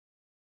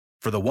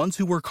For the ones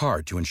who work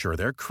hard to ensure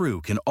their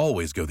crew can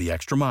always go the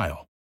extra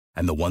mile,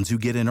 and the ones who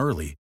get in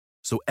early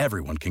so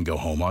everyone can go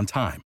home on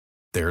time,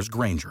 there's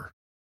Grainger,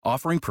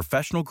 offering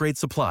professional-grade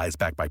supplies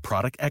backed by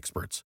product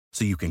experts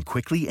so you can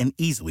quickly and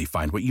easily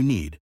find what you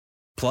need.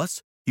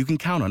 Plus, you can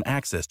count on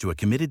access to a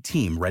committed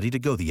team ready to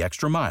go the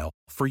extra mile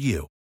for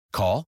you.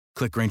 Call,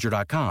 click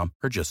Grainger.com,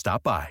 or just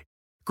stop by.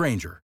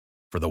 Grainger,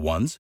 for the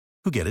ones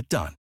who get it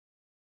done.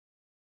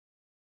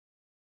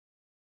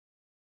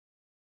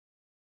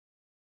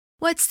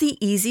 What's the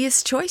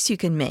easiest choice you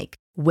can make?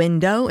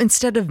 Window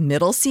instead of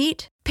middle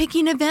seat?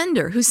 Picking a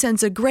vendor who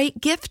sends a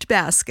great gift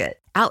basket?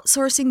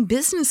 Outsourcing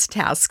business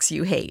tasks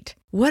you hate?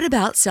 What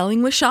about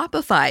selling with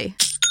Shopify?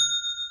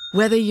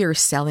 Whether you're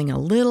selling a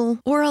little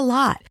or a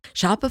lot,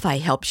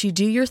 Shopify helps you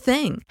do your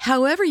thing,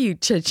 however you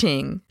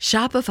cha-ching.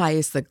 Shopify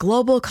is the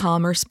global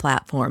commerce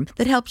platform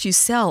that helps you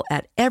sell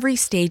at every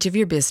stage of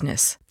your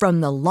business.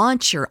 From the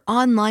launch your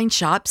online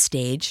shop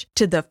stage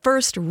to the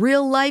first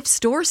real-life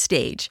store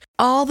stage,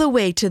 all the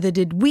way to the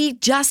did we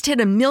just hit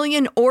a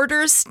million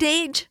orders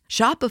stage.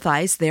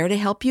 Shopify's there to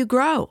help you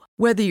grow.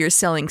 Whether you're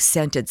selling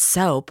scented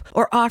soap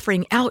or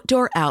offering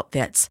outdoor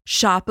outfits,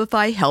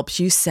 Shopify helps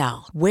you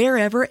sell.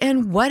 Wherever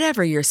and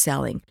whatever you're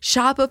selling,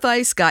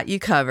 Shopify's got you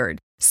covered.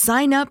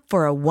 Sign up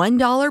for a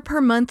 $1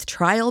 per month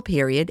trial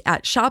period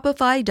at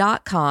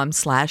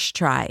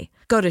shopify.com/try.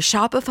 Go to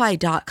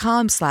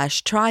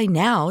shopify.com/try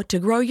now to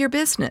grow your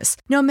business,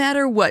 no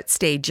matter what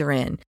stage you're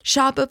in.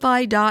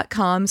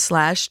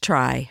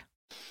 Shopify.com/try.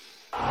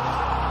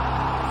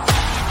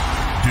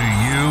 Do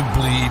you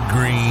bleed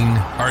green?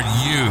 Are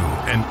you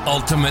an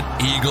ultimate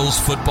Eagles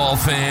football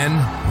fan?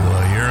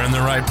 Well, you're in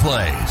the right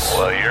place.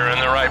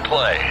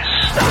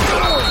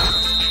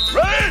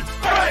 Ready?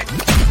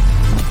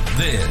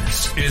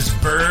 This is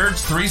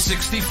Birds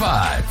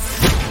 365,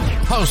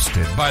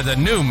 hosted by the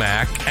new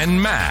Mac and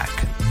Mac,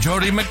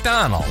 Jody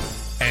McDonald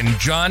and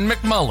John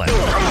McMullen.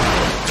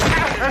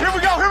 Here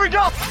we go!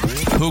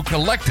 Who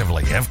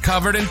collectively have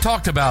covered and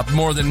talked about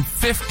more than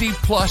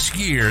 50-plus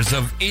years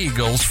of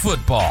Eagles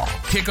football.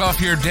 Kick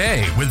off your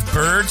day with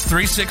Birds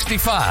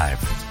 365.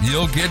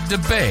 You'll get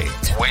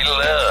debate. We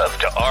love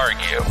to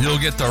argue. You'll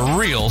get the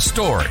real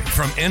story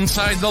from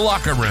inside the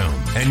locker room.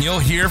 And you'll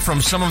hear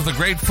from some of the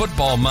great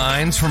football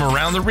minds from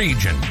around the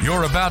region.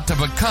 You're about to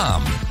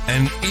become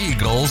an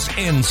Eagles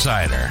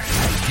insider.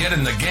 Get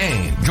in the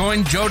game.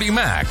 Join Jody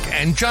Mack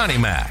and Johnny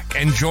Mack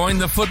and join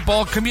the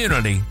football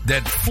community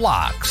that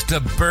flocks to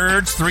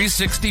Birds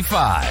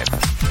 365.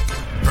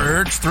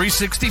 Birds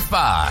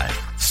 365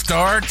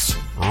 starts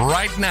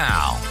right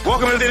now.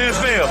 Welcome to the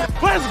NFL.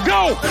 Let's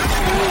go!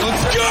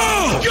 Let's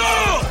go!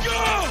 Go!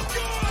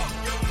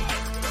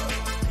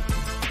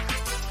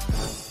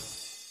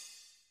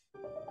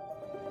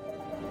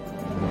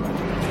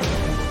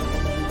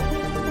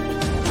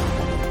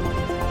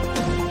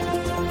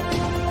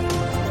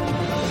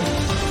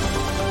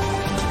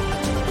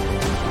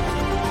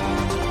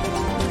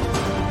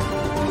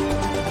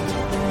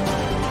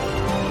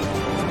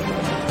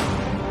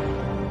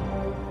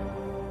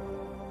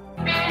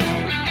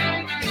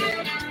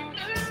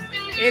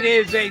 It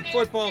is a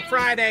Football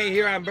Friday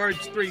here on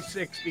Birds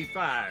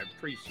 365.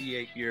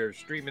 Appreciate your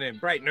streaming in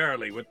bright and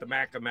early with the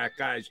Mac and Mac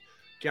guys,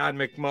 John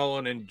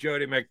McMullen and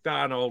Jody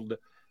McDonald.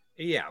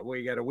 Yeah,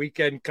 we got a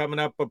weekend coming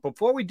up. But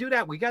before we do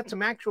that, we got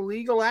some actual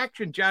Eagle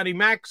action, Johnny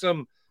Mac,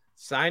 some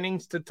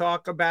signings to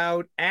talk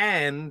about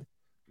and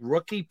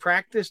rookie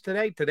practice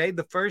today. Today,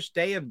 the first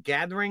day of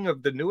gathering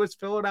of the newest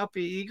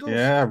Philadelphia Eagles.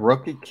 Yeah,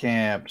 rookie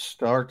camp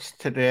starts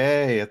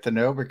today at the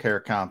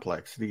NovaCare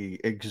Complex, the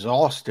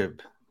exhaustive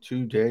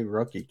 2-day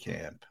rookie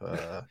camp.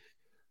 I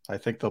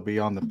think they'll be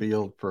on the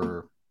field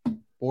for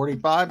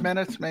 45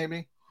 minutes,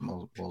 maybe.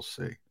 We'll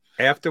see.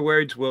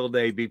 Afterwards, will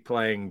they be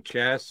playing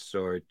chess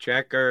or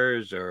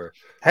checkers or?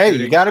 Hey,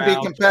 you got to be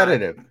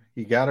competitive.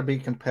 You got to be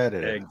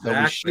competitive.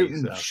 Exactly.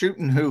 They'll be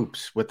shooting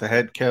hoops with the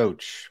head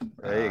coach.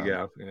 There you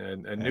go.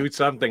 And I knew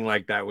something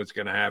like that was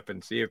going to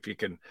happen. See if you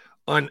can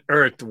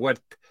unearth what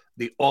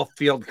the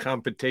off-field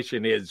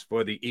competition is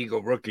for the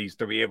Eagle rookies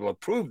to be able to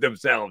prove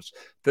themselves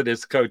to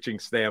this coaching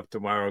staff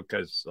tomorrow.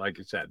 Because, like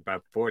you said,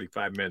 about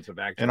 45 minutes of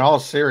action. In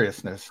all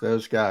seriousness,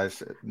 those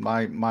guys,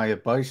 my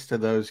advice to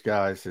those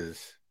guys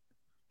is,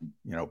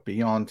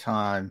 be on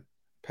time,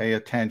 pay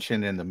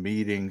attention in the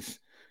meetings,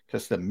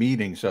 because the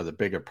meetings are the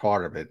bigger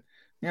part of it.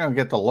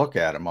 Get to look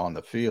at them on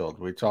the field.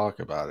 We talk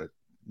about it.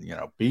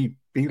 Be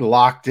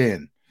locked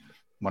in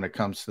when it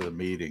comes to the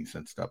meetings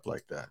and stuff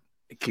like that.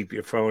 Keep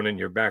your phone in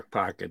your back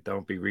pocket.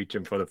 Don't be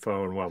reaching for the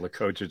phone while the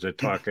coaches are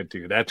talking to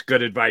you. That's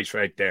good advice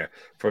right there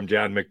from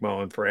John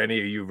McMullen for any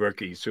of you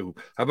rookies who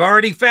have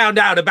already found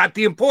out about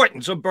the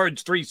importance of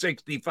Birds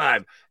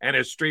 365 and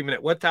are streaming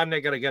it. What time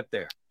they got to get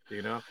there? Do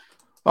you know?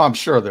 Oh, I'm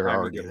sure they're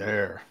already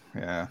there.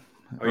 Yeah.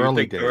 Oh, you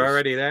think they're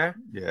already there?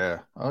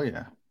 Yeah. Oh,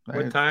 yeah.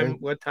 What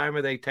time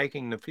are they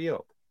taking the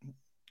field?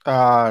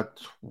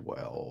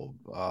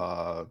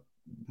 1:55.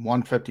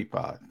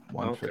 1:55.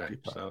 Okay.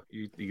 So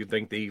you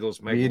think the Eagles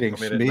make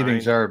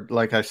meetings are,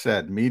 like I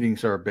said,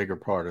 meetings are a bigger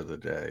part of the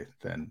day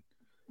than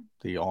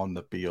the on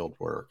the field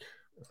work.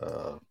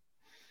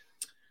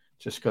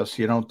 just because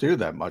you don't do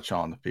that much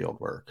on the field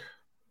work.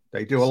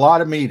 They do a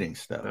lot of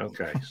meetings, though.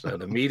 Okay, so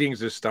the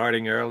meetings are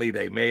starting early.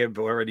 They may have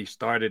already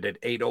started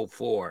at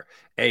 8:04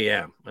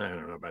 a.m. I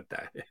don't know about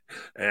that.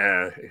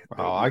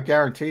 I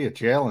guarantee you,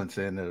 Jalen's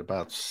in at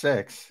about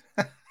 6.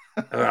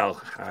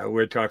 Well,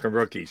 we're talking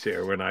rookies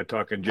here. We're not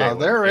talking Oh, Jalen.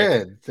 they're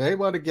in. They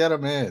want to get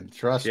them in.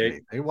 Trust me.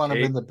 They want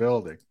them in the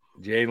building.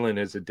 Jalen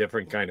is a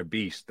different kind of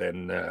beast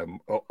than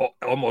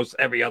almost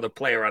every other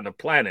player on the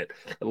planet,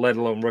 let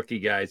alone rookie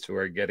guys who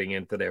are getting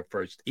into their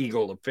first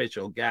Eagle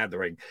official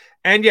gathering.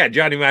 And yeah,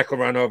 Johnny Mack will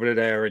run over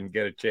there and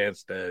get a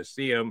chance to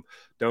see him.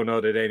 Don't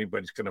know that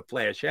anybody's going to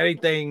flash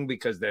anything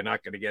because they're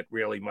not going to get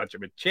really much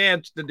of a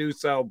chance to do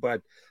so.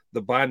 But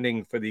the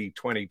bonding for the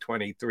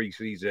 2023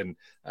 season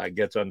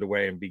gets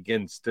underway and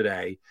begins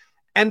today.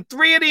 And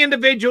 3 of the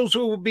individuals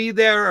who will be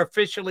there are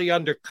officially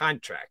under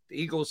contract.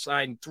 The Eagles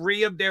signed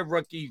 3 of their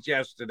rookies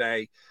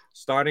yesterday,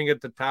 starting at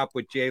the top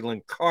with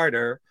Jalen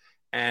Carter,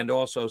 and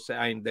also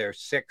signed their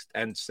 6th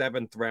and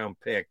 7th round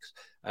picks,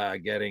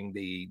 getting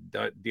the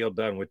deal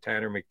done with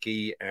Tanner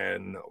McKee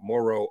and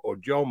Moro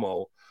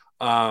Ojomo.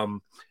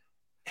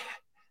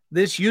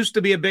 This used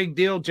to be a big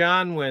deal,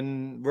 John,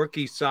 when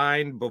rookies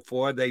signed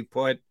before they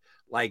put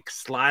like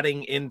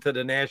slotting into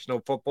the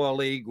National Football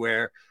League,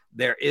 where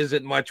there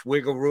isn't much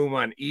wiggle room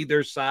on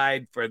either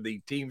side for the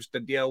teams to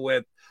deal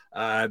with.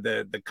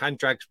 The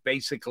contracts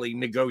basically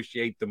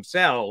negotiate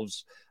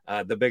themselves.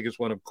 The biggest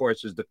one, of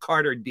course, is the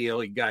Carter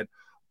deal. He got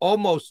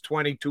almost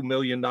 $22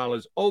 million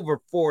over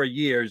 4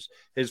 years.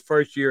 His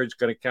first year is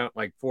going to count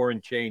like 4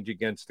 and change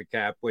against the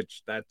cap,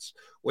 which that's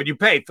what you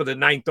pay for the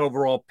 9th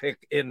overall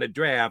pick in the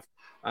draft.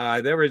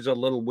 There is a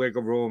little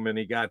wiggle room, and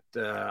he got,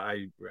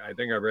 I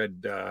think I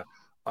read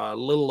a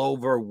little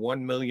over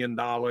 $1 million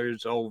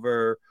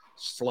over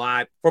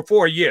slot for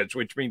 4 years,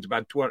 which means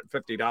about $250,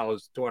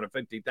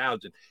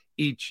 $250,000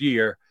 each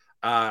year.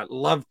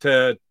 Love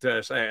to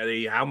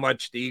say how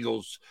much the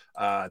Eagles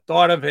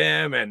thought of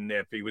him and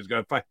if he was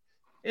going to fight.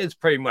 It's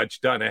pretty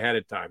much done ahead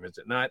of time, is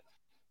it not?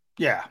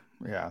 Yeah.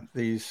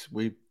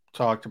 We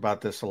talked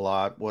about this a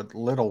lot. What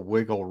little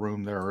wiggle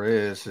room there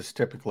is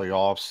typically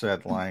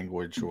offset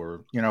language,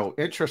 or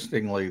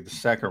interestingly, the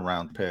 2nd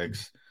round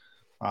picks,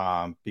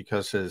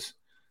 because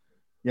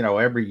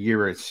every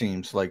year it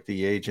seems like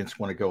the agents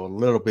want to go a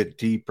little bit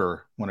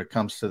deeper when it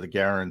comes to the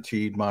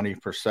guaranteed money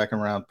for 2nd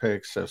round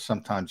picks. So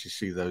sometimes you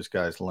see those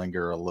guys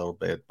linger a little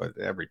bit, but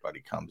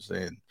everybody comes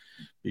in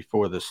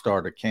before the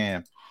start of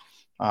camp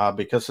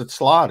because it's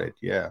slotted.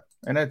 Yeah.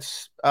 And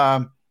it's,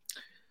 I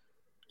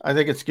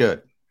think it's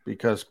good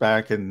because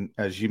back in,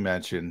 as you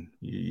mentioned,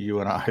 you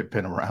and I have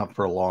been around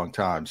for a long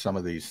time. Some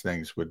of these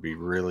things would be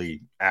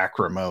really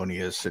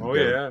acrimonious and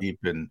go deep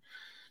in.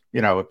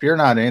 If you're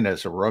not in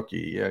as a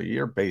rookie,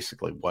 you're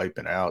basically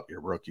wiping out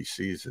your rookie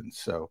season.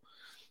 So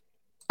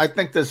I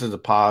think this is a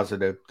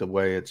positive, the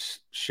way it's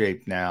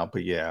shaped now.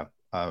 But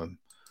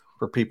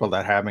for people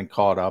that haven't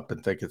caught up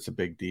and think it's a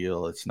big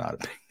deal, it's not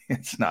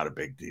a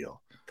big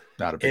deal.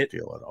 Not a big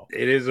deal at all.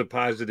 It is a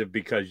positive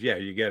because,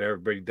 you get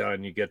everybody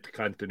done. You get the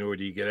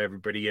continuity. You get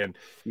everybody in.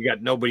 You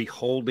got nobody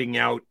holding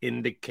out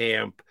in the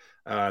camp.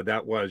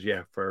 That was,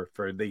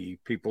 for the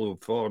people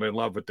who've fallen in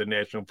love with the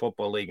National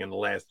Football League in the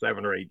last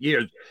 7 or 8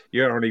 years,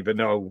 you don't even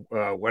know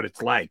what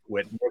it's like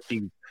with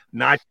rookies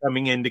not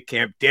coming into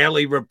camp,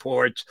 daily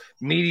reports,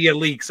 media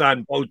leaks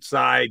on both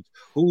sides,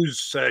 who's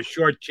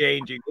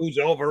shortchanging, who's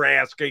over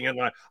asking. And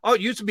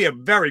it used to be a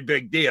very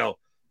big deal.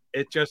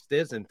 It just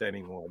isn't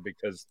anymore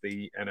because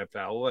the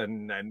NFL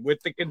and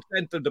with the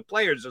consent of the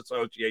Players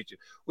Association,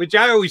 which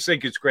I always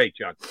think is great,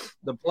 John,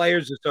 the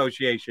Players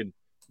Association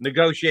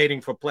negotiating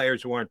for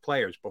players who aren't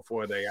players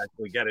before they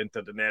actually get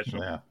into the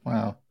national. Yeah,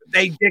 well,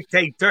 they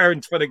dictate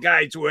terms for the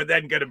guys who are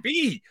then going to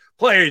be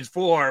players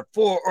for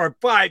 4 or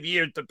 5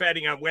 years,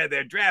 depending on where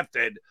they're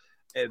drafted.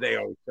 And they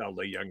always tell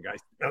the young guys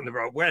on the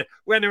road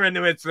when they're in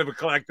the midst of a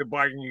collective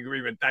bargaining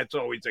agreement, that's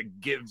always a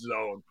give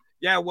zone.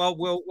 Yeah, well,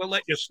 we'll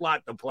let you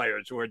slot the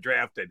players who are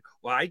drafted.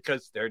 Why?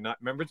 Because they're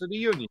not members of the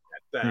union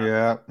yet.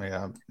 Yeah.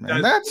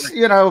 And that's,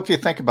 if you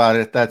think about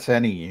it, that's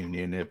any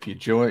union. If you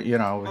join,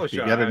 if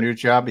you get a new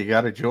job, you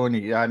got to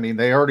join. I mean,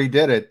 they already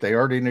did it. They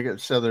already,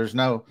 so there's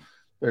no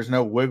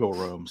wiggle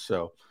room.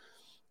 So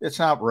it's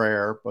not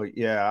rare, but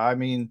I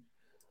mean,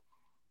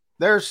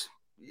 there's,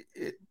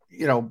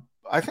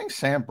 I think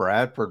Sam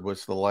Bradford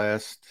was the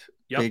last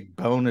big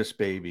bonus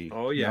baby.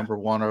 Oh, yeah. Number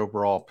 1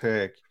 overall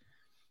pick.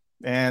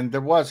 And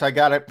I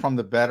got it from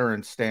the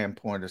veteran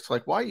standpoint. It's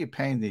like, why are you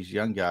paying these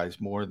young guys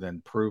more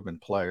than proven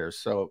players?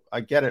 So I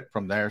get it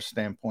from their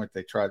standpoint.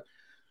 They tried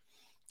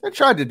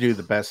to do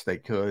the best they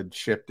could,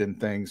 shifting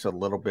things a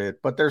little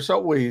bit. But there's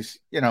always,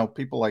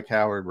 people like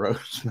Howard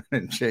Roseman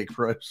and Jake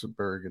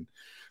Rosenberg and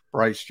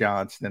Bryce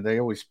Johnson, and they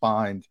always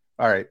find,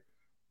 all right,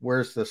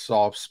 where's the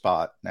soft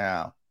spot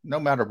now, no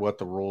matter what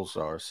the rules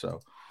are. So,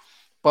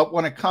 but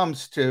when it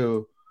comes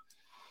to,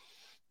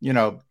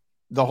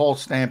 the whole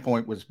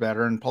standpoint was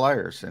veteran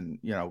players and,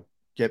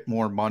 get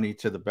more money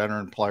to the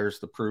veteran players,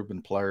 the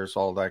proven players,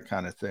 all that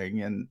kind of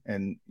thing.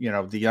 And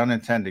the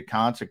unintended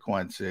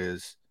consequence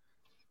is,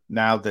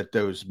 now that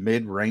those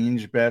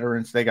mid-range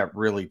veterans, they got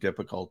really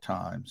difficult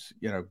times,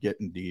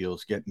 getting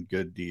deals, getting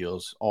good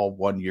deals, all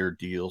 1-year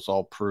deals,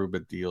 all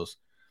prove-it deals.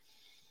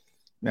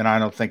 And I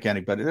don't think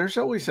there's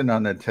always an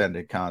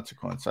unintended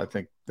consequence. I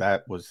think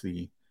that was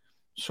the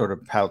sort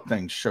of how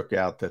things shook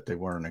out that they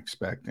weren't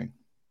expecting.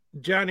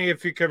 Johnny,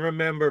 if you can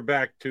remember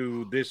back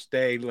to this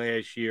day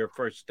last year,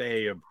 first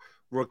day of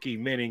rookie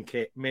mini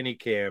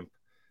camp,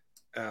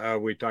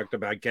 we talked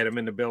about get him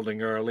in the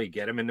building early,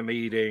 get him in the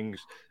meetings,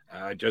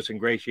 just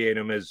ingratiate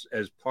him as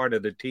part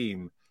of the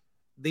team.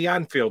 The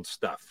on-field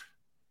stuff,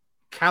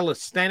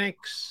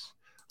 calisthenics,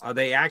 are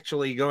they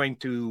actually going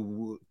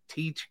to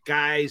teach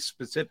guys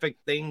specific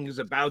things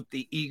about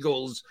the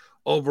Eagles'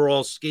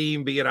 overall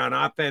scheme, be it on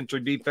offense or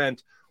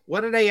defense?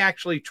 What do they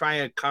actually try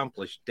to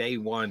accomplish day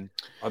one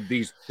of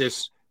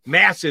this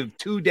massive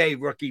 2-day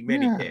rookie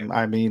minicamp?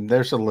 I mean,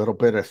 there's a little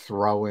bit of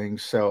throwing,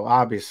 so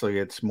obviously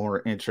it's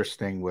more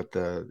interesting with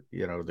the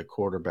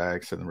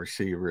quarterbacks and the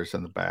receivers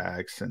and the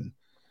backs, and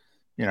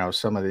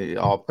some of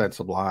the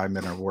offensive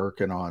linemen are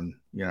working on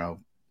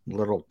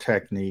little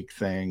technique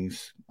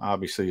things.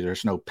 Obviously,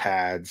 there's no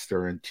pads;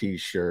 they're in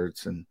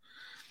t-shirts, and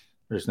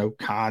there's no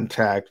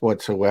contact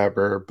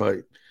whatsoever.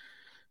 But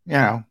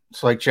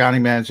it's like Johnny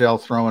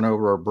Manziel throwing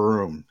over a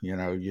broom.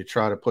 You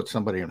try to put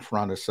somebody in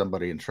front of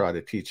somebody and try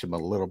to teach them a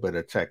little bit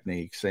of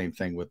technique. Same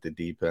thing with the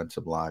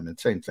defensive linemen.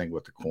 Same thing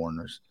with the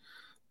corners.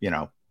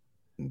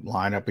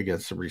 Line up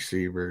against the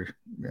receiver.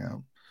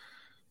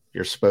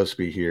 You're supposed to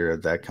be here,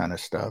 that kind of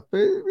stuff.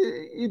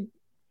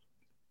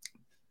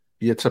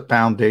 It's a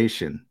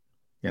foundation,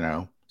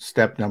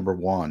 step number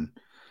one.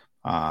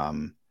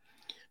 And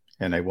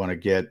they want to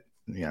get,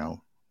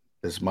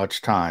 as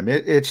much time.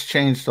 It's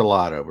changed a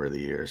lot over the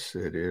years.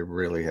 It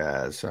really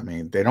has. I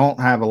mean, they don't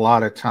have a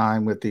lot of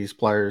time with these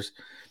players,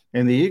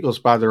 and the Eagles,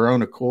 by their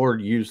own accord,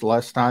 use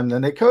less time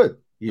than they could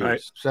use.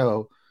 Right.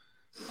 So,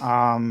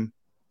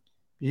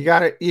 you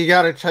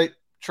gotta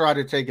try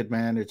to take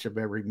advantage of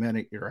every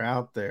minute you're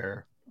out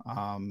there.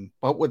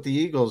 But with the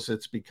Eagles,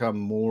 it's become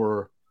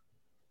more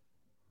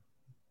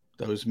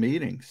those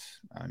meetings.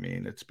 I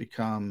mean, it's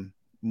become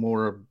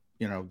more.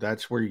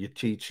 That's where you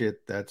teach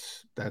it.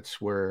 That's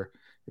where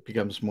it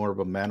becomes more of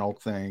a mental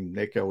thing.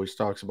 Nick always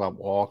talks about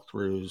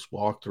walkthroughs,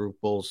 walk through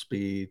full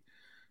speed,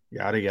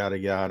 yada, yada,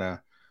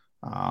 yada.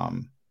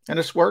 And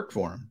it's worked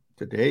for him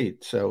to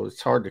date, so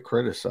it's hard to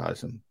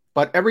criticize him.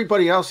 But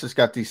everybody else has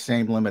got these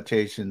same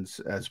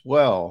limitations as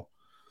well.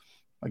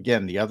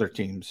 Again, the other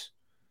teams,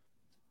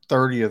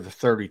 30 of the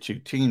 32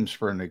 teams,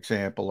 for an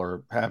example,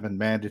 are having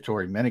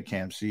mandatory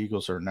minicamps. The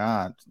Eagles are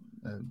not.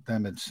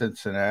 Them in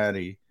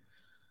Cincinnati.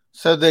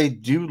 So they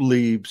do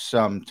leave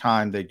some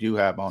time they do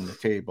have on the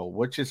table,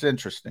 which is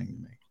interesting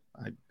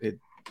to me.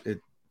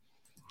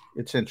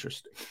 It's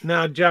interesting.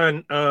 Now,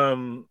 John,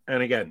 and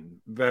again,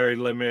 very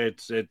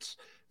limited. It's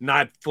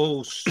not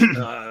full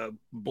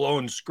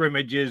blown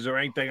scrimmages or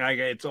anything like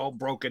that. It's all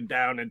broken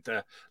down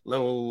into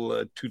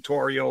little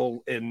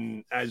tutorial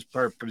as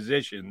per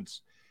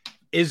positions.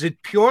 Is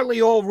it purely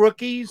all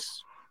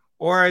rookies,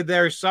 or are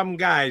there some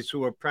guys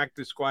who are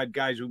practice squad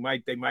guys who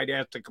they might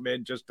have to come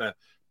in just to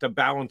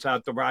balance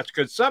out the roster?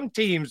 Because some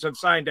teams have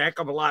signed a heck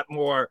of a lot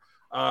more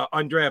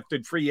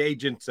undrafted free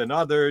agents than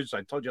others.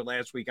 I told you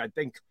last week, I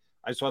think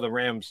I saw the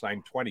Rams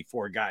sign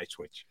 24 guys,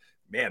 which,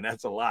 man,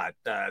 that's a lot.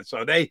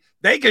 So they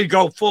could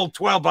go full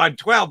 12 on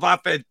 12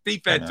 offense,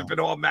 defense if it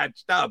all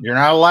matched up. You're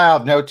not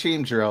allowed. No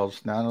team drills.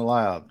 Not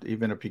allowed,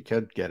 even if you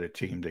could get a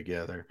team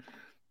together.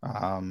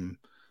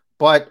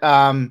 But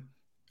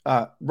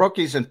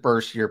rookies and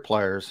first-year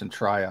players and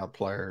tryout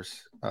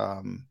players,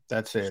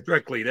 that's it.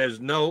 Strictly, there's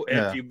no.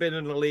 If you've been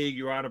in the league,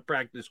 you're on a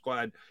practice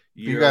squad.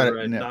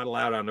 You're not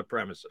allowed on the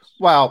premises.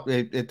 Well,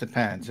 it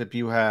depends. If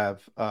you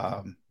have,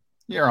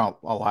 you're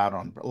allowed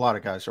on. A lot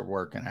of guys are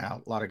working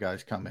out. A lot of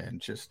guys come in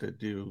just to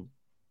do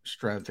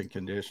strength and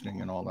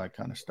conditioning and all that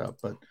kind of stuff.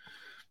 But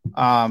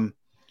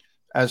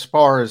as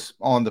far as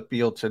on the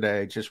field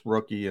today, just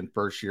rookie and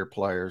first year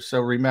players.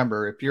 So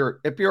remember, if you're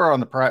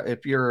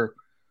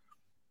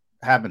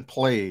haven't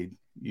played,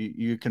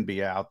 you can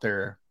be out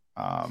there.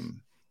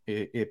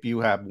 If you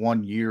have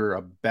 1 year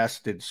of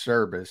vested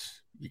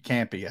service, you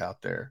can't be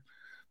out there.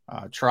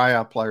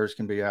 Tryout players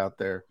can be out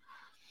there,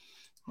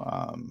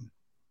 and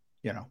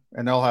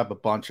they'll have a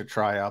bunch of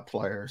tryout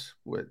players.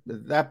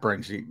 That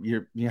brings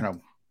you.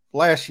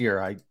 Last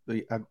year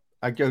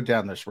I go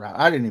down this route.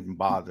 I didn't even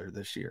bother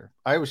this year.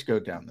 I always go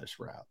down this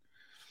route.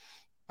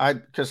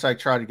 Because I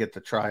try to get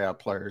the tryout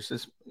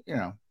players.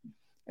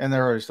 And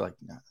they're always like,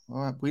 no,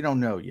 well, we don't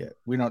know yet.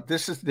 We don't.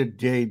 This is the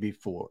day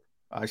before.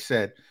 I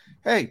said,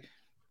 hey,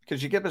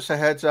 could you give us a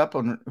heads up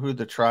on who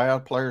the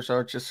tryout players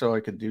are, just so I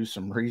could do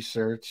some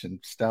research and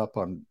stuff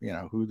on,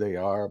 who they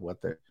are,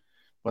 what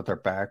their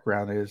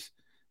background is.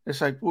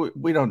 It's like,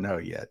 we don't know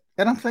yet.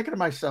 And I'm thinking to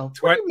myself,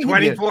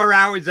 24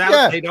 hours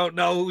out, they don't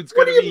know who's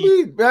going to be. What do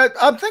you mean?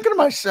 I'm thinking to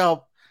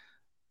myself,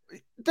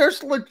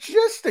 there's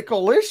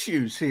logistical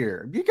issues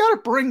here. You got to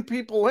bring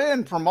people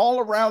in from all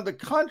around the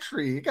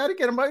country. You got to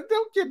get them.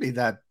 Don't give me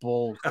that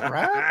bull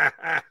crap.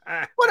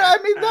 But I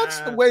mean, that's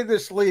the way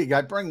this league.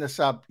 I bring this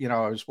up.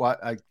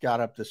 I got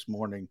up this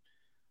morning.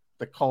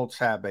 The Colts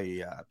have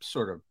a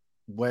sort of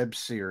web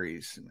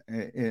series,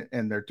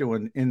 and they're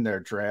doing in their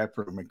draft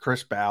room. And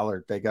Chris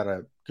Ballard, they got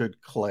a good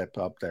clip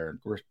up there. And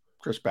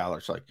Chris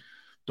Ballard's like,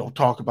 "Don't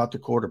talk about the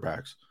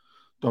quarterbacks.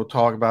 Don't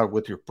talk about it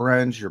with your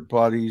friends, your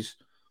buddies.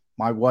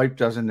 My wife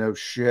doesn't know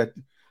shit.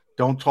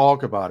 Don't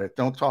talk about it.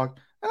 Don't talk."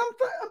 And I'm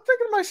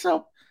thinking to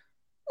myself,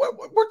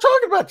 we're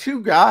talking about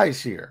two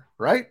guys here,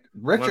 right?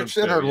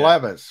 Richardson or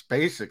Levis,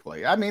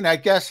 basically. I mean, I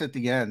guess at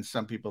the end,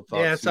 some people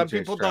thought. Yeah, some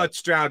people thought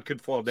Stroud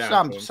could fall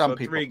down. Some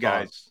people three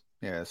guys.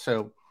 Yeah,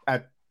 so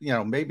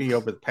maybe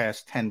over the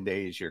past 10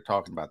 days, you're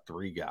talking about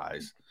three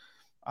guys.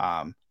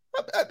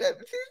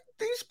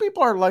 These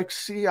people are like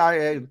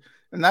CIA,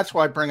 and that's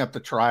why I bring up the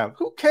tryout.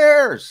 Who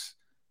cares?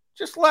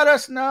 Just let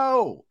us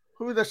know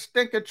who the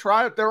stinking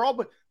tryout.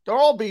 They'll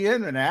all be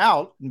in and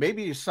out.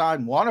 Maybe you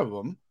sign one of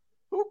them.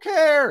 Who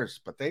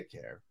cares? But they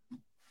care.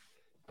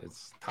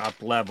 It's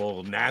top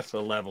level,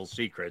 NASA level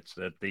secrets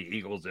that the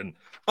Eagles and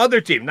other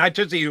teams, not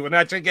just the Eagles,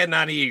 not just getting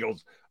on the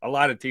Eagles. A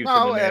lot of teams.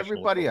 No,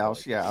 everybody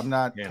else. Yeah, I'm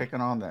not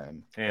picking on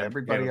them.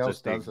 Everybody else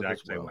does it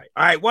as well. All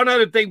right, one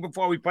other thing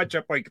before we punch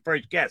up our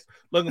first guest.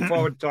 Looking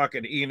forward to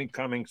talking to Ian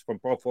Cummings from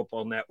Pro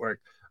Football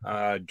Network.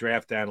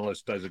 Draft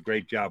analyst, does a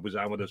great job. Was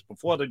on with us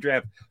before the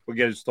draft. We'll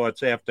get his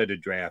thoughts after the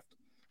draft.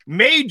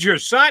 Major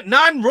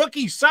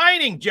non-rookie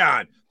signing,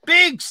 John.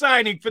 Big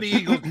signing for the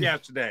Eagles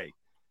yesterday.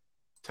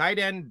 Tight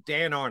end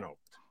Dan Arnold.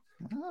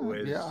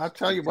 I'll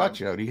tell you what,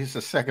 Jody. He's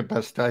the second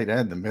best tight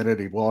end the minute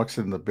he walks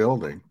in the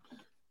building.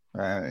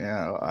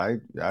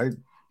 I'm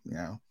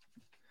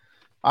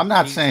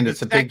not saying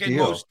it's a big deal. The second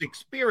most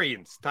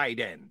experienced tight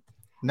end.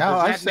 No,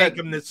 I said make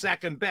him the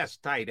second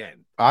best tight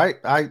end.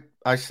 I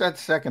said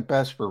second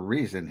best for a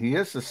reason. He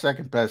is the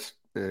second best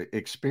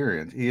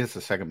experience. He is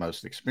the second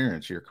most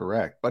experienced. You're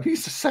correct, but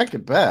he's the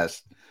second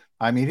best.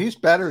 I mean, he's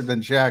better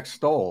than Jack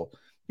Stoll.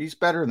 He's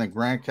better than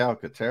Grant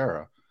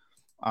Calcaterra.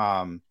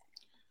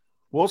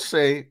 We'll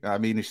see. I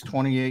mean, he's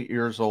 28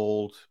 years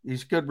old.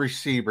 He's a good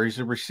receiver. He's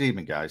a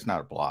receiving guy. He's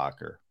not a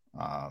blocker.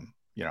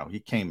 He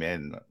came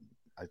in,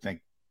 I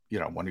think,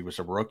 when he was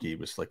a rookie, he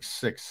was like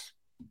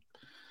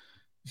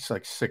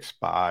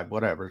 6'5",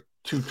 whatever,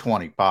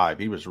 225.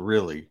 He was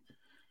really,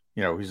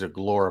 he's a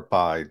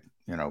glorified,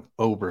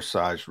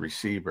 oversized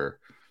receiver.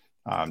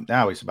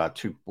 Now he's about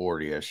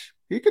 240-ish.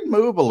 He could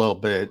move a little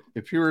bit.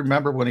 If you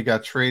remember when he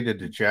got traded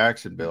to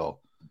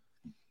Jacksonville,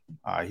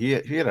 he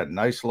had a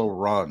nice little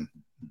run.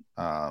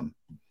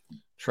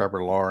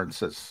 Trevor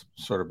Lawrence as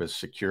sort of his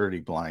security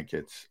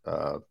blankets,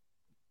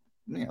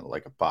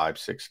 like a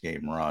 5-6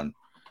 game run.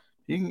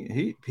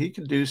 He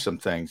can do some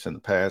things in the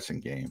passing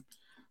game.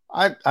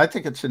 I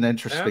think it's an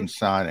interesting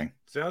signing.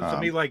 Sounds to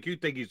me like you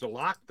think he's a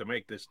lock to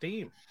make this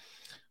team.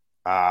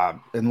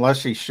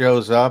 Unless he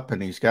shows up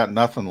and he's got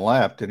nothing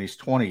left, and he's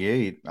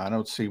 28, I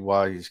don't see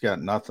why he's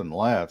got nothing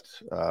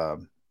left. I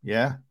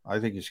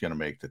think he's going to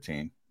make the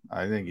team.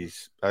 I think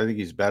he's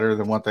better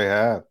than what they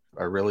have.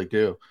 I really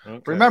do.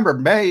 Okay. Remember,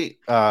 May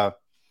 1st,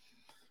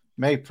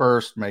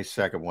 May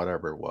 2nd,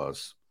 whatever it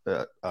was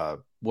the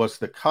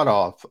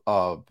cutoff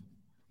of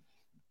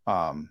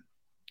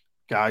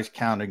guys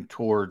counting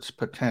towards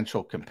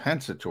potential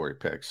compensatory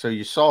picks. So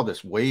you saw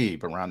this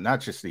wave around not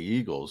just the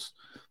Eagles,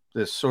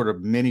 this sort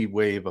of mini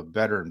wave of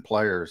veteran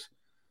players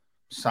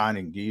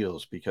signing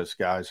deals because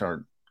guys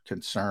aren't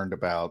concerned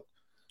about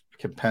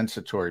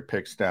compensatory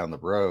picks down the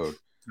road.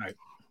 Right.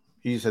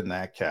 He's in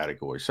that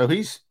category. So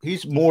he's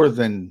more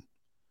than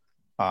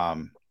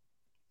I'm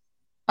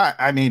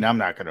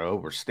not going to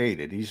overstate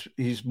it.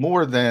 He's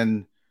more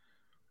than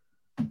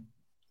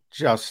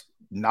just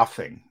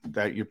nothing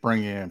that you're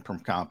bringing in from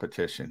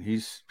competition.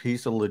 He's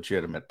a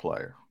legitimate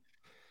player.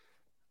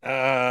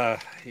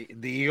 The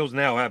Eagles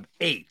now have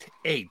eight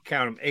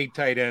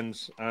tight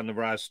ends on the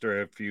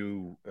roster. If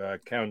you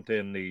count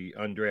in the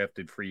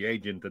undrafted free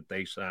agent that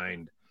they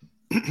signed,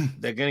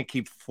 they're going to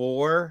keep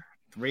 3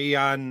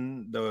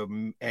 on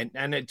the,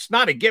 and it's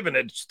not a given.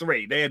 It's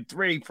 3. They had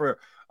 3 for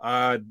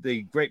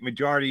the great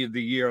majority of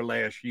the year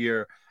last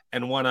year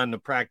and 1 on the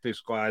practice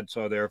squad.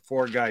 So there are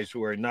 4 guys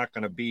who are not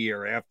going to be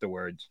here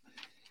afterwards.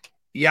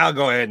 Yeah, I'll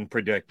go ahead and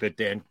predict that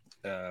Dan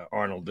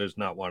Arnold is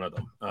not one of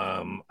them.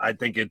 I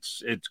think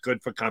it's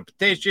good for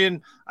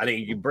competition. I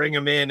think you bring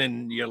him in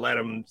and you let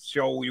him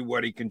show you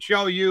what he can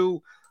show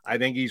you. I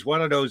think he's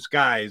one of those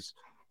guys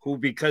who,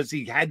 because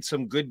he had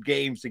some good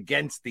games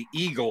against the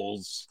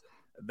Eagles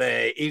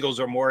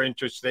are more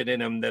interested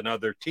in him than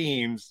other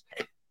teams.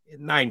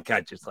 9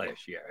 catches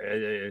last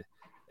year.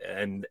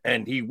 And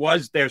he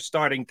was their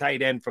starting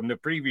tight end from the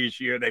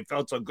previous year. They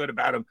felt so good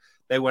about him.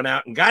 They went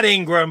out and got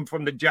Ingram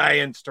from the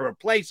Giants to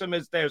replace him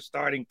as their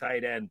starting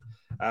tight end.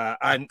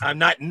 I'm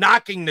not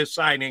knocking the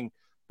signing,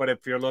 but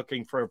if you're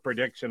looking for a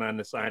prediction on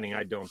the signing,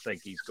 I don't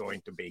think he's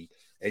going to be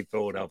a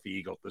Philadelphia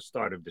Eagle at the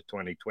start of the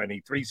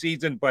 2023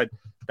 season. But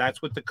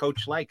that's what the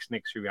coach likes,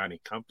 Nick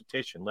Sirianni,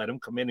 competition. Let him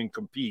come in and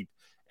compete.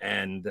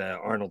 And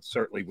Arnold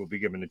certainly will be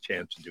given a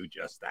chance to do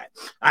just that.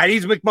 All right,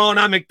 he's McMullen.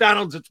 I'm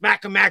McDonald's. It's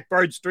Mac and Mac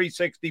Birds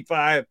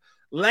 365.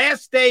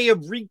 Last day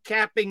of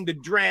recapping the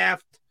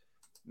draft.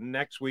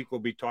 Next week,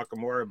 we'll be talking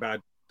more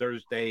about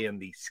Thursday and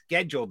the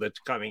schedule that's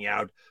coming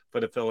out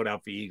for the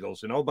Philadelphia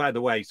Eagles. And, oh, by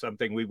the way,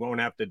 something we won't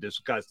have to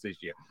discuss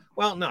this year.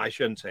 Well, no, I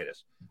shouldn't say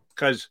this,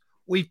 because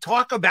we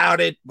talk about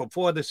it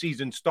before the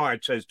season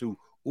starts as to,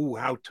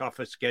 how tough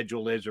a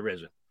schedule is or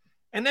isn't.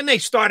 And then they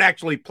start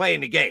actually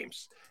playing the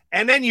games.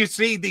 And then you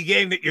see the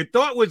game that you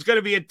thought was going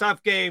to be a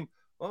tough game.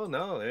 Oh,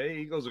 no, the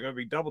Eagles are going to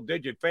be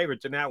double-digit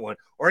favorites in that one.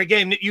 Or a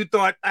game that you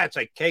thought, that's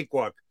a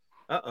cakewalk.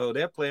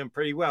 They're playing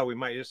pretty well. We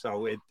might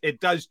so it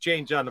does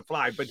change on the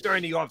fly. But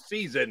during the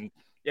offseason,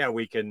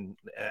 we can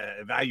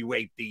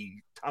evaluate the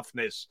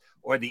toughness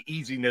or the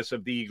easiness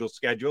of the Eagles'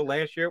 schedule.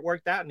 Last year, it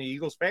worked out in the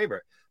Eagles'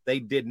 favor. They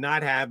did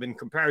not have, in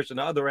comparison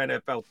to other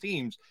NFL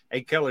teams,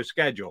 a killer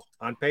schedule.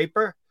 On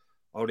paper,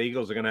 the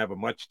Eagles are going to have a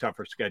much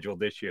tougher schedule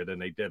this year than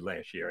they did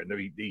last year. And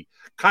the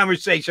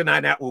conversation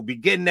on that will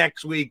begin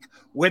next week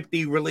with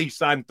the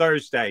release on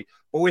Thursday.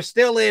 But we're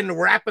still in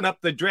wrapping up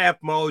the draft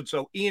mode.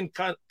 So Ian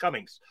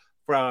Cummings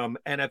from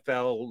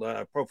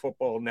NFL Pro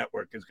Football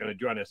Network is going to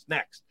join us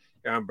next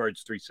here on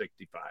Birds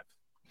 365.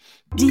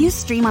 Do you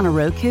stream on a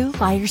Roku,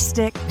 Fire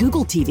Stick,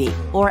 Google TV,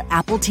 or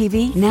Apple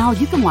TV? Now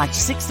you can watch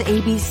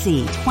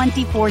 6ABC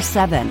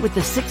 24/7 with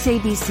the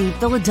 6ABC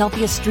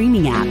Philadelphia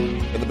streaming app.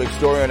 And the big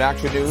story on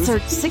Action News?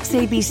 Search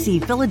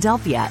 6ABC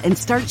Philadelphia and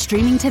start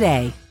streaming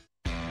today.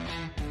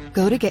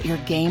 Go to get your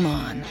game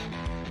on.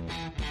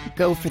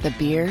 Go for the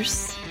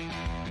beers.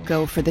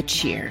 Go for the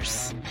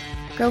cheers.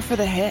 Go for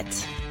the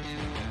hit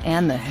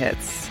and the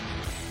hits.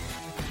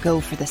 Go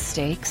for the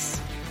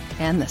stakes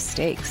and the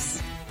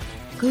stakes.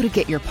 Go to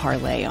get your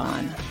parlay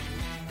on.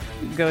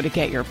 Go to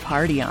get your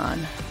party on.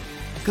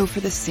 Go for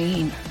the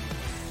scene.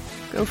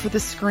 Go for the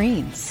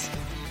screens.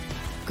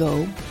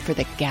 Go for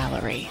the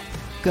gallery.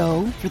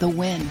 Go for the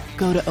win.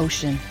 Go to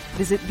Ocean.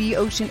 Visit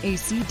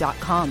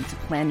theoceanac.com to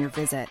plan your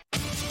visit.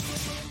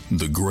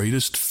 The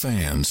greatest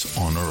fans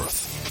on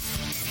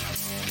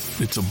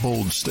earth. It's a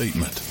bold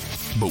statement,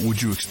 but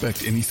would you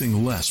expect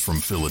anything less from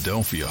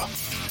Philadelphia?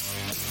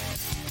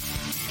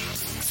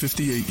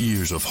 58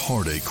 years of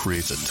heartache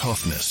creates a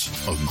toughness,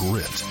 a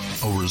grit,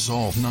 a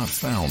resolve not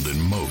found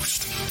in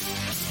most.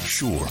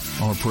 Sure,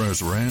 our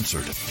prayers were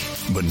answered,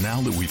 but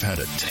now that we've had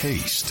a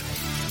taste,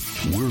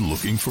 we're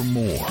looking for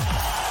more.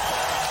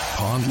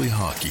 Pondley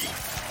Hockey,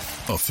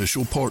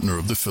 official partner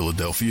of the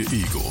Philadelphia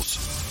Eagles.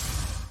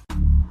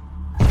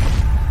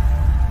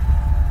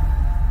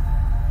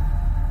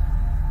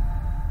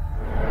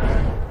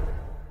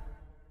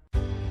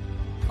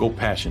 Go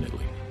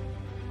passionately.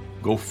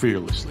 Go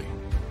fearlessly.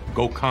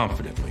 Go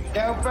confidently.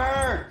 Go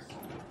Birds!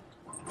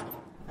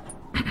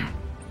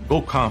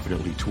 Go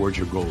confidently towards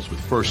your goals with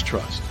First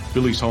Trust,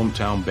 Philly's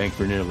hometown bank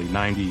for nearly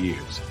 90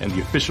 years, and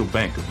the official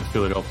bank of the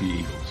Philadelphia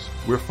Eagles.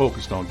 We're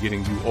focused on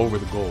getting you over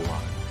the goal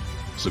line.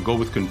 So go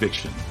with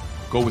conviction.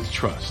 Go with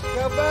trust.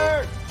 Go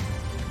Birds!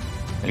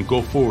 And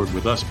go forward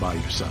with us by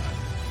your side.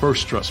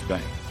 First Trust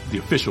Bank, the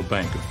official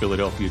bank of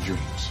Philadelphia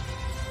dreams.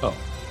 Oh,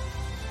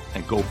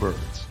 and go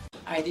Birds.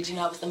 All right, did you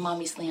know I was the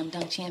Mommy Slam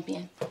Dunk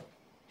Champion?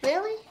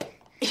 Really?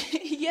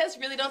 Yes,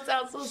 really don't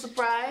sound so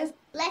surprised.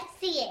 Let's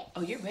see it.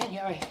 Oh, you're ready.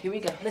 All right, here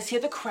we go. Let's hear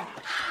the crowd.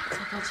 So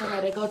go to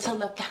right, go to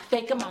left,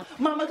 fake them out.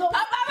 Mama, go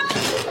up, mama!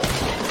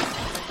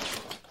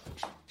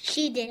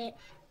 She did it.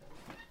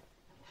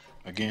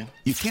 Again?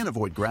 You can't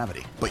avoid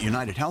gravity, but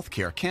United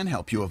Healthcare can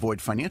help you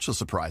avoid financial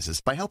surprises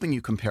by helping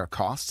you compare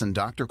costs and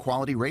doctor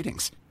quality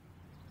ratings.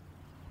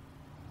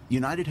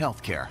 United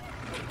Healthcare.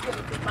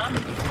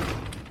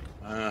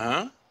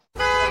 Uh-huh.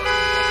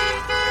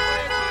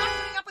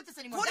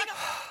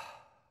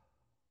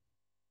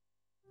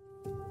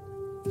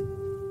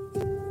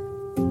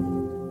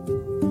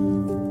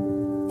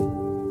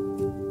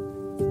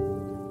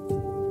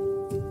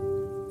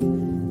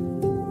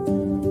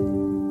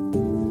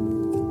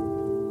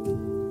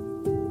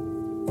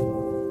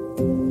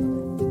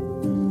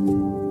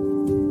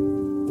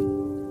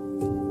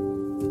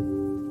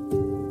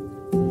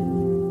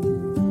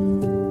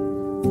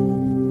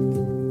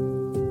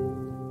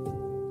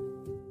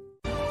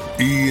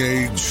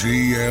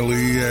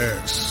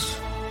 EAGLES,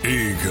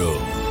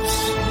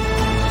 Eagles.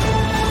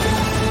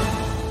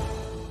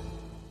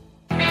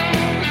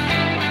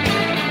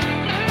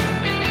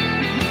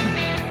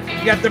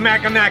 You got the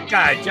Mac and Mac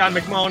guy, John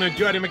McMullen and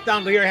Jordan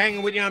McDonald here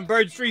hanging with you on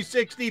Birds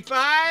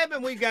 365.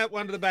 And we got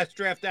one of the best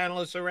draft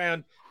analysts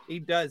around. He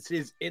does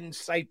his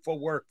insightful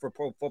work for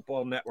Pro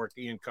Football Network.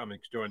 Ian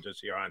Cummings joins us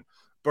here on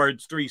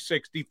Birds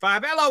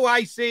 365. Hello,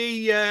 IC.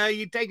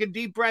 You take a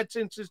deep breath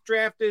since this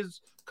draft is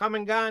come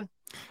and gone?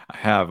 I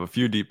have a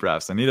few deep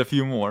breaths. I need a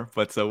few more,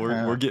 but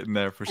we're getting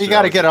there for sure. You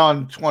got to get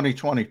on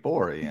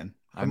 2024, Ian.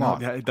 I know.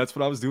 That's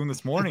what I was doing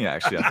this morning.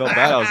 Actually, I felt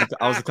bad.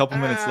 I was a couple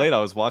minutes late.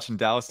 I was watching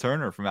Dallas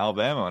Turner from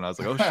Alabama, and I was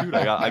like, "Oh shoot,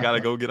 I got to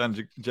go get on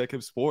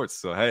Jacob Sports."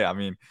 So hey, I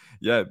mean,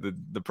 yeah,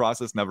 the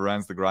process never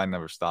ends, the grind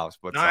never stops.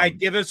 But all right,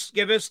 give us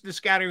the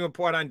scouting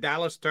report on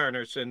Dallas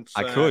Turner, since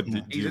I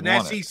could. He's an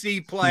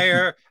SEC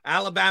player,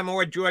 Alabama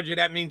or Georgia.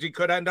 That means he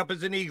could end up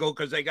as an Eagle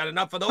because they got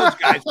enough of those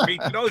guys for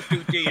each of those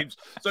two teams.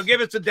 So give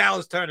us the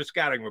Dallas Turner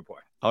scouting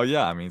report. Oh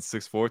yeah, I mean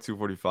 6'4",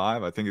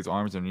 245. I think his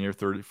arms are near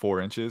 34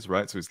 inches,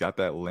 right? So he's got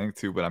that length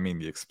too. But I mean,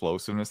 the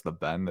explosiveness, the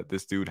bend that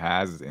this dude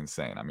has is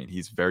insane. I mean,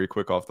 he's very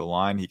quick off the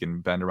line. He can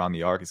bend around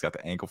the arc. He's got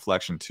the ankle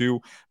flexion too,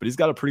 but he's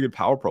got a pretty good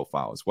power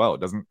profile as well.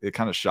 It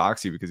kind of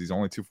shocks you because he's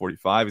only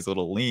 245. He's a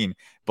little lean,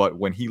 but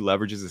when he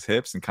leverages his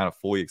hips and kind of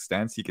fully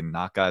extends, he can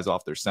knock guys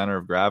off their center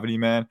of gravity,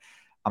 man.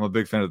 I'm a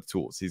big fan of the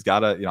tools. He's got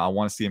to, I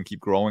want to see him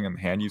keep growing in the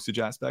hand usage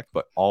aspect,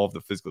 but all of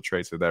the physical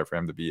traits are there for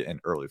him to be an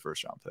early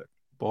first-round pick.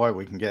 Boy,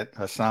 we can get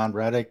Hassan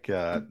Reddick,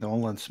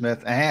 Nolan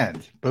Smith,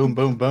 and boom,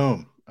 boom,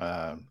 boom.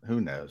 Who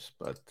knows?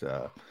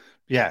 But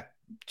yeah,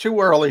 too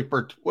early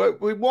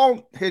we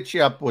won't hit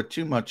you up with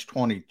too much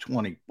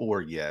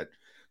 2024 yet.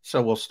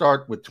 So we'll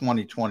start with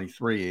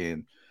 2023,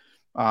 and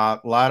a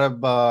lot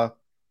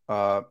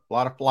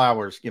of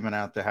flowers given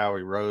out to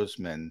Howie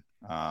Roseman.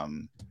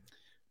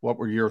 What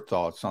were your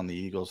thoughts on the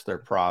Eagles, their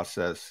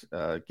process,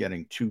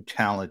 getting two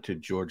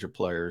talented Georgia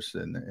players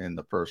in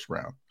the first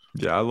round?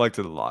 Yeah, I liked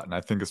it a lot. And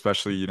I think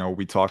especially,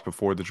 we talked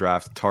before the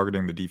draft,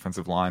 targeting the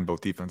defensive line, both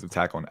defensive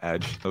tackle and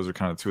edge. Those are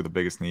kind of two of the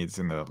biggest needs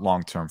in the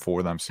long term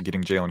for them. So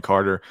getting Jalen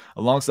Carter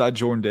alongside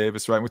Jordan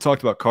Davis, right? And we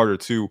talked about Carter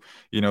too,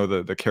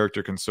 the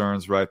character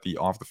concerns, right? The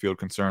off the field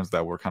concerns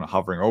that were kind of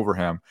hovering over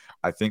him.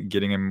 I think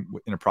getting him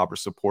in a proper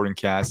supporting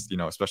cast,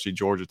 especially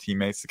Georgia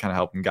teammates to kind of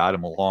help him guide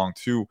him along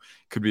too,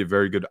 could be a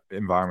very good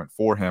environment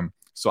for him.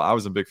 So I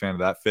was a big fan of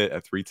that fit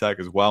at 3-tech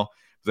as well.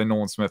 Then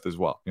Nolan Smith as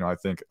well. I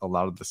think a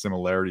lot of the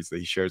similarities that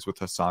he shares with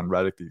Hassan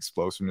Reddick, the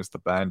explosiveness, the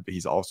bend, but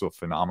he's also a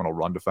phenomenal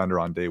run defender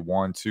on day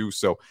one too.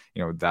 So,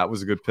 that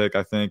was a good pick,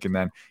 I think. And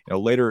then,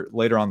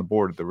 later on the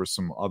board, there were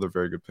some other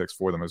very good picks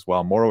for them as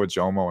well. Moro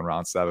Ajomo in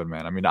round 7,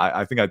 man. I mean,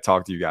 I think I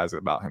talked to you guys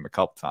about him a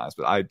couple times,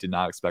 but I did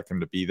not expect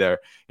him to be there.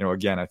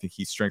 Again, I think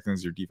he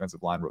strengthens your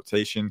defensive line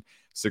rotation.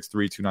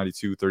 6'3",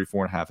 292,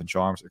 34.5-inch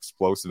arms,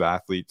 explosive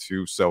athlete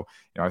too. So,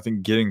 I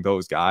think getting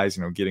those guys,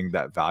 getting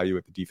that value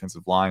at the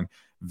defensive line,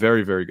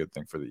 very, very good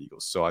thing for the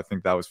Eagles. So I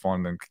think that was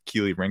fun. Then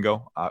Keely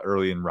Ringo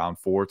early in round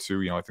 4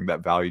 too. I think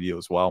that value deal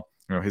as well.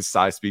 His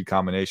size speed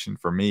combination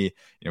for me,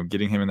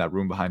 getting him in that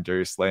room behind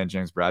Darius Slay and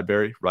James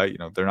Bradbury, right?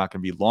 They're not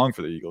going to be long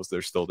for the Eagles.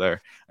 They're still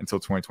there until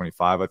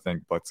 2025, I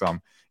think. But,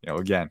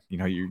 again,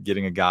 you're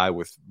getting a guy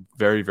with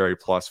very, very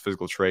plus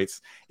physical traits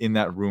in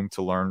that room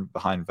to learn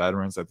behind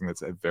veterans. I think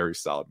that's a very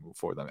solid move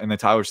for them. And then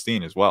Tyler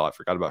Steen as well. I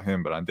forgot about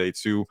him, but on day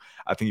 2,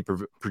 I think he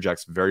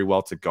projects very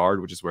well to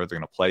guard, which is where they're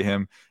going to play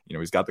him.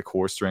 He's got the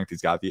core strength.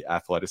 He's got the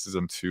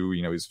athleticism too.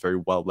 He's very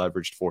well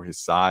leveraged for his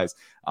size.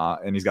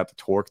 And he's got the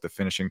torque, the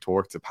finishing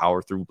torque to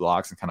power through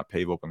blocks and kind of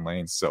pave open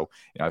lanes. So,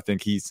 I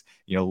think he's,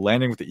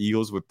 landing with the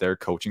Eagles with their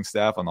coaching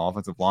staff on the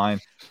offensive line.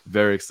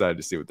 Very excited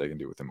to see what they can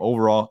do with him.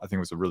 Overall, I think it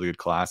was a really good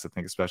class. I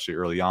think especially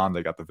early on,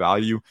 they got the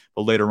value,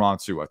 but later on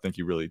too, I think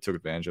he really took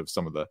advantage of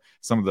some of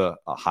the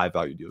high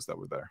value deals that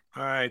were there.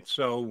 All right.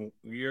 So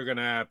you're going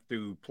to have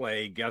to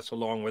play guess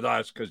along with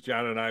us, because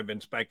John and I have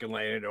been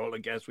speculating all the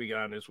guests we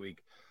got on this week.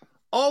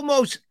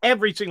 Almost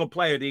every single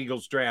player the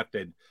Eagles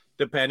drafted,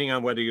 depending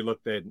on whether you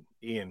looked at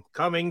Ian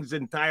Cummings'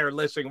 entire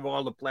listing of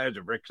all the players,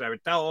 of Rick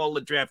Sartell, all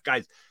the draft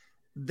guys,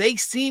 they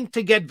seem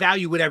to get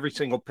value with every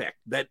single pick.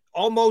 That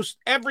almost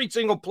every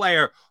single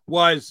player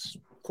was,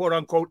 quote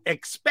unquote,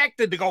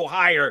 expected to go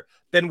higher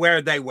than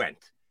where they went.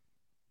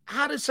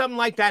 How does something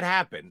like that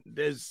happen?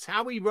 Does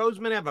Howie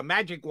Roseman have a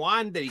magic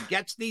wand that he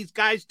gets these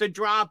guys to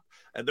drop?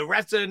 The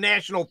rest of the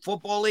National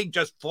Football League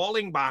just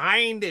falling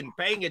behind and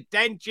paying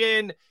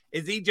attention?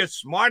 Is he just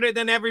smarter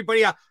than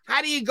everybody else?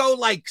 How do you go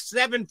like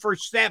 7 for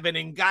 7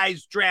 and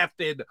guys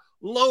drafted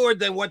lower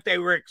than what they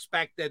were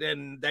expected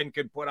and then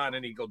can put on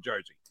an Eagle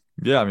jersey?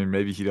 Yeah, I mean,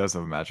 maybe he does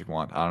have a magic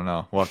wand. I don't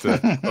know. We'll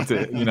have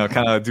to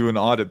kind of do an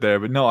audit there.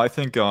 But no, I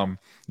think,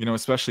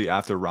 especially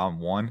after round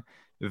 1,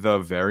 the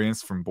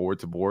variance from board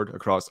to board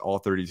across all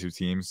 32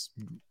 teams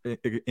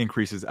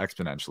increases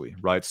exponentially,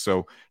 right?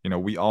 So,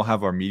 we all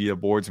have our media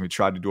boards and we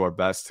try to do our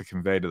best to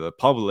convey to the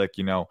public,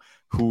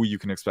 who you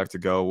can expect to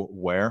go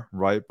where,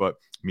 right? But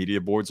media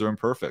boards are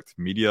imperfect.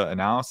 Media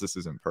analysis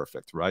is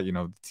imperfect, right?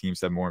 The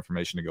teams have more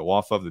information to go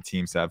off of. The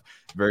teams have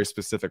very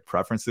specific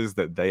preferences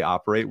that they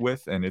operate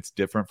with, and it's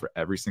different for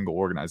every single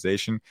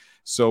organization.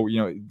 So,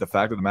 the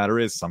fact of the matter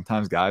is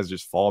sometimes guys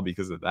just fall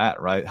because of that,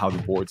 right? How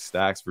the board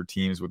stacks for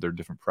teams with their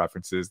different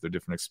preferences, their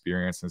different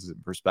experiences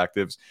and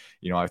perspectives.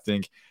 I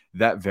think,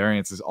 that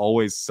variance is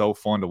always so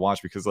fun to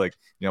watch because, like,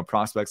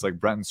 prospects like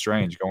Brenton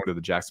Strange going to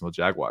the Jacksonville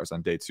Jaguars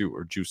on day 2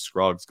 or Juice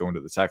Scruggs going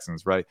to the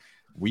Texans, right?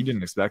 We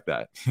didn't expect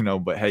that,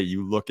 but hey,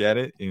 you look at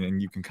it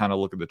and you can kind of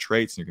look at the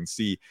traits and you can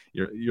see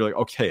you're like,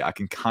 okay, I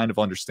can kind of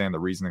understand the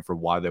reasoning for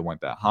why they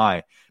went that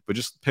high. But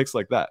just picks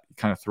like that, you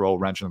kind of throw a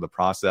wrench into the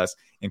process,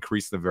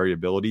 increase the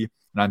variability.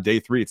 And on day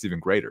 3, it's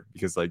even greater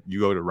because, like, you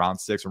go to round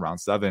 6 or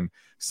round 7,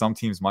 some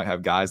teams might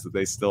have guys that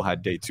they still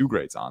had day 2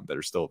 grades on that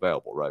are still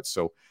available, right?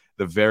 So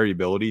the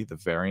variability, the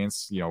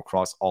variance,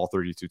 across all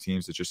 32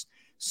 teams, it's just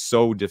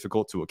so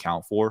difficult to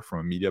account for from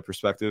a media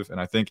perspective. And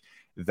I think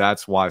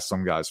that's why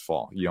some guys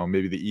fall.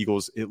 Maybe the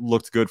Eagles, it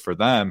looked good for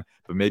them,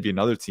 but maybe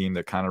another team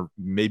that kind of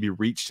maybe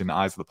reached in the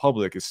eyes of the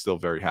public is still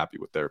very happy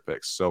with their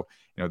picks. So,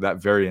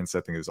 that variance,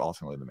 I think, is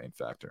ultimately the main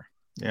factor.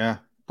 Yeah.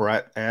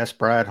 Ask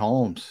Brad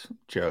Holmes,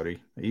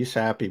 Jody. He's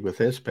happy with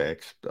his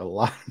picks. A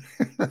lot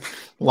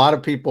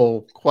of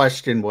people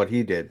question what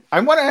he did. I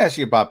want to ask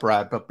you about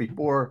Brad, but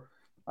before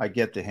I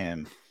get to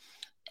him,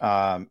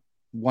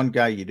 one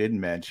guy you didn't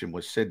mention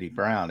was Sidney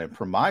Brown. And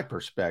from my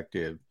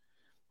perspective,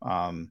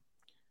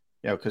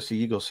 because the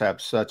Eagles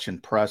have such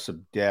impressive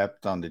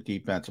depth on the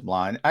defensive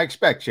line, I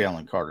expect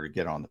Jalen Carter to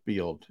get on the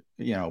field,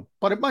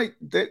 but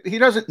he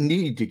doesn't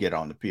need to get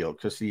on the field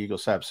because the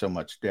Eagles have so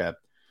much depth.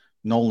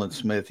 Nolan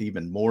Smith,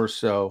 even more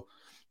so.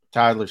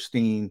 Tyler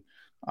Steen,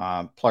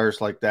 players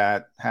like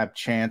that have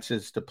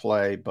chances to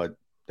play, but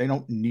they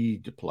don't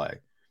need to play.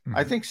 Mm-hmm.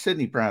 I think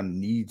Sidney Brown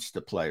needs to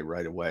play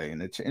right away.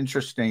 And it's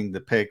interesting, the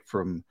pick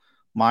from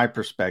my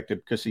perspective,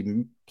 because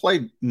he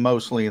played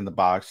mostly in the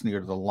box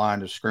near the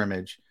line of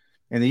scrimmage,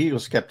 and the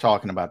Eagles kept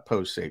talking about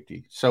post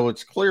safety. So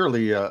it's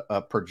clearly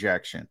a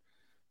projection.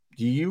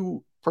 Do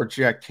you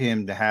project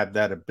him to have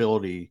that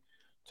ability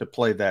to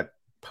play that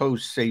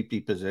post safety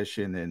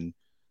position in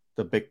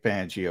the Vic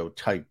Fangio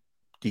type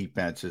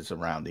defenses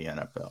around the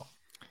NFL?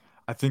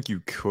 I think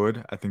you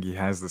could. I think he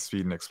has the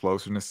speed and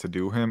explosiveness to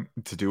do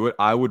it.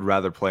 I would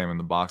rather play him in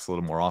the box a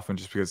little more often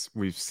just because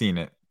we've seen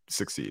it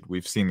succeed.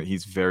 We've seen that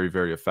he's very,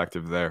 very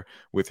effective there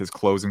with his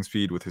closing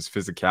speed, with his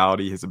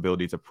physicality, his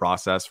ability to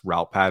process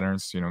route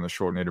patterns, in the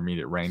short and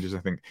intermediate ranges. I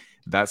think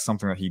that's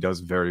something that he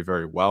does very,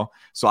 very well.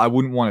 So I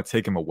wouldn't want to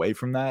take him away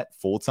from that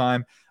full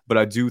time. But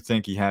I do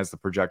think he has the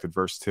projected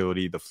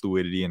versatility, the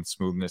fluidity and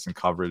smoothness and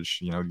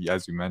coverage.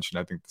 As you mentioned,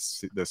 I think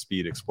the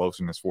speed,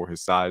 explosiveness for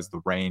his size,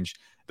 the range,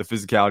 the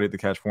physicality at the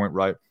catch point,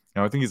 right?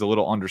 I think he's a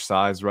little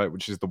undersized, right?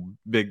 Which is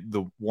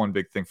the one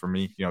big thing for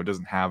me.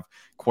 Doesn't have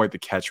quite the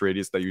catch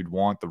radius that you'd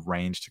want, the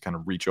range to kind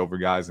of reach over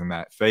guys in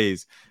that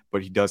phase.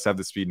 But he does have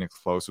the speed and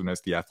explosiveness.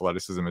 The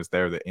athleticism is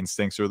there. The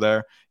instincts are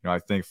there. I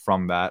think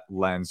from that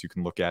lens, you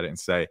can look at it and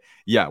say,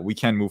 yeah, we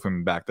can move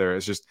him back there.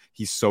 It's just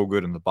he's so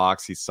good in the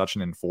box. He's such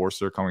an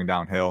enforcer coming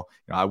downhill.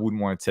 I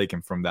wouldn't want to take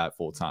him from that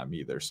full time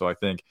either. So I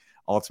think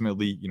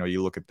ultimately,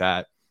 you look at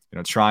that.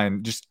 Try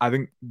and just, I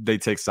think they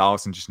take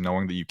solace in just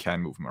knowing that you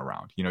can move him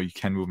around. You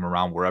can move him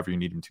around wherever you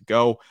need him to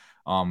go.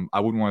 I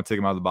wouldn't want to take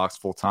him out of the box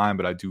full time,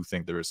 but I do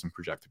think there is some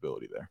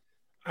projectability there.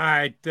 All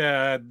right.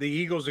 The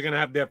Eagles are going to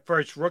have their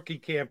first rookie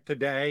camp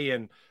today,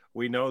 and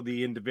we know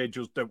the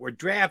individuals that were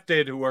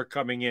drafted who are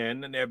coming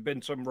in, and there have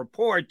been some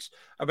reports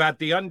about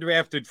the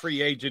undrafted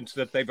free agents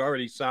that they've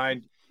already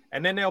signed,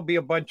 and then there'll be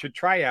a bunch of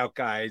tryout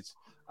guys.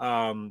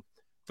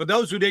 For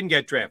those who didn't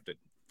get drafted,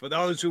 for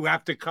those who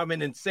have to come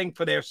in and sing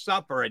for their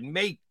supper and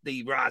make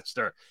the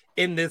roster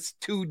in this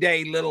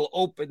 2-day little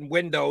open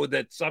window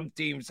that some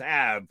teams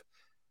have,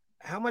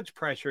 how much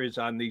pressure is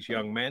on these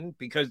young men?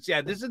 Because,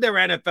 this is their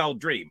NFL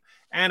dream.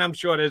 And I'm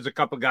sure there's a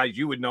couple guys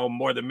you would know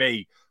more than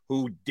me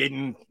who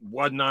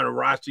wasn't on a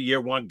roster year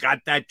 1,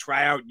 got that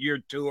tryout year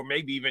 2, or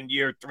maybe even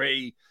year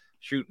 3.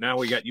 Shoot, now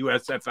we got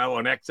USFL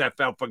and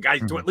XFL for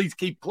guys to at least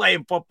keep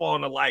playing football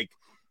and the like.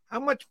 How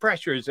much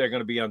pressure is there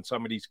going to be on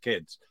some of these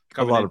kids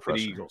coming in for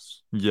the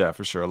Eagles? Yeah,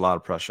 for sure. A lot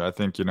of pressure. I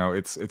think,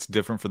 it's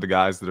different for the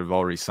guys that have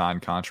already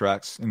signed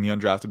contracts in the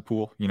undrafted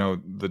pool.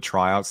 The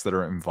tryouts that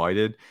are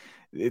invited,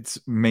 it's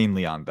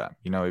mainly on them.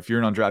 If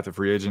you're an undrafted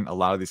free agent, a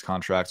lot of these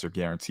contracts are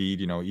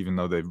guaranteed, even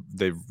though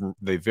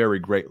they vary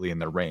greatly in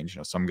their range.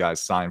 Some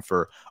guys sign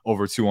for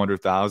over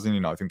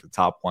 200,000. I think the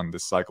top one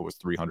this cycle was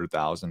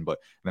 300,000, but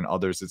then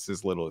others it's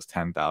as little as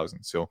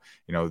 10,000. So,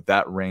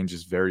 that range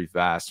is very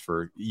vast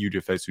for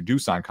UDFAs who do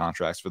sign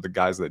contracts. For the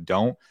guys that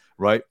don't,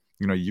 right?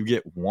 You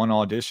get one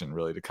audition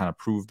really to kind of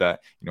prove that,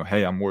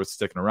 hey, I'm worth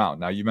sticking around.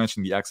 Now, you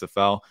mentioned the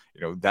XFL,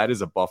 that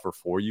is a buffer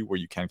for you where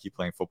you can keep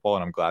playing football.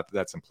 And I'm glad that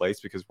that's in place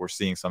because we're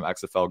seeing some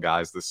XFL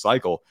guys this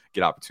cycle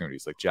get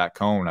opportunities. Like Jack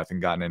Cohn, I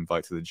think, got an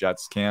invite to the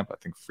Jets camp. I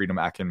think Freedom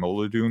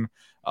Akinmoladun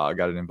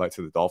got an invite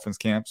to the Dolphins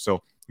camp.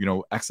 So,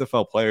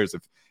 XFL players,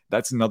 if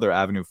that's another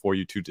avenue for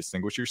you to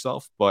distinguish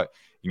yourself. But,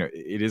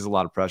 it is a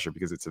lot of pressure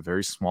because it's a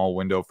very small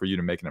window for you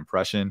to make an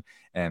impression.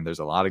 And there's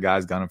a lot of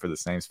guys gunning for the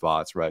same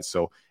spots, right?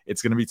 So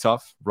it's going to be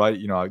tough, right?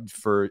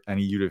 For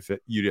any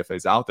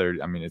UDFAs out there,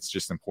 I mean, it's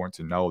just important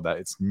to know that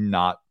it's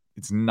not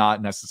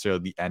necessarily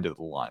the end of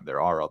the line.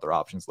 There are other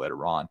options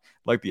later on,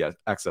 like the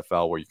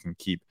XFL, where you can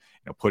keep,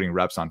 putting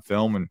reps on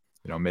film. And,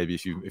 maybe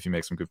if you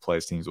make some good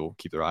plays, teams will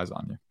keep their eyes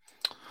on you.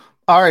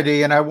 All right,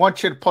 Ian, I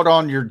want you to put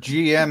on your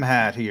GM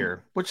hat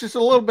here, which is a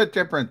little bit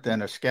different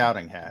than a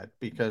scouting hat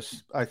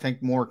because I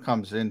think more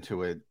comes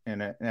into it.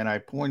 And I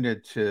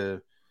pointed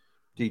to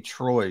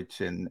Detroit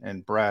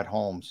and Brad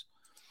Holmes.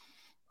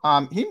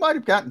 He might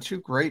have gotten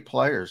two great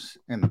players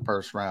in the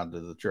first round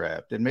of the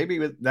draft. And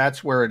maybe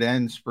that's where it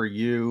ends for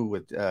you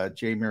with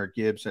Jahmyr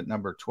Gibbs at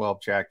number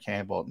 12, Jack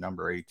Campbell at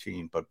number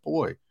 18. But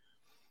boy,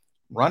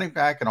 running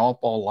back and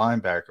all-ball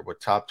linebacker with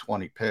top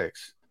 20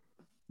 picks.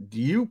 Do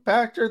you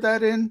factor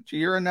that in to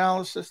your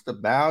analysis, the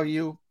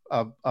value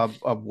of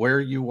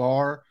where you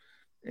are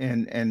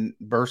and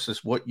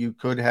versus what you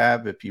could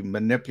have if you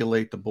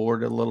manipulate the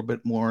board a little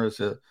bit more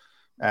as a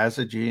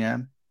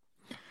GM?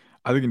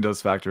 I think it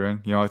does factor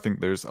in. I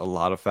think there's a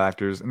lot of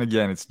factors. And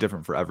again, it's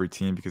different for every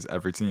team because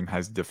every team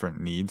has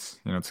different needs,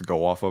 to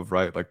go off of,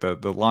 right? Like the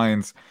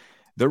Lions,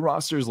 their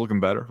roster is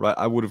looking better, right?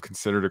 I would have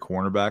considered a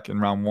cornerback in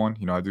round one.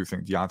 I do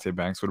think Deonte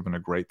Banks would have been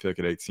a great pick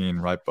at 18,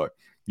 right? But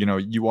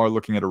you are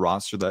looking at a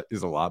roster that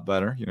is a lot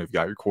better. You've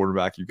got your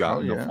quarterback, you've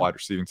got wide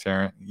receiving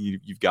talent,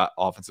 you've got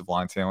offensive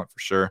line talent for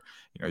sure.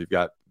 You've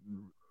got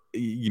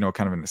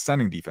kind of an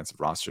ascending defensive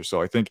roster.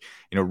 So I think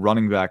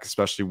running back,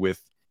 especially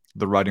with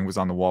the writing was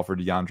on the wall for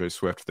DeAndre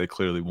Swift, they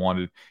clearly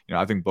wanted.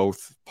 I think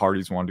both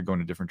parties wanted to go in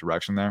a different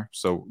direction there.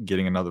 So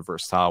getting another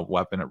versatile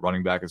weapon at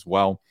running back as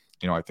well.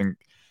 I think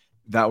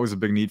that was a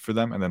big need for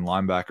them. And then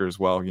linebacker as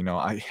well.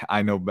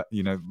 I know,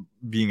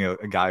 being a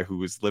guy who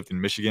has lived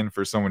in Michigan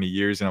for so many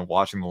years and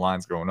watching the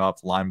Lions growing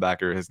up,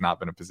 linebacker has not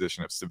been a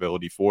position of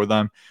stability for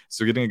them.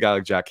 So getting a guy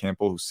like Jack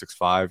Campbell, who's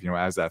 6'5",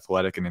 as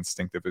athletic and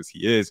instinctive as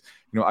he is,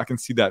 I can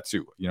see that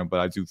too, but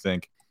I do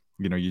think,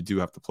 you do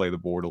have to play the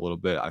board a little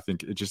bit. I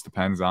think it just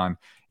depends on,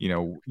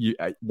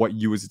 what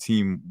you as a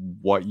team,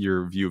 what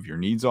your view of your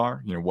needs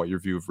are, what your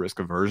view of risk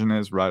aversion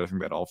is, right? I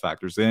think that all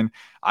factors in.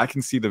 I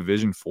can see the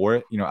vision for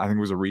it. I think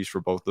it was a reach for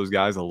both those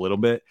guys a little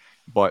bit,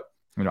 but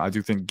I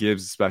do think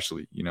Gibbs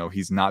especially,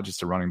 he's not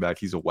just a running back.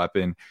 He's a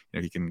weapon.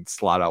 He can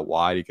slot out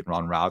wide. He can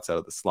run routes out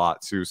of the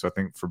slot too. So I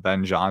think for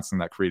Ben Johnson,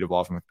 that creative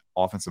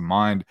offensive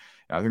mind,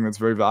 I think that's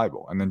very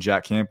valuable. And then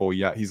Jack Campbell,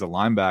 yeah, he's a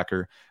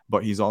linebacker,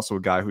 but he's also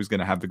a guy who's going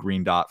to have the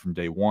green dot from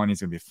day one.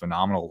 He's going to be a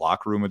phenomenal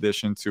locker room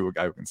addition to a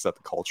guy who can set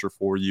the culture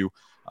for you.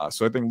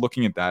 So I think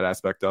looking at that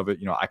aspect of it,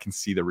 I can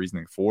see the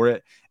reasoning for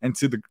it. And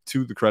to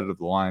the credit of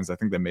the Lions, I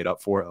think they made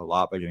up for it a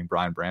lot by getting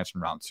Brian Branch in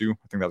round 2.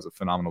 I think that was a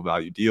phenomenal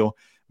value deal.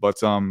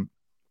 But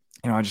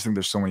I just think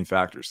there's so many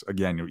factors.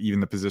 Again, even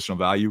the positional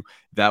value,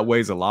 that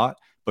weighs a lot,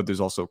 but there's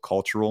also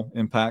cultural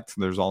impact.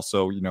 There's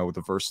also,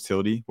 the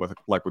versatility with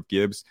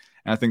Gibbs.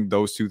 And I think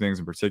those two things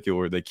in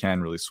particular, they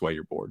can really sway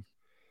your board.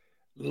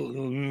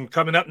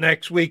 Coming up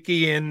next week,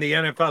 Ian, the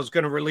NFL is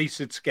going to release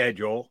its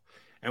schedule.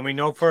 And we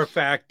know for a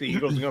fact the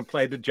Eagles are going to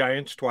play the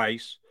Giants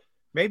twice,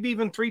 maybe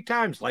even 3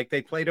 times like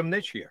they played them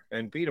this year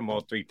and beat them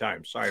all 3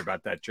 times. Sorry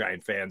about that,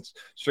 Giant fans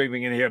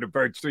streaming in here to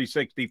Birds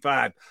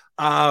 365.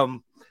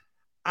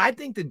 I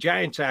think the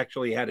Giants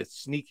actually had a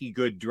sneaky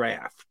good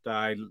draft.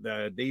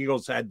 The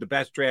Eagles had the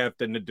best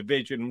draft in the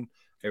division.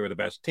 They were the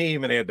best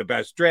team and they had the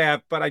best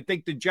draft, but I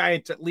think the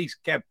Giants at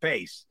least kept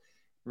pace.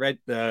 Right?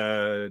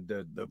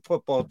 The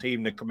football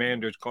team, the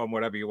Commanders, call them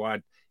whatever you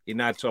want,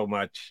 not so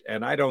much.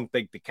 And I don't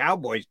think the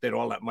Cowboys did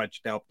all that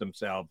much to help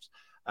themselves.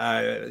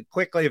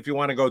 Quickly, if you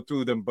want to go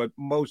through them, but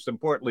most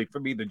importantly for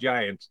me, the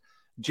Giants.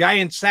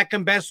 Giants'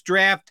 second best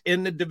draft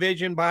in the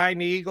division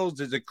behind the Eagles.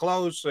 Is it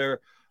close, or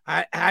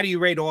how do you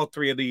rate all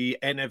 3 of the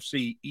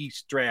NFC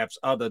East drafts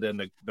other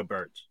than the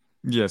Birds?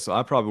 Yeah, so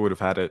I probably would have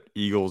had it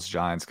Eagles,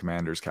 Giants,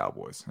 Commanders,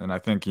 Cowboys. And I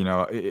think,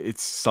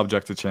 it's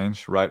subject to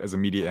change, right? As a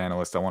media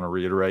analyst, I want to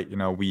reiterate,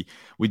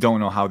 we don't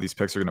know how these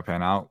picks are going to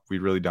pan out. We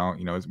really don't.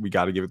 We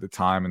got to give it the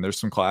time. And there's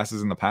some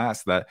classes in the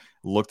past that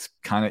looked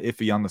kind of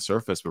iffy on the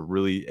surface, but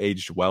really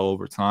aged well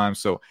over time.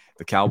 So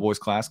the Cowboys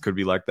class could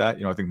be like that.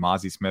 I think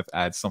Mozzie Smith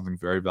adds something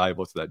very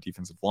valuable to that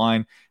defensive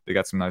line. They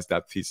got some nice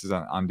depth pieces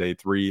on day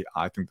 3.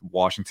 I think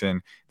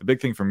Washington, the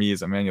big thing for me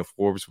is Emmanuel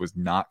Forbes was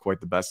not quite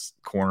the best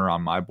corner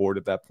on my board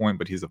at that point,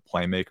 but he's a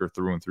playmaker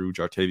through and through.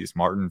 Jartavius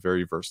Martin,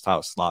 very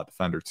versatile slot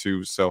defender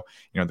too. So,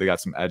 they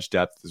got some edge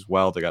depth as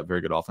well. They got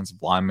very good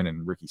offensive linemen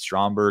and Ricky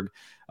Stromberg.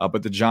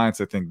 But the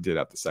Giants, I think, did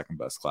have the second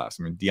best class.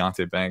 I mean,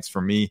 Deonte Banks, for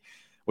me,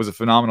 was a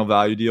phenomenal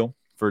value deal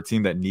for a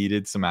team that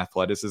needed some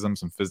athleticism,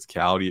 some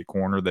physicality at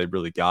corner. They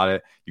really got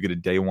it. You get a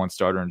day 1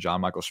 starter in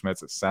John Michael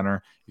Schmitz at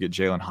center. You get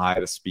Jalen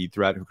Hyatt, a speed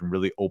threat who can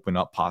really open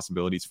up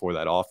possibilities for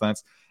that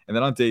offense. And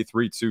then on day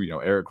 3,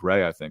 too, Eric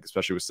Gray, I think,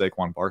 especially with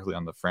Saquon Barkley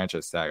on the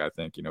franchise tag, I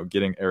think,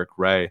 getting Eric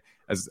Gray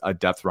as a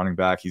depth running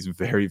back, he's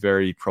very,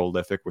 very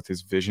prolific with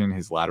his vision,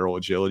 his lateral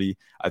agility.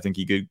 I think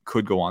he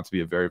could go on to be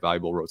a very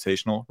valuable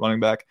rotational running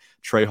back.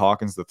 Trey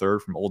Hawkins III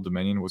from Old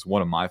Dominion was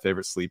one of my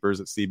favorite sleepers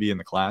at CB in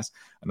the class.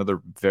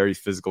 Another very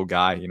physical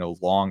guy,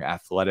 long,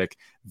 athletic,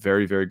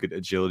 very, very good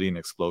agility and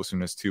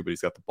explosiveness too, but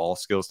he's got the ball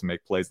skills to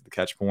make plays at the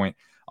catch point.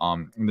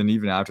 And then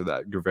even after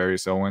that,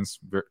 Gervarius Owens,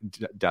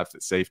 depth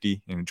at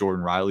safety, and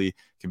Jordan Riley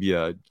can be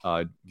a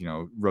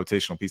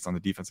rotational piece on the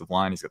defensive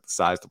line. He's got the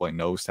size to play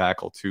nose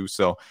tackle too.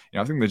 So,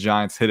 I think the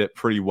Giants hit it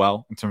pretty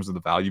well in terms of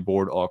the value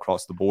board all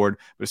across the board,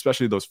 but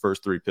especially those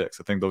first 3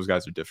 picks. I think those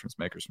guys are difference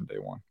makers from day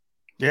one.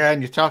 Yeah,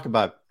 and you talk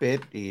about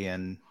bit,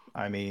 Ian.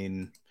 I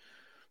mean,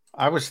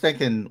 I was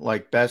thinking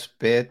like best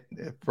bit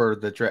for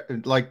the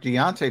draft. Like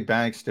Deontay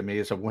Banks to me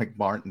is a Wink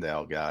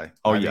Martindale guy.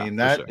 Oh, I yeah, mean,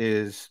 that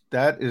is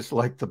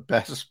like the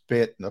best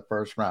bit in the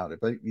first round.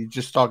 But you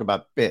just talk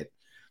about bit.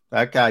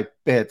 That guy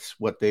bits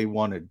what they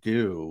want to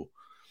do.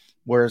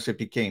 Whereas if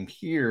he came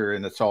here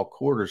and it's all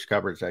quarters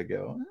coverage, I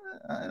go,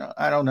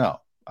 I don't know.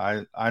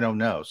 I don't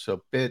know.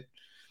 So bit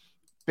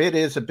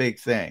is a big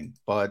thing,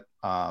 but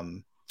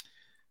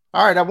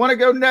all right, I want to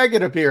go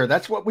negative here.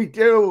 That's what we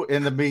do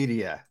in the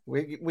media.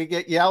 We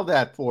get yelled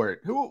at for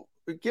it.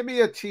 Give me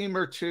a team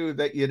or two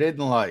that you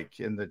didn't like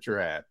in the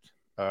draft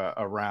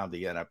around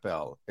the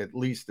NFL, at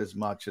least as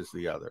much as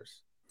the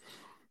others.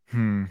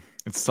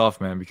 It's tough,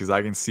 man, because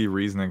I can see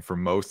reasoning for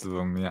most of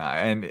them. Yeah,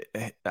 and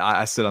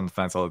I sit on the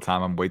fence all the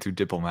time. I'm way too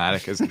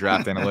diplomatic as a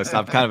draft analyst.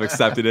 I've kind of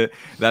accepted it.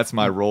 That's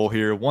my role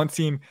here. One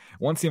team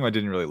I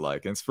didn't really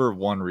like, and it's for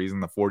one reason: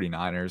 the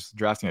 49ers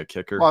drafting a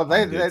kicker. Well,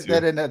 they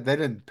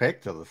didn't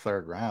pick till the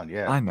 3rd round.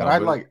 Yeah, I know.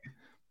 But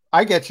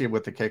I get you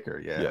with the kicker.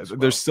 Yeah, well.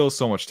 There's still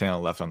so much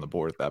talent left on the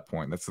board at that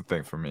point. That's the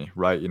thing for me,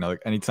 right?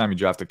 Like anytime you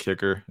draft a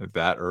kicker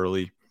that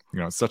early,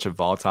 it's such a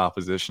volatile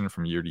position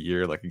from year to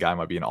year. Like a guy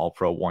might be an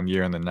all-pro one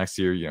year and the next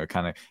year,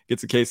 kind of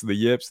gets a case of the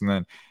yips and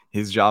then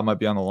his job might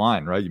be on the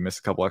line, right? You miss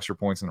a couple extra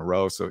points in a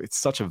row. So it's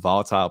such a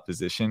volatile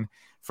position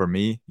for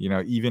me.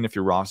 Even if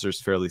your roster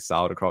is fairly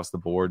solid across the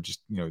board,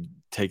 just,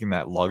 taking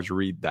that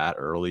luxury that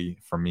early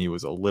for me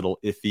was a little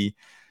iffy.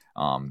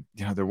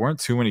 There weren't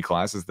too many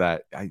classes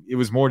that it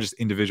was more just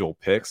individual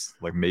picks.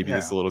 Like maybe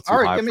this is a little too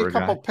high. Give me for a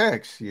couple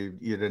picks you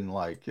didn't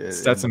like.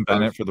 Stetson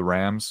Bennett for the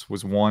Rams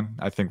was one.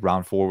 I think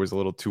round 4 was a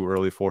little too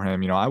early for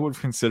him. I would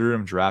consider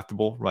him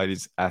draftable, right?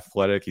 He's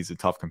athletic. He's a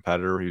tough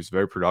competitor. He was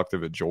very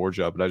productive at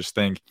Georgia, but I just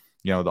think,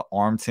 the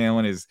arm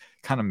talent is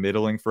kind of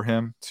middling for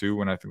him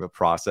too. And I think the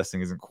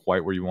processing isn't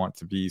quite where you want it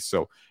to be.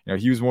 So,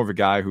 he was more of a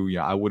guy who,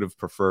 I would have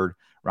preferred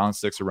round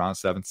 6 or round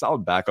 7,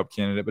 solid backup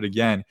candidate. But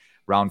again,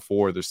 round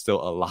 4, there's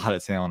still a lot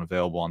of talent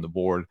available on the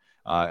board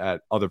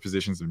at other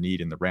positions of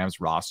need. And the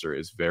Rams roster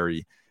is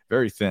very,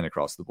 very thin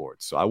across the board.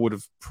 So I would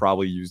have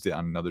probably used it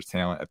on another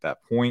talent at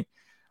that point.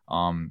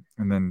 And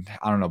then,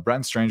 I don't know,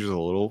 Brenton Strange was a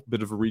little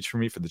bit of a reach for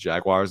me for the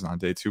Jaguars on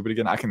day 2. But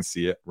again, I can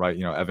see it,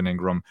 right? Evan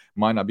Ingram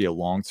might not be a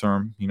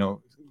long-term,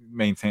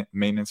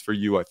 maintenance for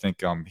you. I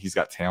think he's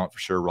got talent for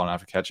sure, run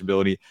after catch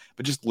ability,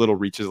 but just little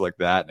reaches like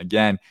that. And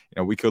again,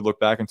 we could look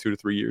back in 2 to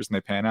 3 years and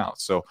they pan out.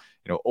 So,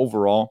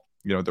 overall,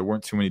 there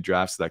weren't too many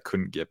drafts that I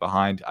couldn't get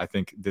behind. I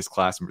think this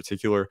class in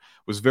particular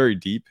was very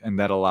deep, and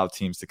that allowed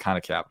teams to kind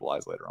of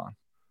capitalize later on.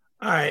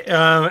 All right.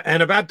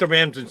 And about the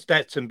Rams and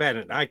Stetson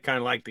Bennett, I kind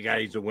of like the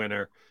guy. He's a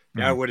winner.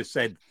 I would have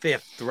said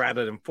 5th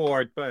rather than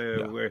 4th. But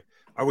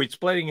are we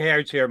splitting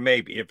hairs here?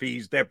 Maybe. If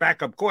he's their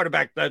backup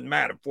quarterback, doesn't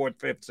matter. 4th,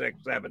 5th,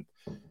 6th, 7th.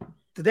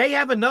 Do they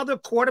have another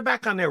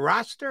quarterback on their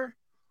roster?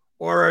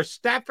 Or are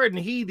Stafford and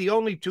he the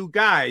only 2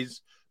 guys?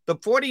 The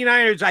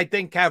 49ers, I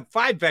think, have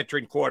 5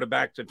 veteran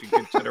quarterbacks, if you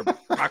consider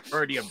Brock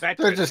Purdy a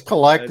veteran. They're just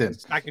collecting.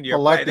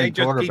 They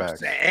just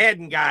keep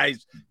adding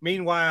guys.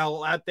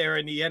 Meanwhile, out there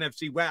in the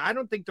NFC West, I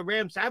don't think the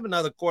Rams have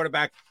another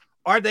quarterback.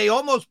 Are they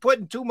almost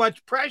putting too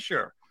much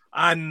pressure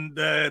on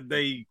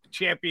the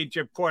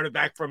championship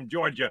quarterback from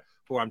Georgia,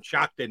 who I'm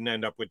shocked didn't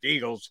end up with the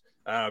Eagles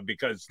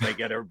because they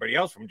get everybody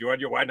else from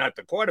Georgia? Why not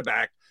the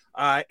quarterback?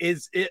 Are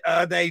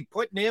they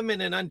putting him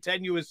in an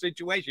untenuous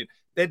situation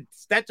that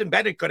Stetson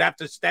Bennett could have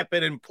to step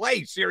in and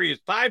play serious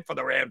time for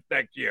the Rams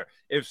next year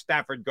if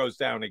Stafford goes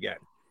down again?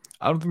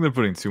 I don't think they're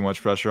putting too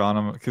much pressure on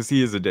him because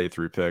he is a day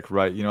 3 pick,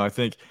 right? I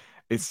think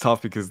it's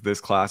tough because this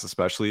class,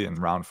 especially in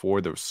round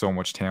 4, there was so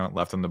much talent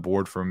left on the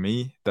board for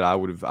me that I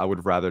would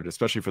have rather,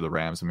 especially for the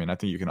Rams. I mean, I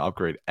think you can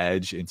upgrade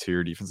edge,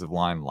 interior defensive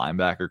line,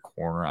 linebacker,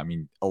 corner. I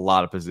mean, a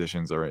lot of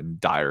positions are in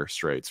dire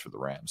straits for the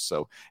Rams.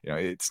 So,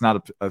 it's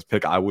not a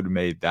pick I would have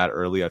made that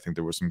early. I think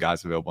there were some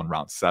guys available in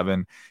round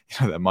 7,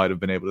 that might have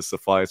been able to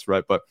suffice,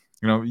 right? But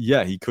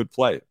he could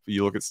play.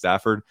 You look at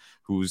Stafford,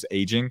 who's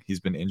aging.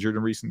 He's been injured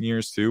in recent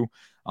years too.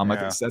 I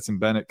think Stetson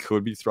Bennett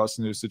could be thrust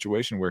into a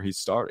situation where he's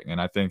starting. And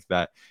I think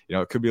that,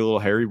 it could be a little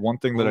hairy. One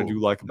thing that I do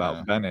like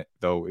about Bennett,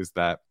 though, is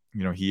that,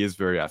 he is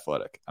very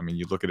athletic. I mean,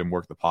 you look at him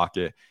work the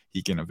pocket.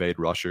 He can evade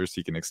rushers.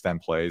 He can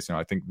extend plays.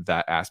 I think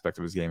that aspect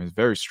of his game is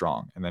very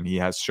strong. And then he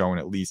has shown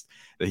at least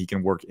that he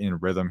can work in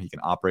rhythm. He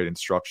can operate in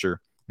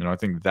structure. I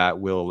think that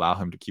will allow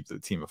him to keep the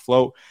team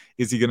afloat.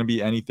 Is he going to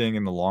be anything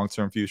in the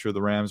long-term future of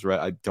the Rams, right?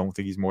 I don't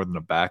think he's more than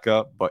a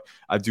backup, but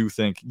I do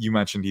think you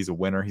mentioned he's a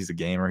winner. He's a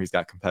gamer. He's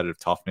got competitive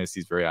toughness.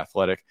 He's very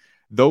athletic.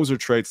 Those are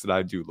traits that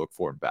I do look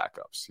for in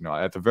backups.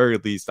 At the very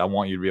least, I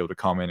want you to be able to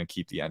come in and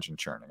keep the engine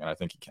churning, and I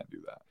think he can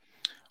do that.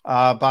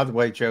 By the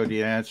way, Joe,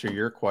 to answer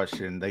your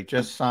question, they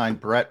just signed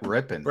Brett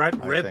Rippon.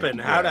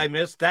 How'd I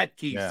miss that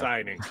key Yeah.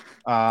 signing?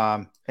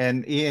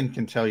 And Ian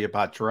can tell you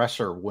about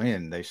Dresser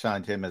Wynn. They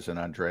signed him as an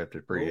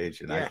undrafted free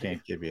agent. Yeah. I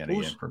can't give you any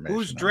information.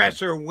 Who's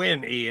Dresser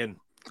Wynn, Ian?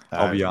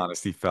 I'll be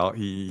honest.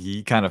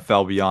 He kind of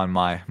fell beyond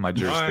my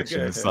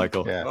jurisdiction this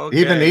cycle. Yeah. Okay.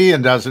 Even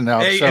Ian doesn't know.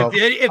 Hey, so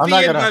if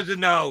Ian doesn't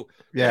know,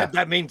 yeah,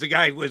 that means the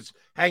guy was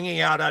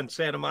hanging out on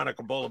Santa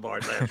Monica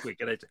Boulevard last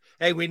week. And I said,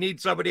 hey, we need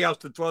somebody else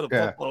to throw the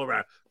football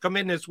around. Come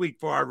in this week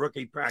for our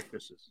rookie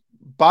practices.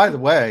 By the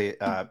way,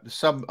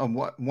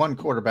 one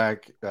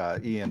quarterback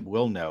Ian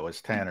will know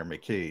is Tanner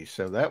McKee.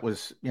 So that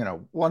was,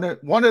 one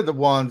of the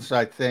ones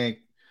I think,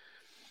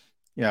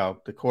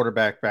 the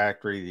quarterback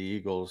factory, the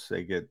Eagles,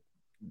 they get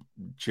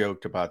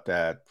joked about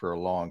that for a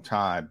long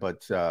time,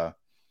 but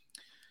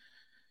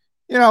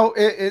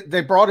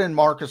they brought in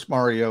Marcus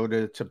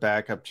Mariota to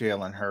back up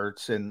Jalen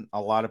Hurts, and a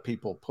lot of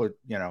people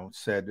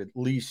said at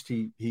least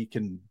he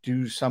can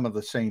do some of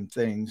the same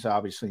things,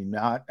 obviously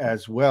not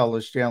as well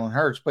as Jalen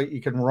Hurts, but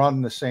you can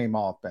run the same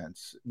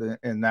offense,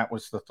 and that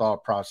was the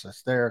thought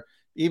process there.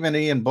 Even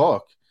Ian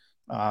Book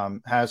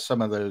has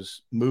some of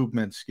those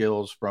movement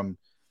skills from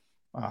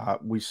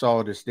we saw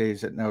it his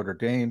days at Notre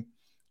Dame.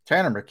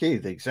 Tanner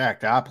McKee, the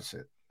exact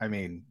opposite. I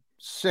mean,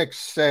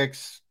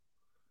 6'6",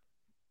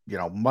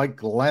 Mike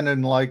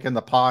Glennon-like in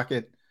the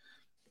pocket.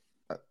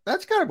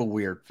 That's kind of a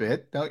weird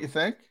fit, don't you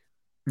think?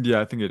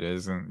 Yeah, I think it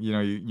is. And,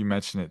 you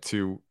mentioned it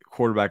too.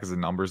 Quarterback is a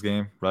numbers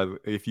game, right?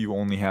 If you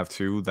only have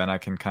two, then I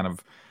can kind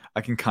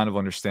of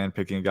understand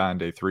picking a guy on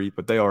day 3,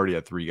 but they already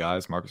had 3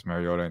 guys, Marcus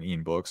Mariota and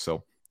Ian Book.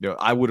 So,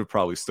 I would have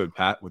probably stood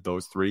pat with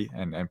those 3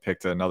 and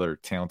picked another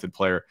talented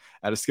player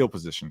at a skill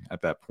position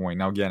at that point.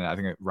 Now, again, I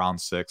think at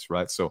round 6,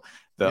 right? So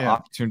the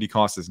opportunity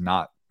cost is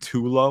not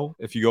too low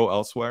if you go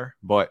elsewhere.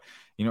 But,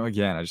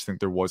 again, I just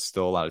think there was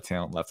still a lot of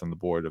talent left on the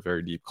board, a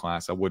very deep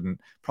class. I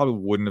probably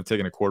wouldn't have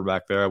taken a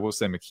quarterback there. I will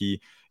say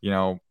McKee,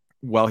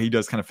 while he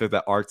does kind of fit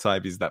that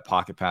archetype, he's that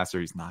pocket passer.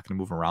 He's not going to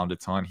move around a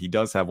ton. He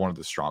does have one of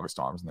the strongest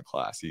arms in the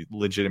class. He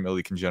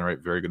legitimately can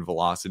generate very good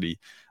velocity.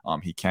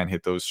 He can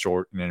hit those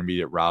short and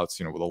intermediate routes,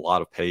 with a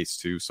lot of pace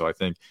too. So I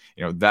think,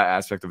 that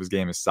aspect of his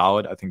game is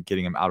solid. I think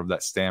getting him out of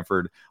that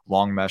Stanford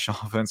long mesh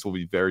offense will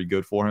be very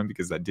good for him,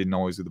 because that didn't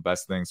always do the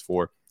best things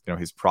for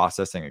his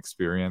processing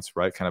experience,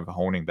 right? Kind of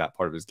honing that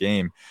part of his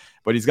game.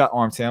 But he's got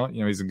arm talent.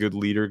 He's a good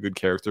leader, good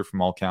character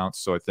from all counts.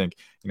 So I think,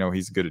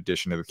 he's a good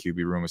addition to the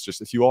QB room. It's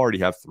just, if you already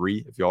have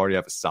 3, if you already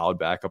have a solid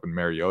backup in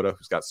Mariota,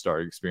 who's got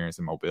starting experience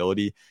and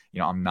mobility,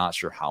 I'm not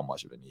sure how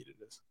much of a need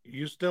it is.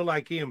 You still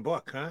like Ian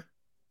Book, huh?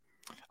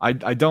 I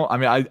don't. I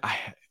mean, I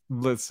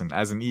listen,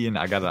 as an Ian,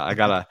 I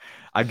gotta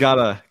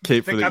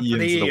cape for the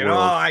Ians of the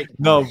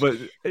world.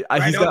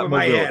 But he's got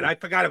my head. I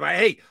forgot about it.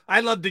 Hey, I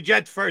love the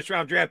Jets'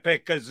 first-round draft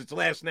pick because its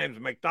last name's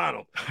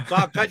McDonald. So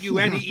I'll cut you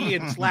any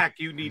Ian slack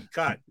you need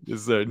cut.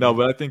 Yes, sir. No,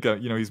 but I think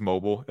he's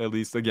mobile. At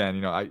least,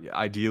 again,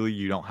 ideally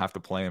you don't have to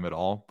play him at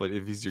all. But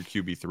if he's your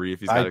QB3, if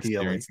he's got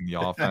experience in the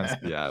offense,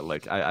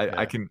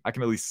 I can at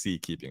least see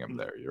keeping him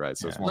there. You're right.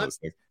 So it's one of those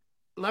things.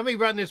 Let me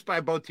run this by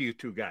both of you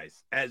two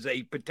guys as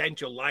a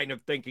potential line of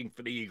thinking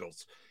for the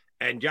Eagles.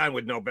 And John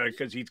would know better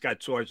because he's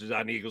got sources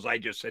on the Eagles. I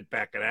just sit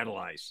back and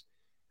analyze.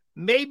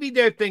 Maybe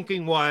their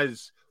thinking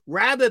was,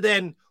 rather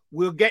than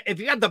if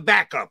you got the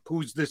backup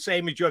who's the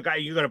same as your guy,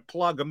 you're going to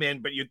plug him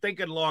in, but you're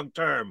thinking long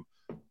term.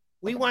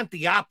 We want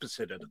the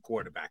opposite of the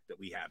quarterback that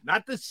we have.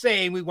 Not the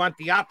same. We want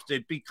the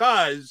opposite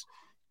because,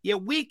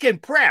 we can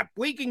prep.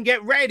 We can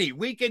get ready.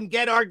 We can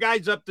get our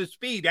guys up to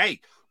speed. Hey,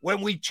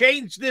 when we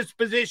change this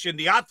position,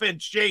 the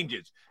offense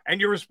changes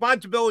and your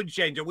responsibility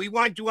changes. We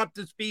want you up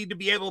to speed to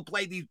be able to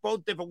play these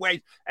both different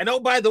ways. And oh,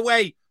 by the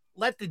way,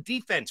 let the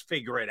defense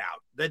figure it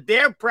out. That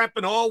they're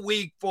prepping all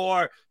week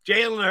for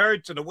Jalen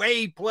Hurts and the way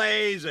he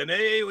plays. And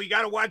hey, we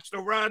got to watch the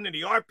run and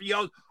the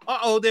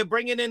RPOs. They're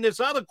bringing in this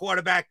other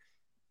quarterback.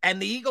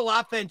 And the Eagle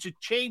offense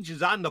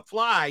changes on the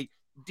fly.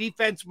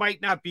 Defense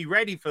might not be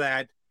ready for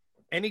that.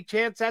 Any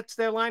chance that's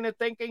their line of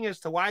thinking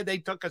as to why they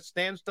took a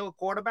standstill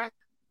quarterback?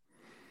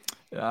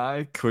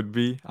 It could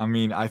be. I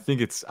mean, I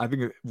think it's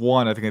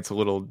a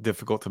little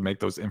difficult to make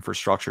those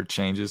infrastructure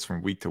changes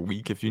from week to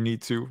week if you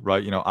need to,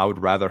 right? I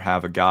would rather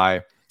have a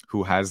guy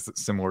who has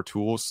similar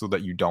tools so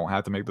that you don't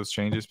have to make those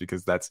changes,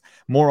 because that's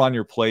more on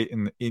your plate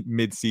in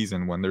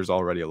mid-season when there's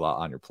already a lot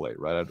on your plate,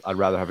 right? I'd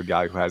rather have a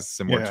guy who has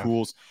similar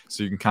tools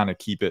so you can kind of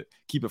keep it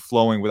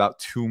flowing without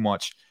too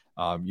much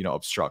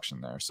obstruction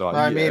there. So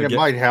it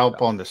might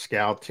help on the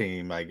scout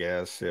team, I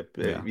guess, if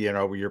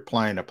you're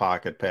playing a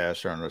pocket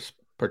passer on a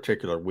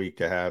particular week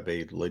to have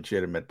a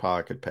legitimate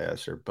pocket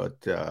passer.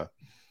 But I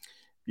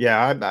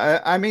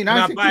mean,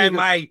 I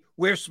think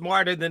we're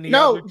smarter than the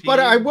other team.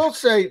 But I will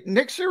say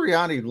Nick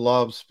Sirianni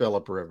loves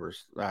Phillip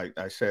Rivers.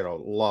 I said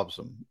loves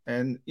him,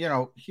 and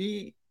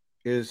he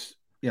is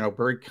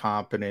very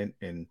competent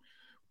in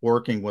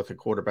working with a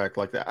quarterback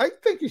like that. I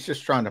think he's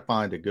just trying to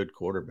find a good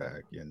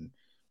quarterback and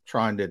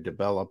trying to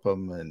develop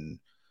him, and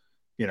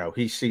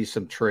he sees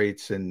some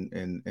traits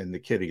in the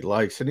kid he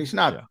likes, and he's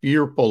not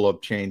fearful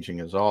of changing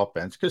his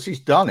offense because he's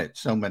done it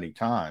so many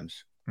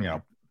times.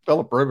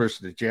 Phillip Rivers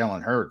to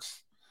Jalen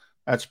Hurts.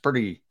 That's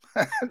pretty.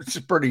 It's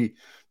a pretty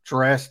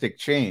drastic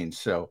change.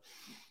 So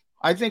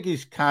I think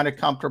he's kind of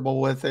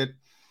comfortable with it.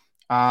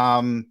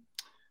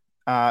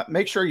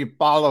 Make sure you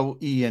follow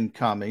Ian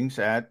Cummings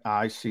at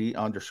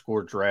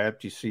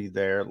IC_draft. You see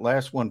there.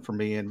 Last one for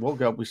me, and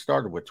we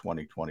started with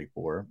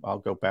 2024. I'll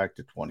go back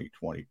to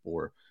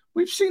 2024.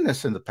 We've seen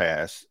this in the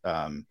past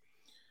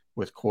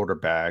with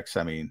quarterbacks.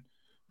 I mean,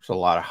 there's a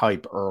lot of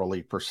hype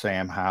early for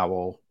Sam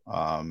Howell.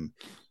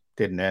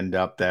 Didn't end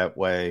up that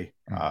way.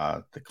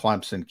 The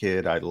Clemson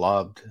kid I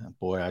loved.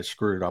 Boy, I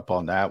screwed up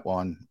on that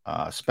one.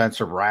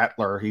 Spencer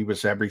Rattler, he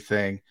was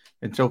everything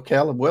until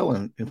Caleb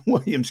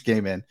Williams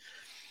came in.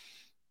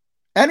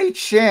 Any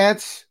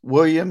chance,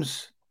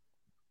 Williams,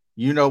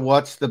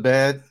 what's the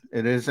bed?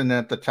 It isn't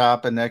at the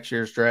top of next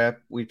year's draft.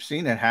 We've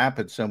seen it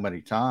happen so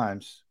many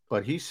times,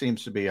 but he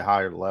seems to be a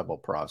higher level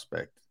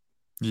prospect.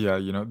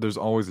 Yeah, there's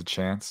always a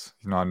chance.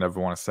 I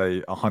never want to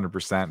say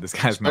 100% this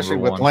guy's Especially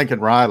number with one. Lincoln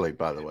Riley,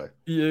 by the way.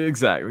 Yeah,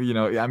 exactly.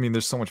 I mean,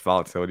 there's so much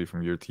volatility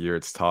from year to year.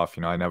 It's tough.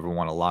 I never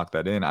want to lock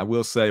that in. I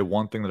will say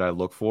one thing that I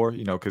look for,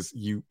 because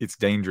it's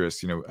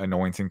dangerous,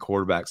 anointing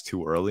quarterbacks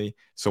too early.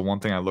 So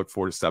one thing I look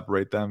for to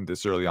separate them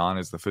this early on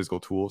is the physical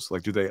tools.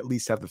 Like, do they at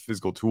least have the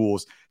physical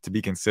tools to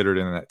be considered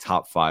in that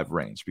top 5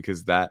 range?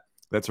 Because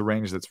that's a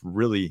range that's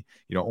really,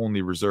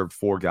 only reserved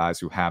for guys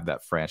who have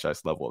that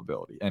franchise level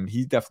ability. And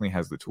he definitely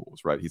has the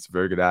tools, right? He's a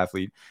very good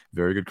athlete,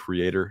 very good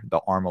creator. The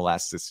arm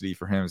elasticity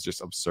for him is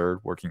just absurd,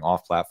 working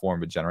off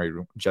platform, but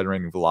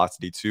generating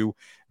velocity too.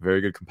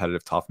 Very good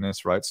competitive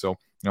toughness, right? So,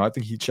 I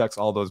think he checks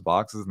all those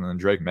boxes. And then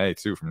Drake May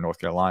too, from North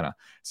Carolina,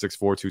 6'4",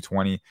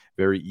 220,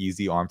 very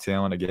easy arm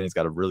talent. Again, he's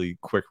got a really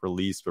quick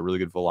release, but really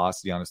good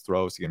velocity on his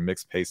throws. He can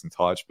mix pace and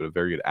touch, but a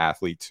very good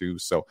athlete too.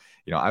 So,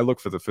 I look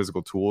for the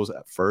physical tools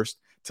at first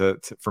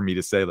for me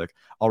to say, like,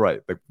 all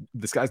right, like,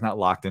 this guy's not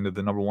locked into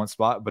the number 1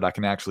 spot, but I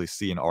can actually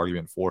see an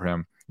argument for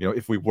him.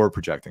 If we were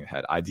projecting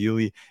ahead,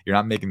 ideally, you're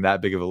not making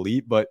that big of a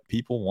leap, but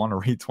people want to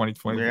read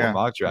 2024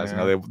 mock drafts.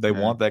 They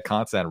want that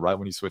content right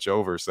when you switch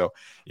over. So,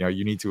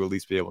 you need to at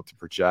least be able to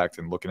project,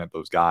 and looking at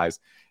those guys,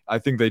 I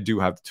think they do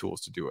have the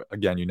tools to do it.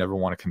 Again, you never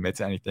want to commit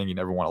to anything. You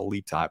never want to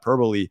leap to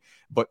hyperbole,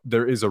 but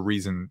there is a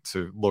reason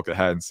to look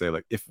ahead and say,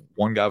 like, if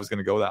one guy was going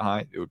to go that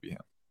high, it would be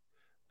him.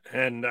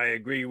 And I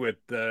agree with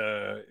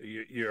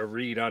your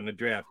read on the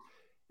draft.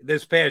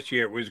 This past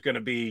year was going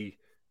to be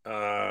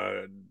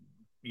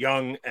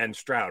Young and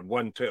Stroud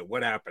 1-2.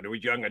 What happened? It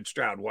was Young and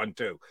Stroud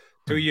 1-2.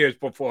 2 years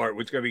before, it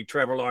was going to be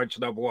Trevor Lawrence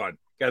number 1.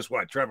 Guess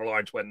what? Trevor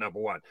Lawrence went number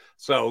 1.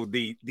 So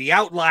the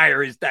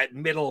outlier is that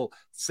middle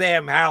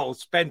Sam Howell,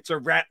 Spencer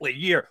Rattler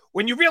year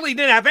when you really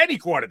didn't have any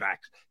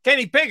quarterbacks.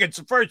 Kenny Pickett's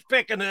the first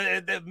pick in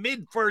the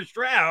mid-first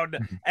round,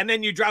 and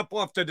then you drop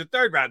off to the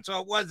 3rd round. So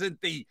it wasn't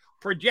the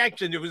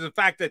projection. It was the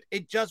fact that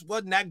it just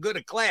wasn't that good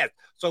a class.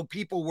 So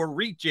people were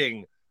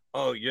reaching.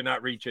 Oh, you're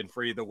not reaching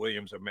for either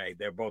Williams or May.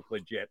 They're both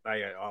legit.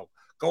 I'll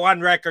go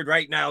on record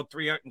right now,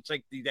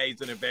 360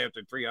 days in advance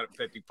or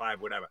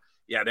 355, whatever.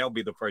 Yeah, they'll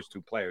be the first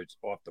 2 players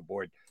off the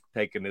board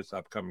taking this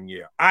upcoming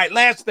year. All right,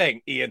 last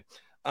thing, Ian.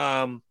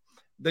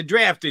 The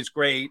draft is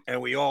great,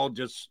 and we all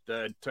just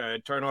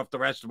turn off the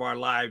rest of our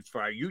lives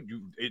for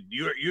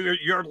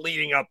you're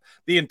leading up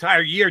the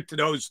entire year to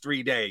those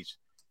 3 days.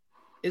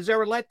 Is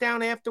there a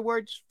letdown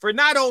afterwards for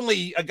not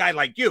only a guy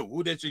like you,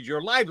 who this is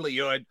your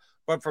livelihood,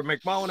 but for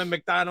McMullen and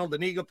McDonald,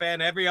 an Eagle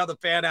fan, every other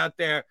fan out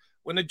there?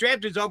 When the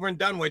draft is over and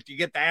done with, you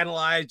get to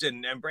analyze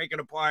and break it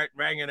apart,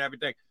 rank and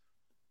everything.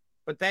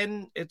 But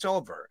then it's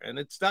over and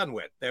it's done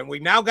with. And we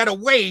now got to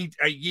wait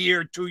a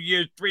year, 2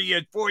 years, 3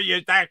 years, 4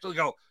 years to actually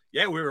go,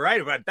 yeah, we were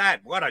right about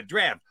that. What a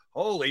draft.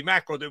 Holy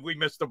mackerel, did we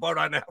miss the boat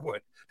on that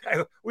one?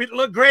 We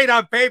looked great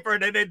on paper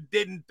and then it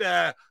didn't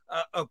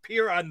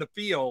appear on the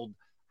field.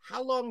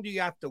 How long do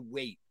you have to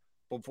wait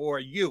before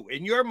you,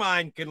 in your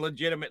mind, can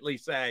legitimately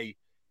say,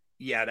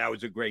 yeah, that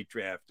was a great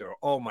draft, or,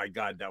 oh, my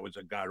God, that was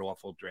a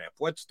god-awful draft?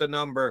 What's the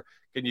number?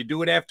 Can you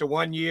do it after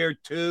 1 year,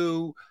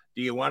 2?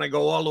 Do you want to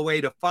go all the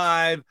way to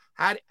 5?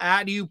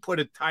 How do you put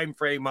a time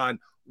frame on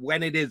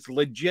when it is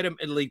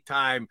legitimately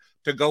time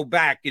to go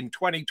back in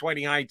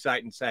 2020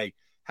 hindsight and say,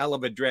 hell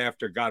of a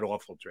draft or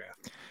god-awful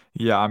draft?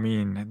 Yeah, I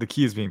mean, the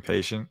key is being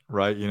patient,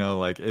 right?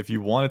 Like, if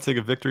you want to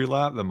take a victory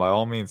lap, then by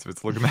all means, if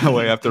it's looking that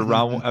way after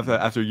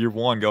after year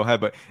 1, go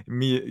ahead. But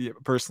me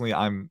personally,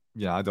 I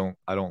don't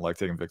like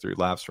taking victory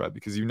laps, right?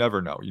 Because you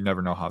never know. You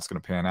never know how it's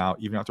going to pan out.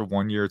 Even after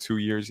 1 year or 2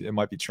 years, it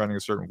might be trending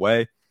a certain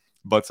way.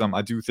 But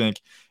I do think,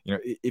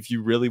 if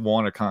you really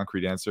want a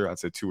concrete answer, I'd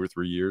say 2 or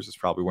 3 years is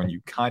probably when you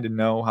kind of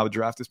know how the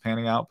draft is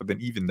panning out. But then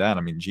even then,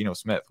 I mean, Geno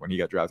Smith, when he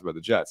got drafted by the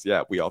Jets,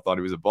 yeah, we all thought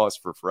he was a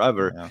bust for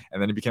forever. Yeah.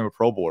 And then he became a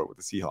Pro Bowler with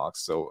the Seahawks.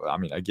 So, I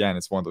mean, again,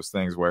 it's one of those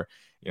things where,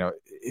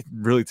 it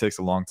really takes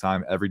a long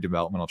time. Every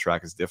developmental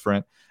track is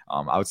different.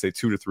 I would say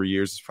 2 to 3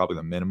 years is probably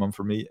the minimum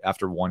for me.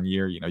 After 1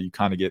 year, you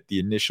kind of get the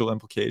initial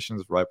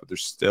implications, right? But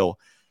there's still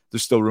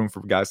there's still room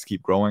for guys to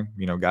keep growing.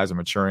 Guys are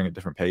maturing at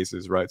different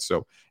paces, right?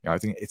 So, I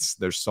think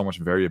there's so much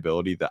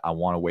variability that I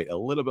want to wait a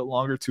little bit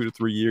longer, 2 to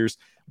 3 years.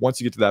 Once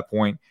you get to that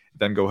point,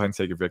 then go ahead and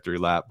take a victory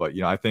lap. But,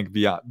 I think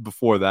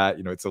before that,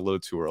 it's a little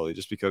too early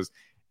just because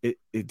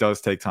it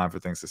does take time for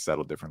things to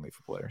settle differently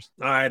for players.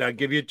 All right, I'll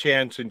give you a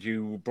chance since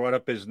you brought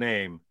up his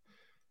name.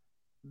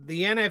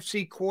 The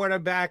NFC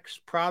quarterbacks,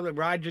 probably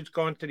Rodgers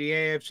going to the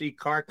AFC,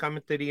 Carr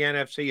coming to the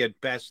NFC. At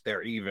best,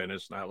 they're even.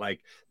 It's not like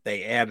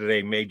they added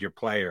a major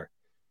player.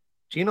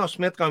 Geno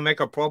Smith going to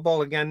make a Pro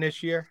Bowl again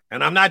this year?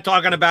 And I'm not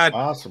talking about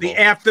the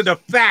after the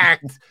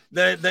fact,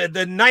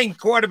 the ninth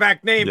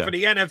quarterback name for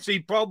the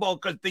NFC Pro Bowl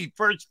because the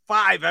first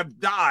 5 have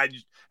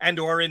dodged and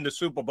or in the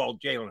Super Bowl.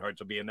 Jalen Hurts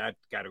will be in that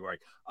category.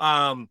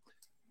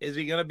 Is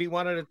he going to be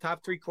one of the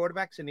top 3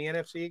 quarterbacks in the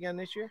NFC again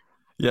this year?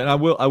 Yeah, and I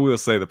will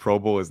say the Pro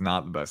Bowl is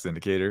not the best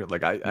indicator.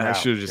 Like I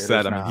should have just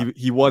said,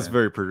 he was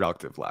very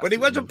productive last year. But he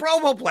was a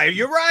Pro Bowl player.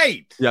 You're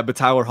right. Yeah, but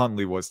Tyler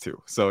Huntley was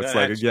too. So it's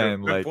it's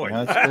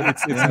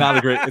not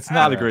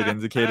a great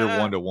indicator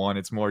 1-to-1.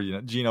 It's more,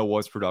 Geno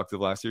was productive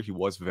last year. He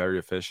was very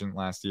efficient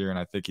last year, and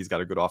I think he's got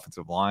a good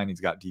offensive line.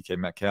 He's got DK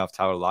Metcalf,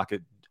 Tyler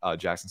Lockett,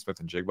 Jackson Smith,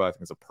 and Jigba. I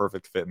think it's a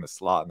perfect fit in the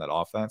slot in that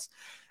offense.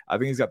 I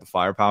think he's got the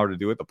firepower to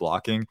do it, the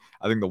blocking.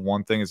 I think the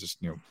one thing is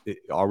just,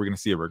 are we going to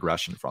see a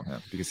regression from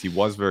him? Because he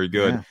was very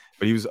good,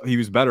 but he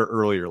was better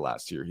earlier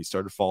last year. He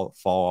started to fall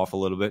off a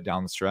little bit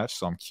down the stretch.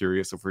 So I'm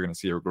curious if we're going to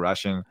see a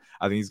regression.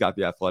 I think he's got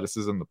the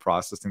athleticism, the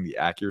processing, the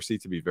accuracy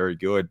to be very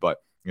good, but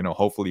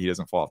hopefully he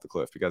doesn't fall off the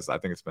cliff because I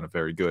think it's been a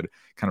very good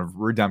kind of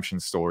redemption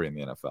story in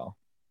the NFL.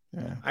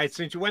 Yeah. All right,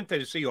 since you went to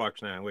the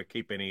Seahawks now, we're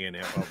keeping Ian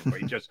here.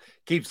 He just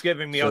keeps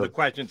giving me other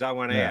questions I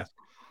want to ask.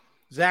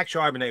 Zach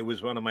Charbonnet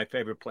was one of my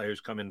favorite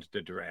players coming into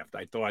the draft.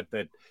 I thought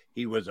that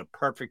he was a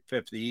perfect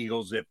fit for the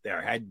Eagles. If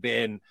there had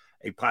been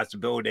a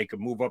possibility they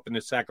could move up in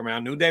the second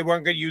round, knew they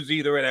weren't going to use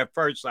either of their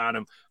first on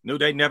him, knew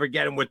they'd never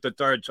get him with the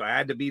third, so I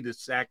had to be the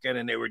second,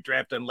 and they were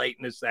drafting late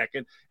in the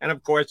second. And,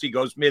 of course, he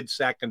goes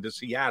mid-second to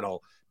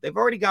Seattle. They've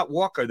already got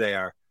Walker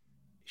there.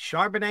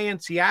 Charbonnet in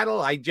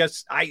Seattle, I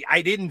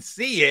didn't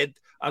see it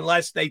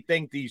unless they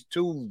think these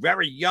 2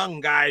 very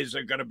young guys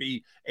are going to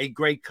be a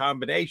great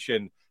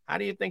combination. How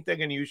do you think they're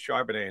going to use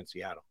Charbonnet in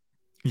Seattle?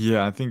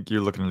 Yeah, I think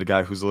you're looking at a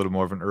guy who's a little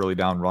more of an early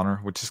down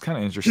runner, which is kind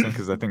of interesting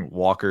because I think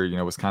Walker,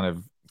 was kind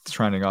of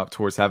trending up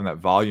towards having that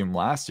volume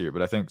last year.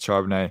 But I think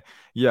Charbonnet,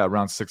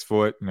 around 6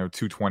 foot,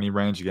 220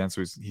 range again.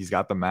 So he's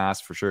got the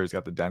mass for sure. He's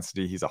got the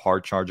density. He's a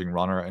hard charging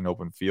runner in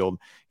open field.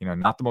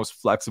 Not the most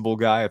flexible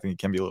guy. I think he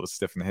can be a little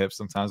stiff in the hips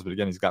sometimes. But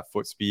again, he's got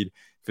foot speed,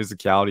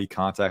 physicality,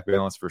 contact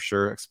balance for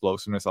sure,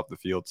 explosiveness up the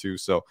field too.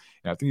 So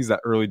I think he's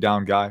that early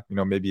down guy.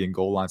 Maybe in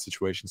goal line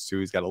situations too.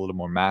 He's got a little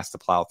more mass to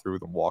plow through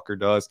than Walker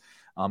does.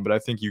 But I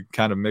think you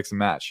kind of mix and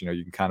match.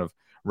 You can kind of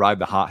ride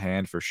the hot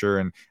hand for sure.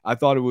 And I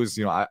thought it was,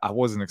 I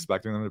wasn't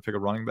expecting them to pick a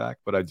running back,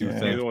 but I do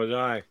think neither was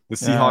I. The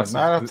Seahawks.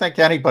 I don't think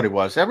anybody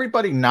was.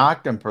 Everybody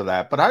knocked him for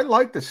that, but I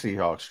like the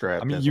Seahawks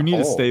draft. I mean, you need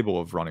a stable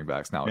of running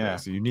backs nowadays. Yeah.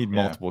 So you need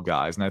multiple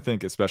guys. And I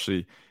think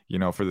especially,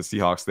 for the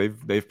Seahawks,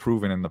 they've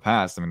proven in the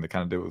past. I mean, they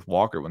kind of did it with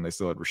Walker when they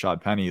still had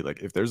Rashad Penny.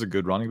 Like, if there's a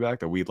good running back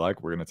that we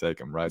like, we're going to take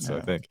him, right? So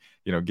I think,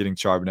 getting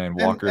Charbonnet and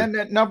Walker. And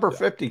at number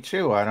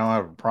 52, I don't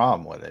have a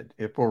problem with it.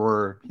 If it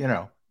were,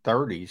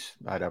 30s,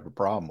 I'd have a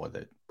problem with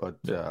it. But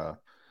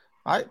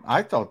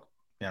I thought,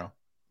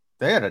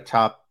 they had a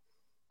top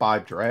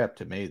 5 draft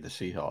to me, the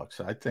Seahawks.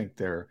 I think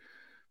they're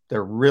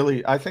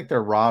really, I think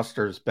their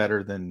roster is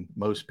better than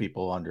most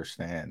people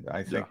understand.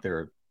 I think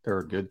they're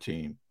a good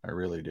team. I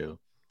really do.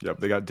 Yep,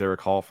 they got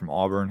Derek Hall from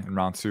Auburn in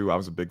round 2. I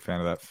was a big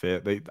fan of that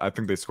fit. I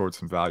think they scored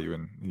some value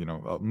in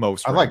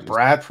most. I like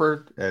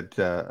Bradford at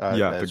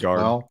the guard,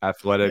 well.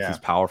 Athletic. He's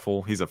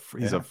powerful. He's a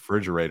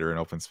refrigerator in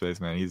open space,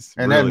 man.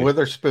 Then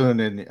Witherspoon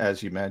and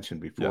as you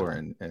mentioned before,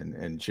 and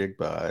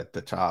Jigba at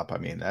the top. I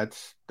mean,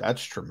 that's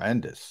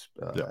tremendous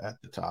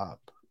at the top.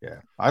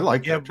 Yeah, I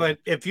like. Yeah, but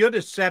if you're the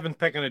 7th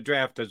pick in the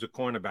draft as a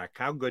cornerback,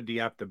 how good do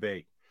you have to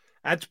be?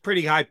 That's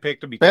pretty high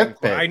pick to be.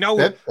 I know.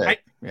 Fifth pick.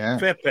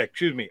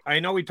 Excuse me. I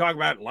know we talk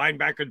about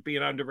linebackers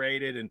being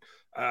underrated and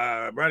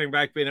running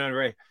back being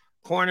underrated.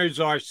 Corners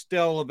are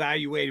still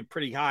evaluated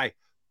pretty high,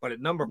 but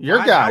at number 5, your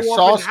guy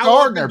Sauce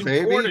Gardner,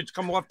 baby, corners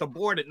come off the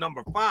board at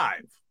number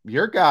 5.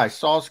 Your guy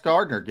Sauce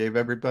Gardner gave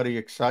everybody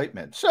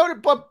excitement. So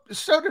did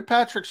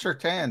Patrick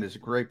Surtain, is a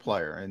great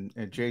player,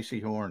 and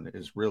J.C. Horn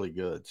is really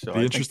good. So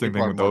the interesting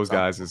thing with those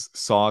guys is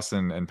Sauce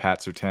and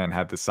Pat Surtain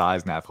had the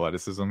size and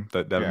athleticism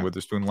that Devin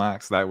Witherspoon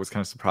lacks. That was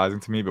kind of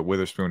surprising to me. But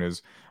Witherspoon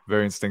is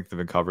very instinctive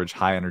in coverage,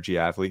 high energy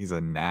athlete. He's a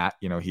gnat.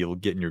 He'll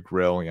get in your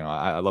grill.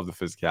 I love the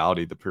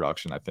physicality, the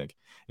production. I think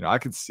I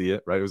could see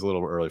it. Right, it was a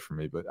little early for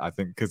me, but I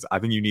think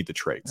you need the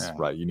traits.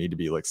 Right, you need to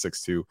be like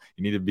 6'2". You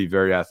need to be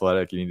very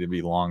athletic. You need to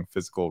be long,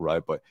 physical.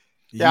 Right, but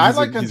I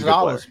like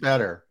Gonzalez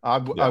better. I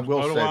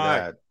will say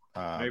that.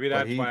 Maybe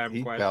that's why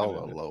I'm questioning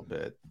fell a little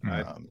bit.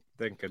 I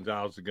think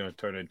Gonzalez is going to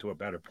turn into a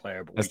better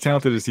player. But as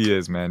talented as he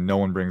is, man, no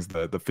one brings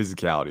the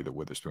physicality that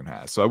Witherspoon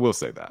has. So I will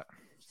say that.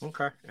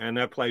 Okay, and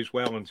that plays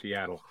well in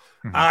Seattle.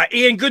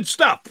 Ian, good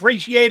stuff.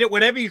 Appreciate it.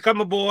 Whenever you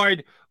come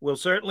aboard, we'll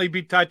certainly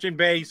be touching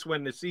base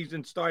when the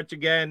season starts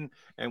again,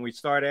 and we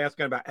start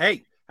asking about,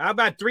 hey, how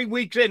about 3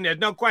 weeks in? There's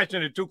no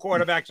question the 2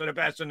 quarterbacks are the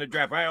best in the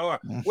draft. Or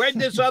where'd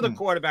this other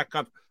quarterback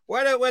come from?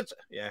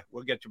 Yeah,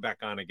 we'll get you back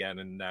on again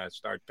and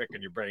start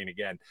picking your brain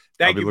again.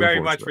 Thank you very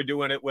much for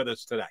doing it with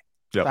us today.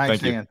 Yep, Thanks,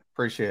 thank you. Ian.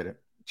 Appreciate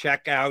it.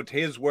 Check out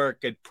his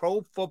work at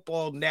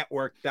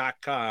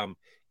profootballnetwork.com.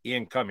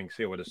 Ian Cummings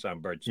here with us on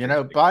Birds. You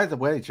know, by the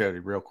way, Jody,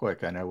 real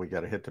quick, I know we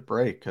got to hit the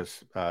break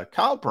because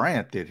Kyle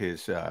Brandt did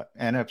his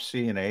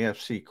NFC and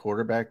AFC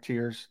quarterback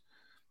tiers.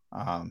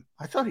 I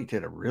thought he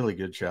did a really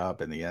good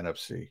job in the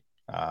NFC.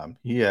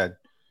 He had,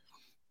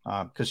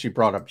 because you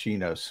brought up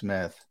Geno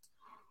Smith,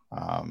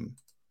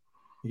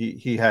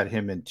 he had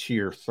him in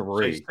tier 3. So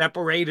he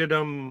separated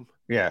them.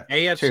 Yeah,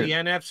 AFC,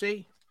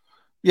 NFC.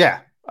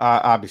 Yeah,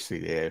 obviously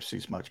the AFC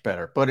is much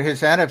better, but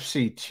his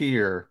NFC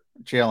tier,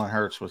 Jalen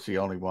Hurts was the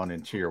only one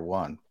in tier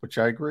 1, which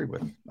I agree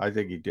with. I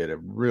think he did a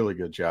really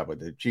good job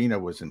with it. Geno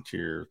was in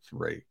tier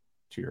 3,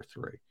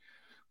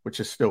 which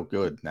is still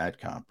good in that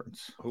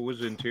conference. Who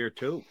was in tier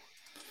 2?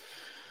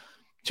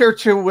 Tier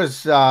 2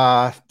 was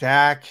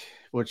Dak,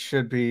 which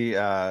should be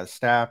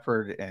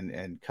Stafford,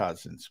 and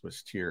Cousins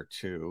was tier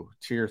 2.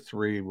 Tier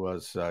 3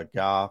 was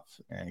Goff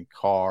and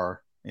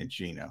Carr and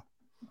Geno.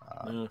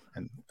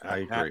 And I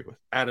agree with.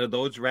 Out of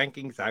those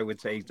rankings, I would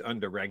say he's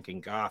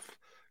under-ranking Goff.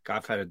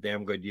 Goff had a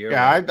damn good year.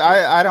 Yeah,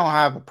 I don't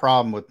have a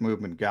problem with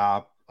moving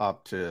Goff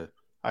up to.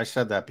 I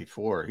said that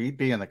before. He'd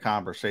be in the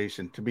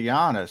conversation. To be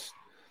honest,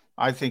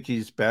 I think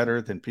he's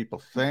better than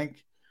people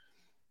think.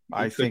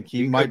 I think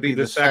he might be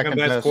the second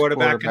best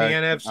quarterback in the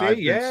NFC. I've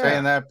been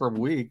saying that for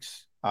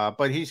weeks,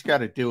 but he's got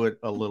to do it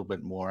a little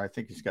bit more. I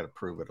think he's got to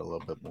prove it a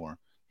little bit more.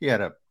 He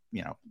had a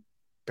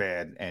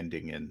bad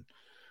ending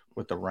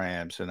with the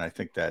Rams, and I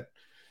think that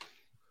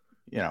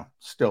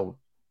still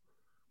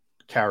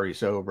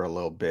carries over a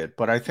little bit,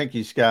 but I think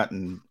he's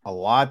gotten a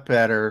lot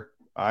better.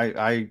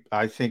 I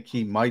think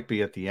he might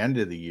be at the end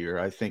of the year.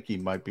 I think he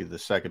might be the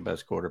second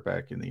best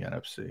quarterback in the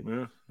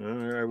NFC.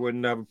 I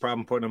wouldn't have a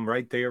problem putting him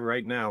right there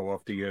right now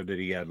off the year that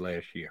he had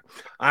last year.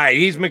 All right,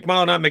 he's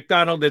McMullen. I'm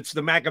McDonald. It's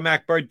the Mac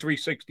Bird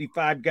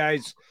 365,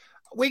 guys.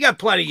 We got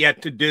plenty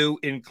yet to do,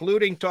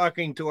 including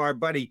talking to our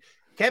buddy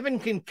Kevin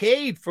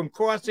Kinkead from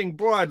Crossing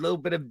Broad. A little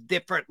bit of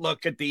different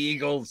look at the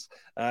Eagles.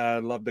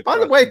 Love the. By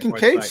the way,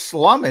 Kinkead's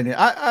slumming.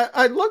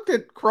 I looked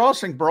at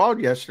Crossing Broad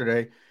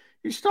yesterday.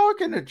 He's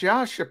talking to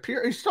Josh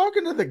Shapiro. He's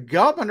talking to the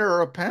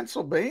governor of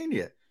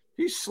Pennsylvania.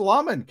 He's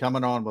slumming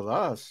coming on with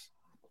us.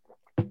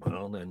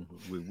 Well, then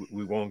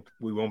we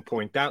won't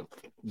point out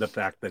the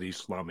fact that he's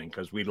slumming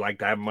because we'd like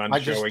to have him on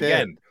the show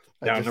again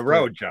down the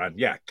road, John.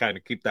 Yeah, kind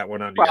of keep that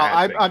one under your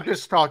head. I'm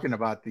just talking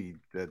about the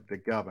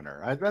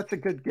governor. That's a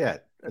good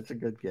get. That's a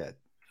good get.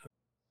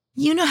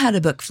 You know how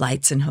to book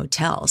flights and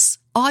hotels.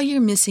 All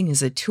you're missing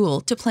is a tool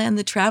to plan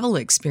the travel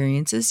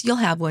experiences you'll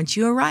have once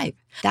you arrive.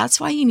 That's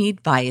why you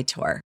need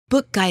Viator.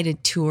 Book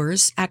guided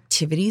tours,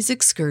 activities,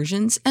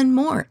 excursions, and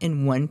more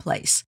in one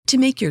place to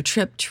make your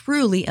trip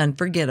truly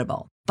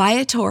unforgettable.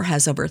 Viator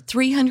has over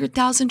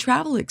 300,000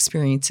 travel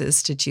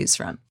experiences to choose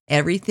from.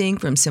 Everything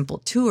from simple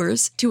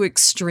tours to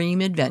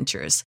extreme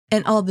adventures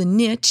and all the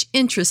niche,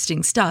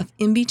 interesting stuff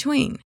in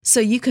between. So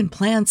you can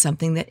plan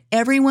something that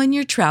everyone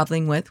you're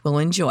traveling with will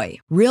enjoy.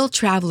 Real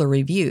traveler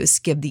reviews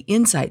give the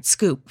inside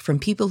scoop from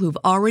people who've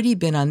already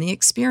been on the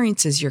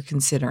experiences you're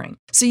considering.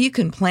 So you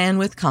can plan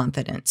with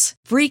confidence.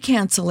 Free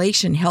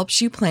cancellation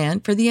helps you plan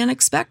for the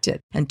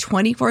unexpected. And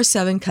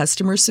 24/7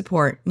 customer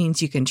support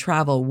means you can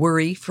travel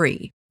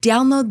worry-free.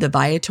 Download the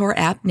Viator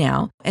app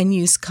now and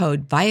use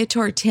code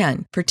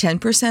Viator10 for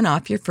 10%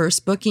 off your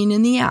first booking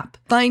in the app.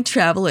 Find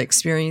travel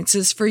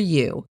experiences for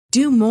you.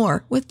 Do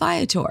more with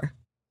Viator.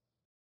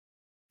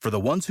 For the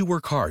ones who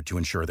work hard to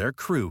ensure their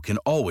crew can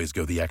always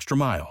go the extra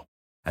mile,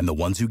 and the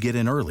ones who get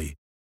in early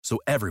so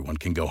everyone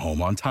can go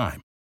home on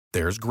time,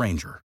 there's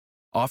Grainger,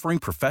 offering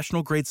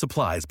professional-grade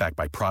supplies backed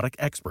by product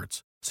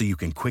experts so you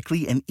can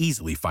quickly and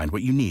easily find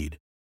what you need.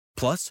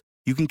 Plus,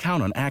 you can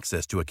count on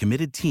access to a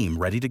committed team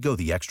ready to go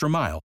the extra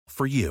mile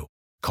for you.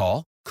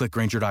 Call, click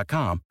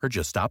Grainger.com, or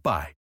just stop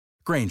by.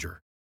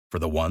 Grainger, for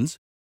the ones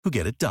who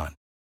get it done.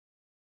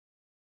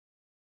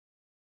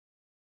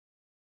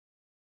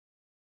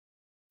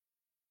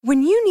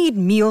 When you need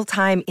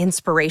mealtime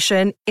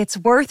inspiration, it's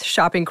worth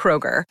shopping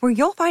Kroger, where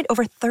you'll find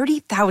over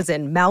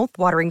 30,000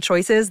 mouth-watering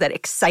choices that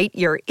excite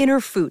your inner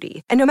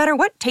foodie. And no matter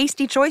what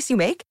tasty choice you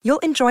make, you'll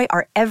enjoy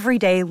our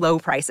everyday low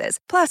prices,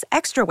 plus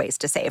extra ways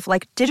to save,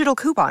 like digital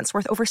coupons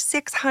worth over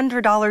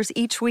 $600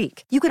 each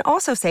week. You can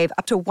also save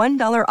up to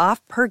 $1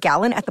 off per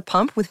gallon at the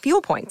pump with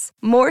fuel points.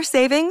 More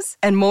savings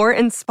and more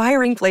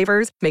inspiring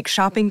flavors make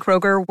shopping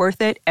Kroger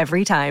worth it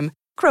every time.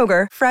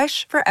 Kroger,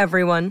 fresh for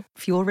everyone.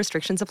 Fuel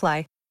restrictions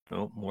apply.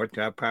 Oh, more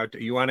job proud.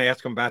 You want to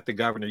ask him about the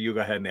governor? You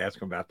go ahead and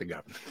ask him about the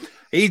governor.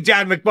 He's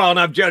John McMullen.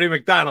 I'm Jody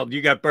McDonald.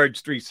 You got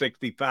Birds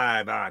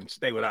 365 on.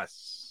 Stay with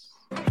us.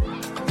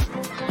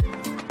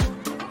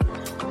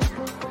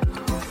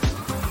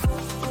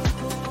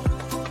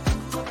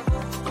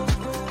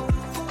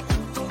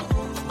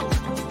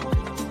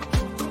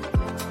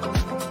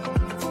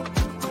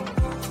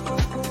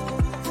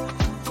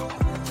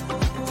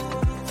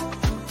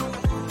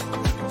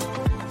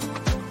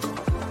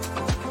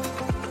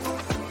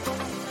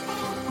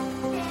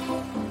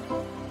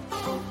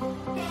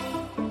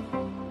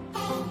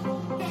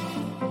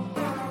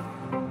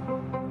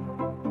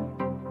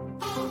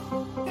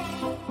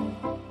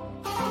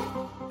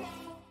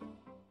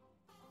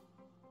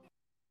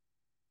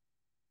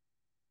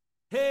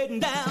 Heading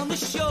down the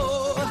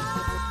shore.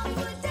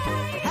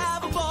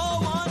 Have a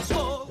ball once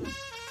more.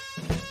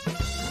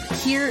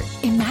 Here,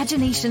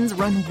 imaginations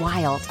run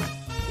wild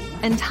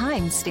and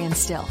time stands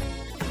still.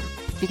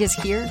 Because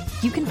here,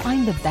 you can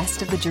find the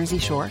best of the Jersey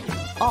Shore,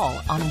 all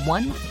on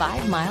one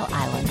 5-mile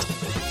island.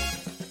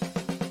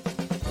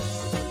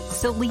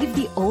 So leave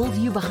the old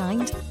you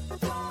behind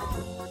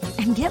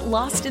and get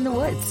lost in the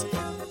woods.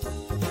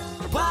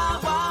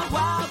 Wild, wild,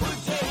 wild wood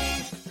days.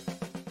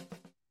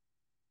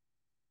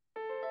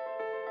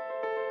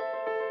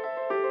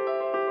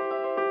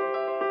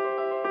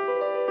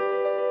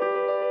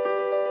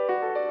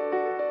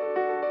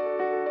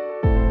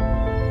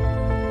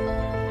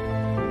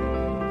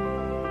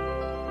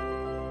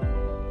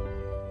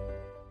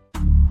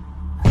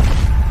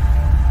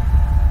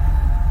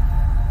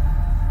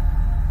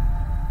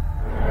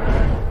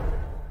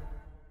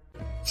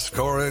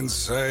 Score and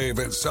save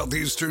in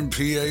southeastern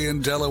PA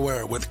and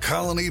Delaware with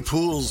Colony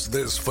Pools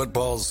this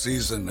football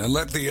season, and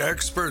let the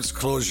experts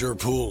close your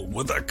pool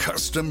with a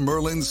custom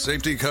Merlin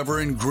safety cover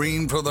in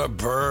green for the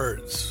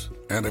birds.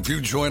 And if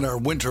you join our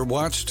Winter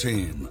Watch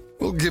team,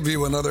 we'll give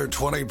you another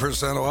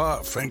 20%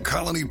 off, and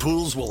Colony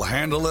Pools will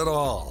handle it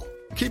all.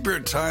 Keep your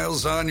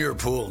tiles on your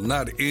pool,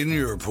 not in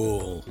your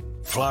pool.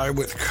 Fly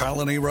with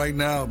Colony right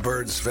now,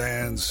 birds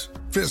fans.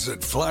 Visit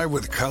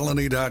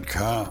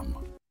flywithcolony.com.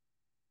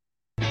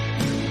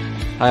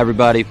 Hi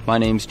everybody, my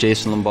name's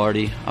Jason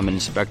Lombardi. I'm an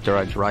inspector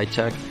at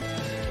DryTech.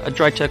 At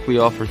DryTech we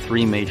offer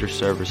 3 major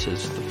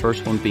services, the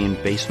first one being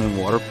basement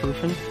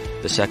waterproofing,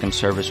 the second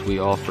service we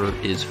offer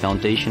is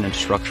foundation and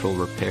structural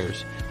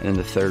repairs, and then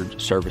the third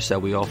service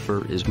that we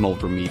offer is mold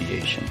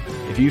remediation.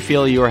 If you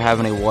feel you are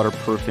having a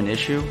waterproofing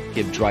issue,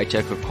 give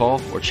DryTech a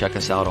call or check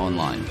us out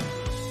online.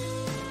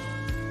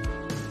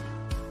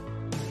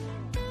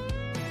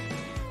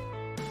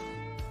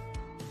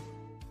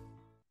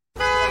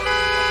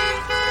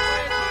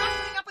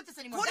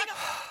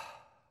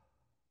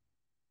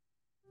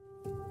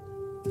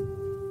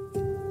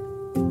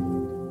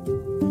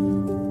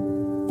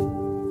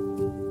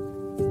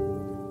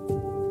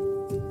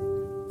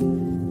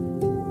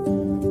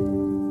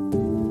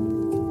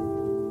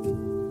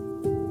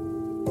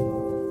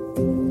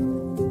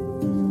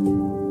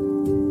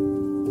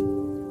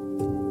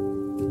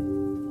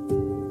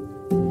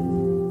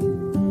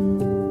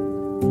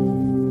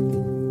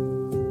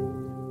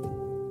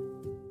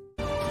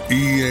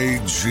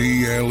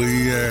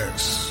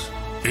 EAGLES,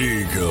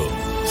 Eagles.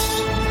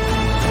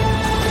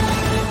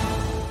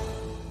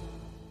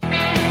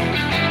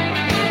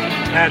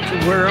 That's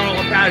what we're all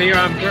about here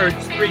on Birds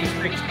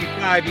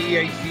 365,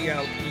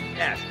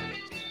 EAGLES.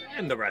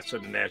 And the rest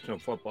of the National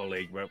Football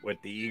League went with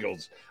the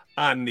Eagles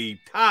on the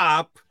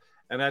top.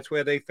 And that's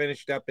where they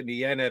finished up in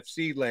the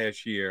NFC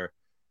last year.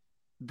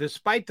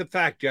 Despite the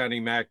fact, Johnny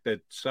Mac,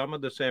 that some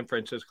of the San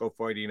Francisco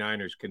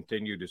 49ers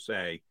continue to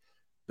say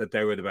that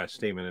they were the best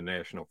team in the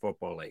National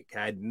Football League.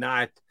 Had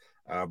not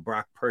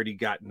Brock Purdy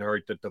gotten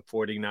hurt, that the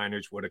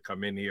 49ers would have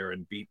come in here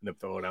and beaten the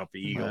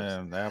Philadelphia Eagles.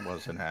 Man, that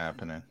wasn't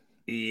happening.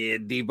 Yeah,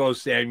 Deebo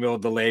Samuel,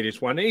 the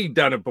latest one. He'd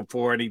done it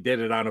before, and he did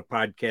it on a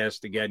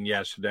podcast again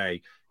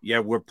yesterday. Yeah,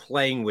 we're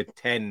playing with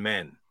 10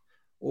 men.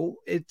 Well,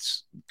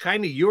 it's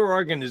kind of your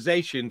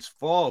organization's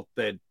fault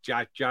that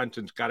Josh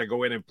Johnson's got to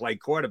go in and play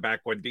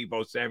quarterback when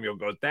Deebo Samuel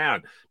goes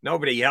down.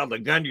 Nobody held a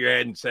gun to your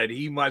head and said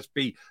he must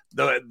be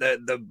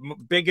the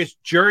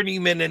biggest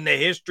journeyman in the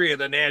history of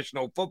the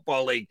National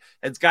Football League.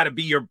 It's got to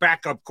be your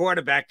backup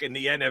quarterback in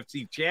the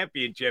NFC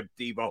Championship,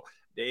 Deebo.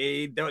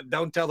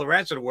 Don't tell the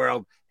rest of the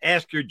world.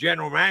 Ask your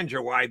general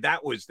manager why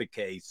that was the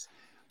case.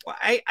 Well,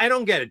 I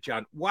don't get it,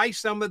 John. Why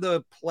some of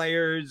the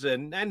players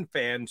and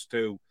fans,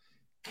 too,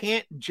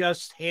 can't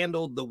just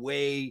handle the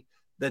way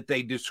that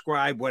they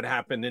describe what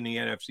happened in the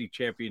NFC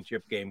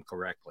Championship game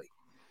correctly.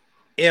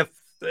 If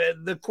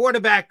the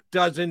quarterback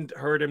doesn't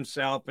hurt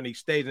himself and he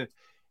stays in,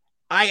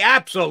 I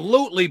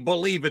absolutely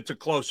believe it's a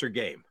closer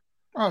game.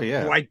 Oh,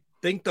 yeah. Do I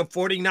think the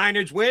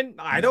 49ers win?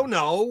 I don't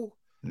know.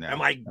 No,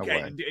 Am I no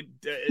way.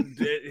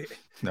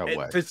 No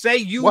way. To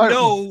say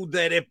know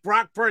that if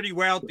Brock Purdy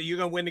were out there, you're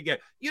going to win the game.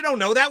 You don't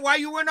know that. Why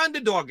you were an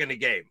underdog in the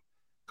game?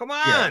 Come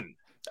on. Yeah.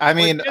 I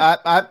mean,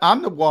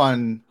 I'm the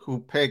one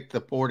who picked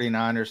the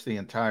 49ers the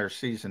entire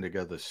season to go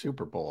to the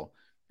Super Bowl.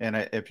 And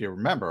if you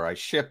remember, I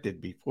shifted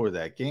before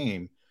that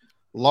game,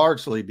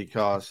 largely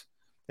because,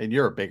 and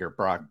you're a bigger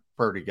Brock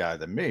Purdy guy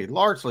than me,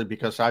 largely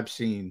because I've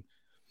seen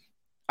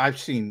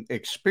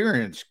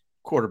experienced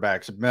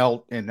quarterbacks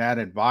melt in that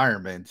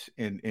environment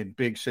in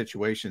big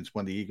situations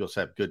when the Eagles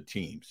have good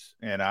teams.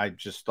 And I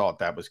just thought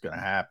that was going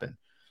to happen.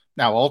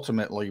 Now,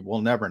 ultimately,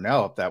 we'll never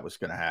know if that was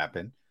going to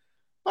happen.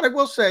 But I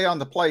will say on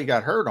the play he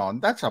got hurt on,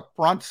 that's a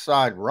front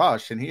side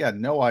rush, and he had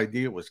no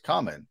idea it was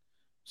coming.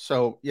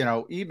 So,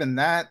 even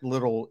that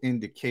little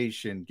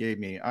indication gave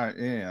me,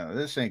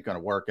 this ain't going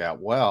to work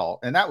out well.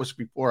 And that was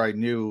before I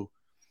knew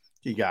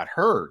he got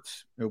hurt.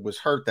 It was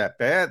hurt that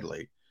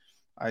badly.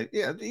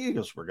 The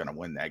Eagles were going to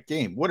win that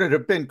game. Would it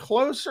have been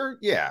closer?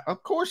 Yeah,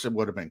 of course it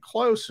would have been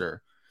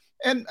closer.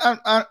 And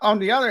on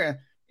the other hand,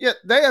 yeah,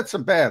 they had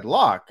some bad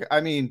luck. I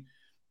mean,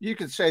 you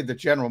could say the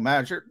general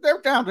manager, they're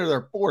down to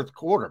their fourth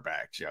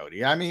quarterback,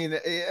 Jody. I mean,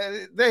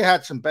 they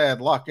had some bad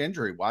luck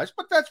injury-wise,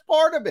 but that's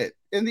part of it.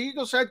 And the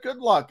Eagles had good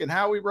luck, and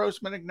Howie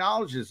Roseman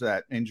acknowledges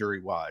that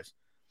injury-wise.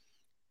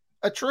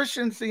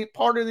 Attrition's the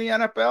part of the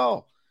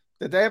NFL.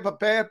 Did they have a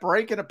bad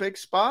break in a big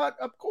spot?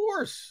 Of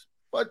course.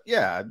 But,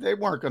 yeah, they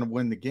weren't going to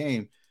win the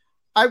game.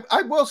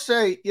 I will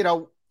say,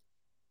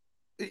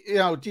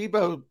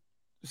 Debo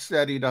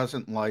said he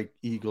doesn't like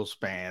Eagles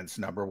fans,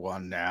 number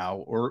one now,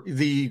 or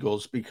the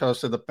Eagles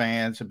because of the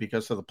fans and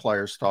because of the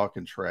players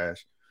talking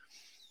trash.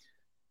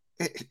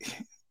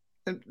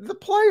 The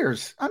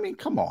players, I mean,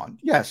 come on.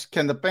 Yes.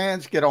 Can the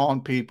fans get on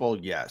people?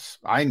 Yes.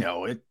 I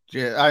know it.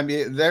 I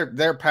mean,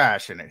 they're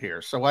passionate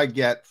here. So I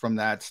get from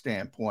that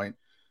standpoint,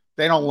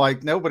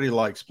 nobody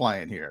likes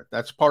playing here.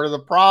 That's part of the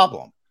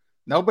problem.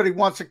 Nobody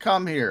wants to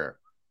come here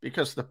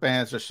because the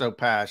fans are so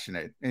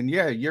passionate. And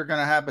yeah, you're going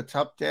to have a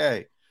tough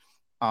day.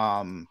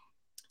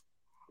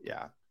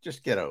 Yeah,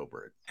 just get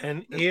over it.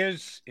 And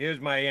here's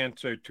my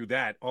answer to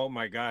that. Oh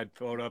my God,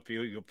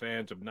 Philadelphia Eagle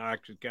fans,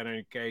 obnoxious, get on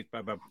your case,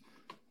 blah, blah.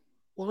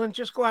 Well, then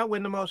just go out and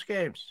win the most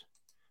games.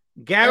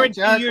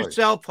 Guarantee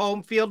yourself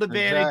home field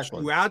advantage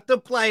throughout the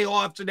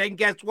playoffs, and then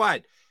guess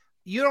what?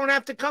 You don't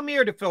have to come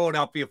here to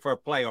Philadelphia for a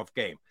playoff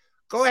game.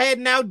 Go ahead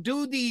and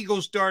outdo the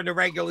Eagles during the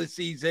regular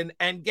season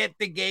and get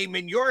the game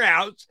in your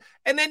house,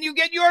 and then you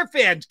get your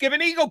fans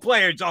giving Eagle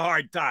players a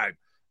hard time.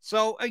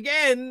 So,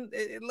 again,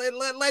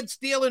 let's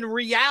deal in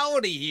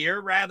reality here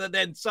rather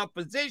than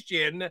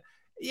supposition.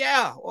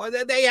 Yeah,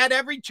 they had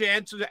every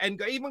chance, and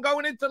even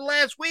going into the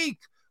last week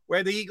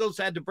where the Eagles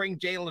had to bring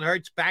Jalen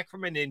Hurts back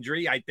from an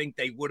injury, I think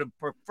they would have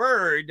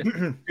preferred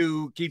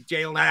to keep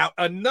Jalen out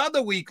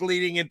another week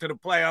leading into the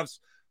playoffs.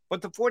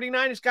 But the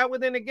 49ers got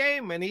within a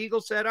game, and the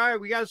Eagles said, all right,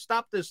 we got to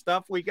stop this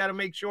stuff. We got to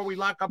make sure we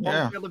lock up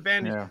home field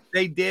advantage. Yeah.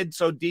 They did,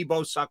 so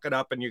Debo, suck it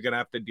up, and you're going to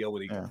have to deal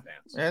with Eagles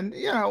fans. And,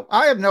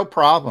 I have no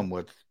problem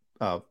with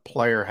a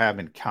player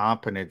having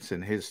confidence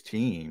in his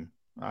team.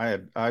 I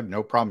have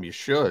no problem. You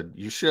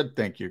should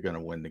think you're going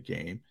to win the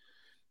game,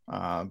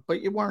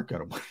 but you weren't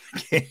going to win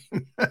the game.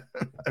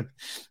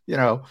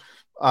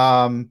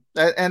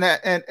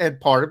 And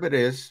part of it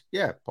is,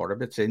 part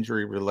of it's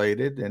injury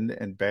related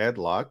and bad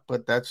luck,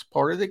 but that's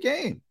part of the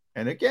game.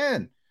 And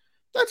again,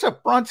 that's a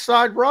front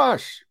side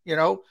rush.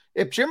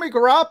 If Jimmy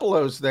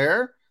Garoppolo's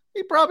there,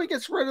 he probably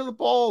gets rid of the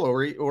ball,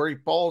 or he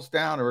falls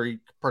down, or he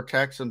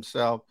protects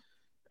himself.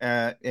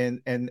 But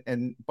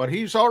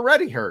he's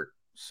already hurt.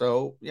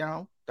 So,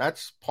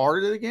 that's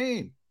part of the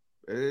game.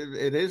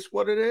 It is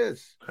what it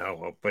is. Oh,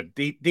 well, but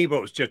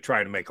Debo is just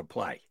trying to make a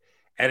play.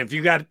 And if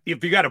you got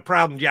a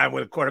problem, John,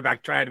 with a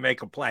quarterback trying to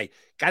make a play,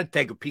 got to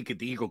take a peek at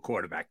the Eagle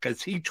quarterback,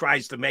 because he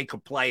tries to make a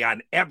play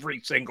on every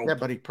single play.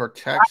 But he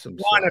protects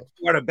himself. I want a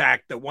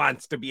quarterback that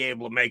wants to be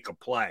able to make a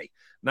play,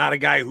 not a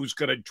guy who's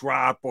going to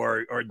drop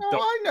or. No,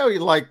 I know you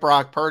like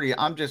Brock Purdy.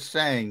 I'm just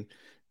saying,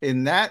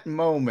 in that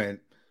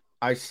moment,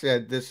 I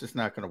said this is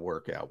not going to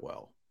work out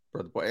well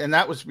for the boy, and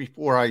that was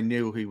before I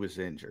knew he was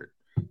injured,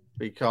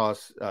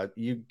 because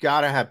you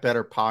got to have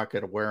better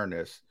pocket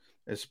awareness,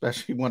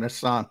 especially when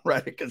Hassan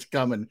Reddick is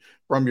coming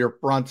from your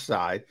front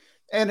side,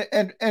 and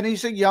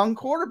he's a young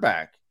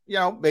quarterback.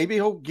 Maybe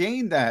he'll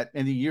gain that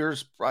in the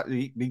years.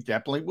 He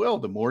definitely will.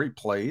 The more he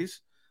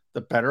plays,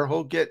 the better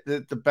he'll get.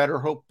 The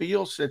better he'll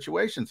feel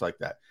situations like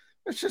that.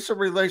 It's just a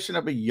relation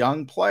of a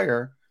young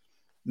player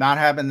not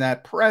having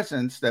that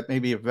presence that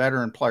maybe a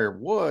veteran player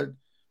would,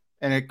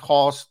 and it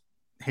cost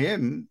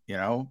him,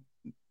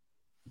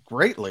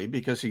 greatly,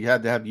 because he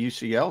had to have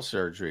UCL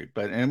surgery.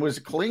 But it was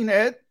a clean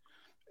hit.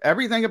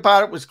 Everything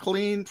about it was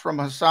clean from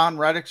Hassan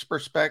Reddick's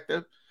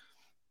perspective.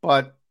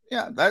 But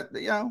in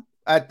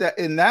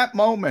that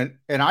moment,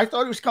 and I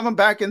thought he was coming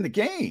back in the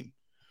game.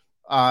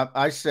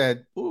 I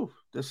said, "Ooh,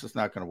 this is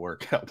not going to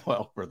work out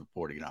well for the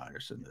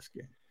 49ers in this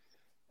game."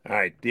 All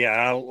right. Yeah,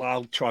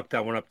 I'll chalk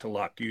that one up to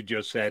luck. You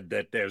just said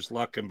that there's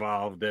luck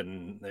involved,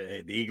 and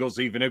the Eagles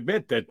even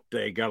admit that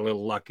they got a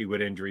little lucky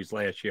with injuries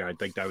last year. I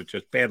think that was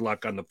just bad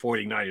luck on the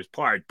 49ers'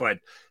 part. But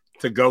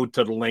to go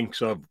to the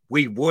lengths of,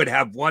 we would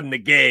have won the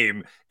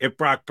game if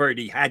Brock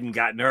Purdy hadn't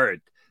gotten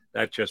hurt,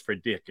 that's just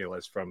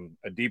ridiculous from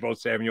Debo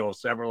Samuel,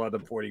 several other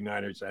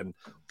 49ers and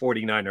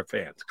 49er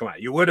fans. Come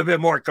on, you would have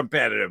been more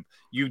competitive.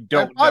 You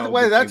don't. And by the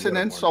way, that's an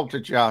insult to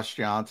Josh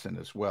Johnson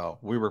as well.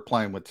 We were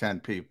playing with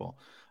 10 people.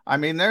 I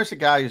mean, there's a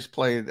guy who's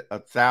played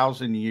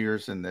 1,000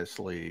 years in this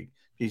league.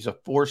 He's a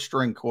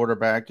 4-string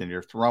quarterback, and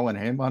you're throwing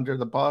him under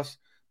the bus.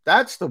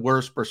 That's the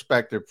worst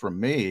perspective from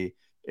me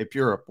if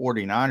you're a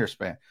 49ers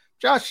fan.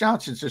 Josh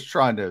Johnson's just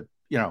trying to,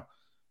 you're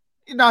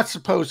not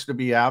supposed to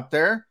be out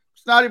there.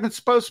 He's not even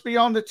supposed to be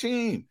on the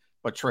team.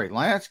 But Trey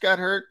Lance got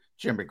hurt.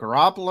 Jimmy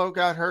Garoppolo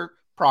got hurt.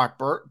 Brock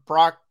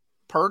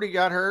Purdy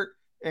got hurt.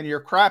 And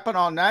you're crapping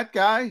on that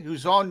guy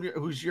who's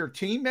your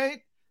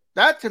teammate.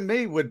 That, to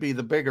me, would be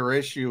the bigger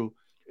issue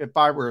if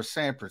I were a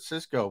San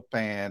Francisco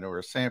fan or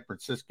a San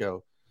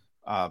Francisco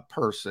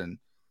person.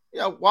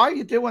 Why are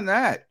you doing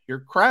that?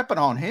 You're crapping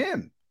on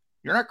him.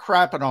 You're not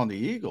crapping on the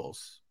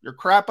Eagles. You're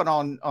crapping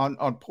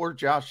on poor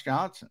Josh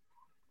Johnson.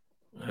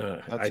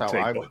 That's how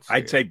I would say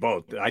I'd say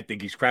both. I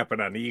think he's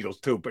crapping on the Eagles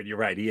too, but you're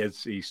right.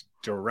 He's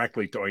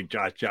directly throwing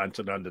Josh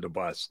Johnson under the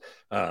bus.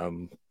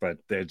 But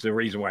there's a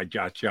reason why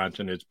Josh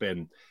Johnson has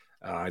been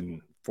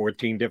on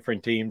 14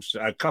 different teams,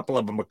 a couple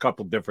of them a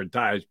couple different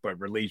times, but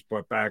release,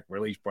 brought back,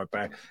 release, brought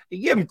back.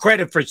 You give him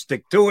credit for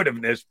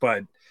stick-to-itiveness,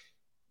 but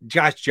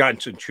Josh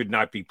Johnson should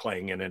not be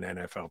playing in an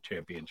NFL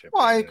championship.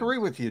 Well, I agree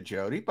with you,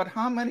 Jody, but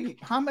how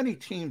many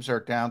teams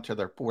are down to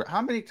their four?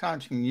 How many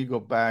times can you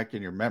go back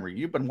in your memory?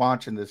 You've been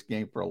watching this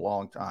game for a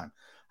long time.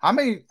 How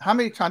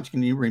many times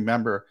can you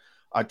remember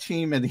a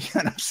team in the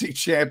NFC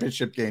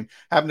Championship game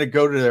having to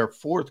go to their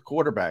fourth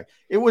quarterback?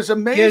 It was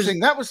amazing.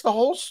 That was the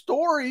whole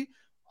story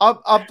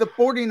of the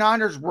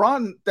 49ers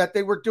run, that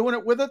they were doing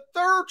it with a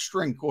third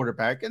string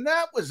quarterback, and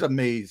that was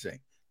amazing.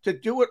 To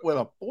do it with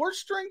a fourth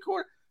string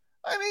quarterback,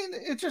 I mean,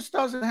 it just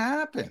doesn't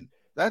happen.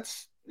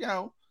 That's,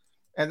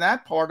 and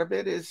that part of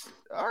it is,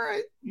 all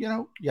right,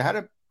 you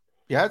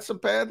had some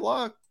bad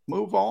luck.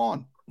 Move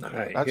on.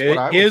 Right. That's what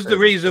I would Here's say. the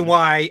reason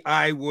why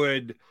I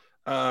would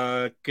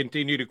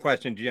continue to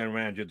question general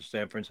manager of the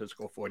San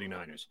Francisco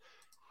 49ers.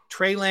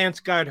 Trey Lance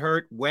got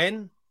hurt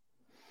when?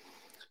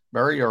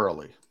 Very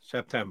early.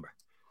 September.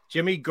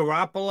 Jimmy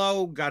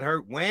Garoppolo got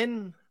hurt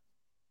when?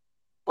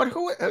 But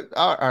who?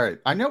 All right,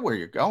 I know where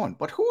you're going,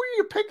 but who are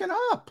you picking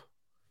up?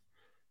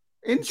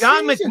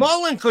 John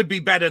McMullen could be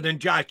better than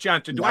Josh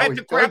Johnson. Do I have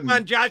to crap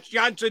on Josh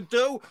Johnson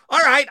too? All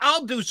right,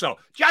 I'll do so.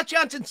 Josh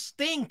Johnson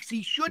stinks.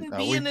 He shouldn't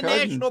be in the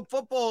National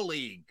Football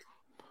League.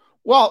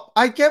 Well,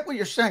 I get what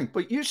you're saying,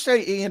 but you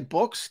say Ian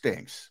Book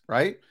stinks,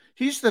 right?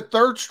 He's the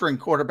third string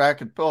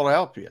quarterback in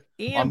Philadelphia.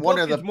 Ian Book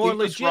is more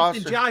legit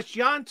than Josh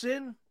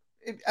Johnson.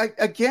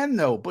 Again,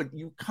 though, but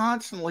you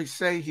constantly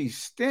say he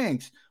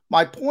stinks.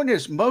 My point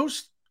is,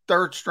 most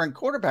third string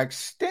quarterbacks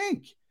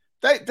stink.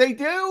 They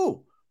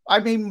do. I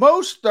mean,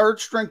 most third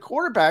string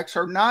quarterbacks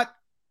are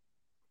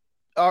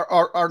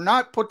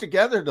not put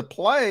together to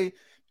play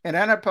an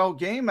NFL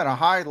game at a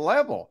high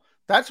level.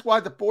 That's why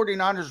the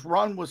 49ers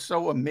run was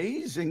so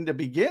amazing to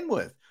begin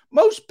with.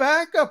 Most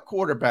backup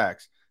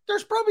quarterbacks,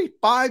 there's probably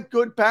 5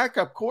 good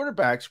backup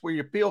quarterbacks where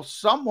you feel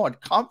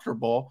somewhat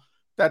comfortable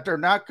that they're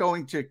not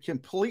going to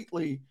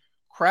completely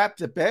crap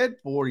the bed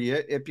for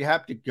you if you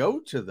have to go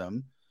to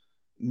them.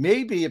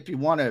 Maybe if you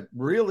want to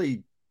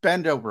really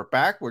bend over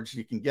backwards,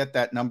 you can get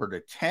that number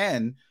to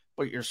 10,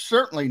 but you're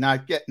certainly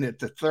not getting it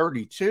to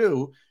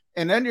 32.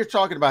 And then you're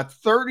talking about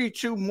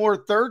 32 more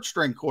third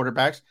string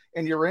quarterbacks,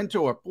 and you're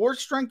into a fourth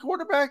string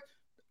quarterback.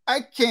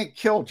 I can't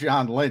kill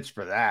John Lynch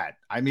for that.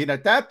 I mean,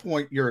 at that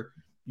point,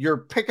 you're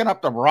picking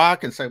up the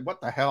rock and saying, what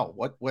the hell?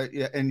 What?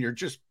 And you're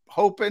just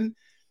hoping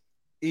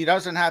he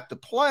doesn't have to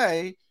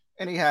play,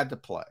 and he had to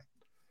play.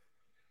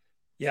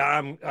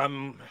 Yeah,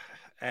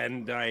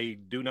 and I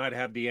do not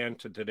have the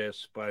answer to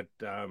this, but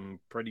I'm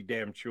pretty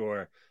damn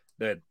sure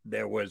that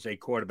there was a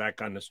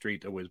quarterback on the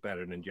street that was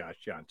better than Josh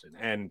Johnson.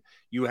 And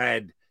you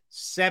had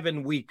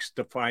 7 weeks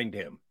to find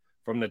him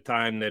from the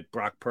time that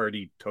Brock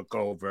Purdy took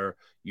over.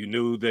 You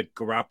knew that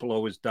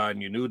Garoppolo was done.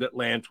 You knew that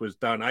Lance was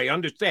done. I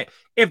understand.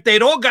 If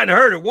they'd all gotten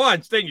hurt at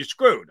once, then you're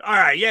screwed. All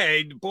right,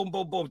 yeah, boom,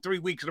 boom, boom, 3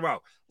 weeks in a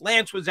row.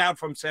 Lance was out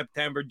from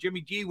September.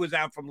 Jimmy G was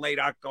out from late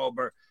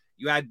October.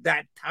 You had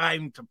that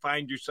time to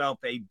find yourself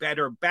a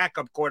better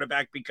backup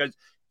quarterback because,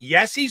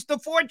 yes, he's the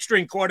fourth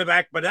string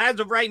quarterback, but as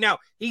of right now,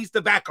 he's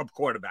the backup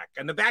quarterback.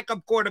 And the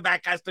backup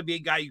quarterback has to be a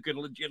guy you can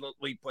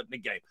legitimately put in the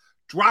game.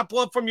 Drop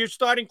off from your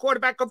starting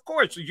quarterback, of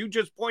course. As you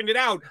just pointed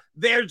out,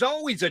 there's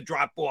always a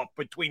drop off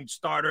between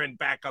starter and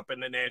backup in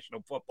the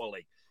National Football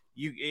League.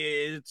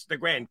 It's the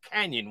Grand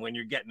Canyon when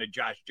you're getting to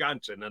Josh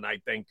Johnson, and I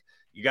think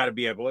you got to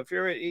be able,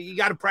 you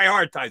got to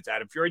prioritize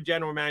that. If you're a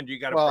general manager, you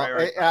got to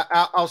prioritize.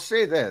 I'll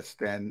say this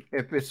then.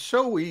 If it's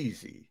so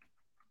easy,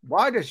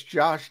 why does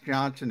Josh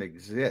Johnson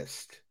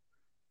exist?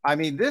 I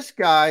mean, this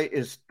guy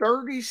is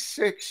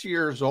 36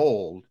 years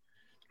old.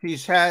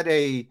 He's had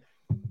a,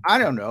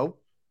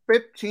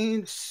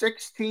 15,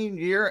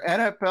 16-year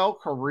NFL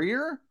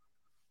career.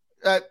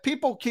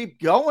 People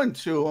keep going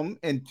to him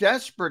in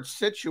desperate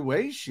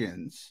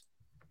situations.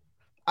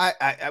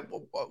 I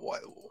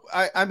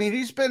mean,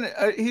 he's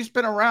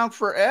been around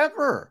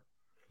forever.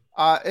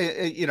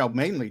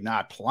 Mainly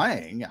not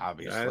playing,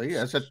 obviously,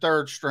 as a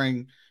third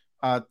string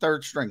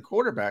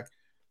quarterback.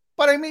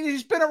 But I mean,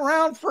 he's been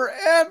around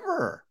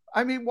forever.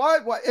 I mean, why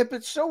if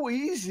it's so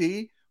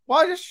easy,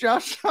 why does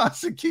Josh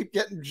Johnson keep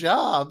getting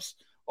jobs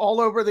all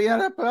over the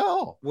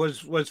NFL?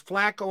 Was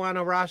Flacco on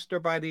a roster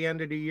by the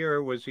end of the year,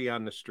 or was he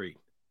on the street?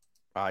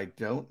 I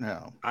don't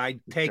know.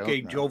 I'd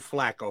take Joe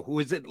Flacco, who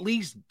has at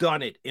least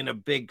done it in a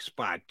big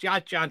spot.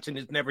 Josh Johnson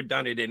has never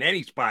done it in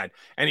any spot,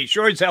 and he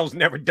sure as hell's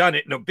never done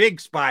it in a big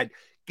spot.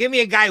 Give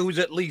me a guy who's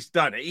at least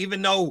done it,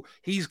 even though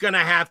he's going to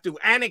have to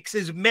annex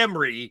his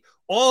memory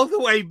all the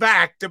way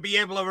back to be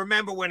able to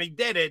remember when he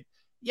did it.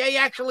 Yeah, he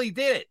actually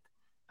did it.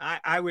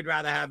 I would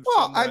rather have.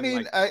 Well, I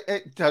mean,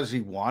 does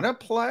he want to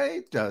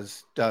play?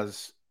 I'd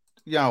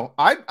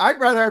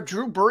rather have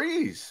Drew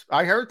Brees.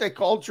 I heard they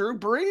called Drew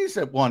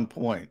Brees at one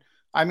point.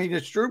 I mean,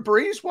 does Drew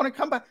Brees want to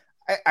come back?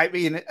 I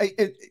mean,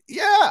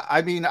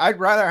 I mean, I'd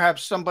rather have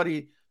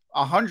somebody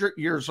 100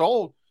 years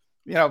old,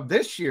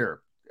 this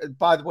year.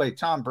 By the way,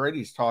 Tom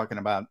Brady's talking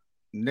about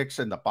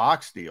nixing the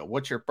box deal.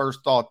 What's your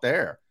first thought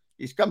there?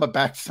 He's coming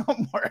back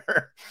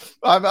somewhere.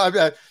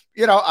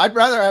 I'd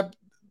rather have,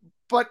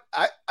 but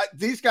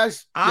these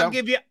guys. I'll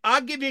give you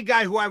a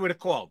guy who I would have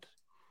called,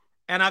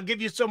 and I'll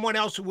give you someone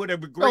else who would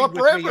have agreed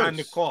with me on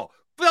the call.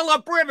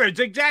 Phillip Rivers,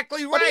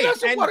 exactly right. But he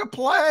doesn't want to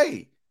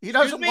play. He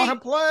doesn't want to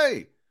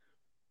play.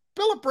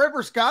 Phillip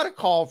Rivers got a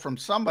call from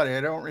somebody.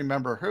 I don't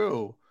remember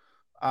who.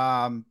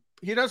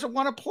 He doesn't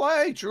want to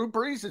play. Drew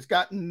Brees has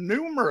gotten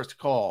numerous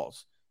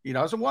calls. He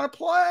doesn't want to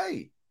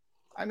play.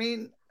 I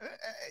mean,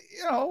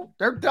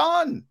 they're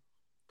done.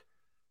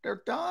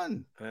 They're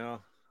done.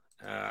 Well,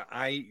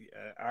 I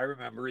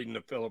remember reading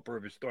the Phillip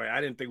Rivers story.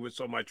 I didn't think it was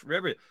so much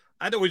Rivers.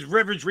 I thought it was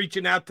Rivers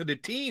reaching out to the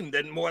team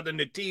more than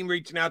the team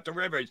reaching out to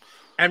Rivers.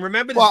 And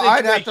remember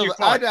the situation.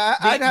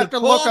 I'd have to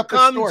look up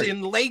the story. Comes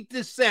in late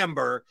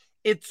December.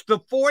 It's the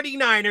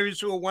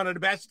 49ers who are one of the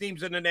best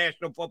teams in the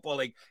National Football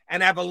League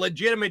and have a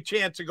legitimate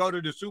chance to go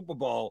to the Super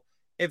Bowl.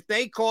 If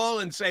they call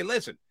and say,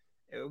 listen,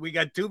 we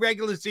got 2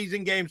 regular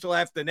season games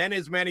left and then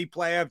as many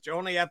playoffs, you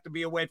only have to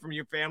be away from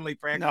your family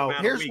for X amount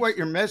of here's weeks. What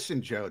you're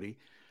missing, Jody.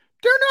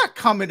 They're not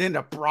coming in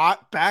to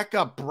back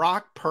up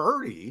Brock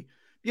Purdy.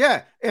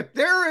 Yeah, if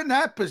they're in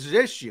that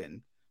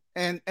position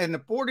and the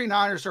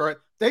 49ers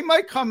they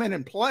might come in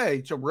and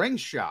play to ring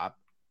shop.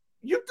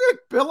 You think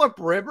Phillip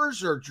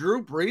Rivers or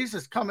Drew Brees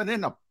is coming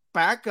in to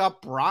back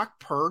up Brock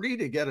Purdy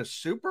to get a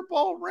Super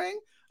Bowl ring?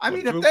 I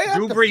mean, if they have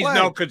Drew to Brees, play,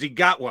 no, because he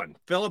got one.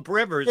 Phillip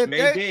Rivers,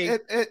 maybe.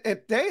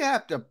 If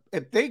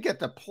they get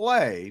to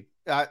play,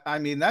 I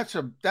mean, that's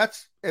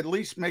at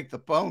least make the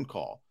phone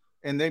call,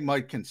 and they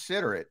might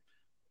consider it.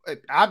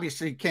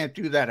 Obviously, you can't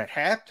do that at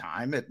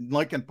halftime at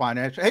Lincoln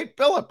Financial. Hey,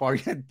 Phillip, are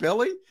you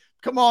Billy?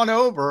 Come on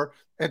over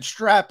and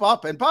strap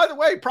up. And by the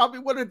way, probably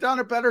would have done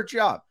a better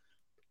job.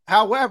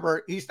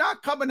 However, he's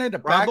not coming in to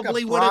back up.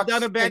 Probably would have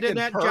done a better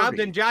job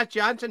than Josh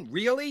Johnson.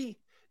 Really?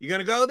 You're going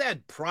to go there?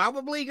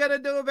 Probably going to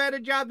do a better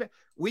job.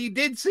 We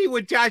did see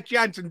what Josh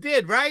Johnson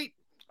did, right?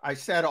 I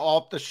said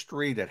off the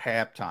street at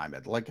halftime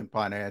at Lincoln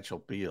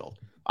Financial Field.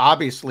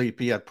 Obviously, if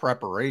he had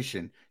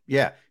preparation,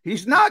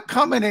 he's not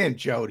coming in,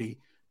 Jody,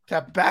 to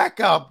back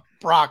up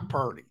Brock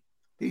Purdy.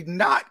 He's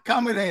not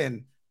coming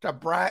in to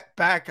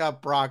back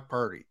up Brock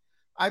Purdy.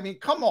 I mean,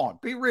 come on,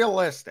 be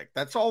realistic.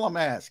 That's all I'm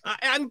asking.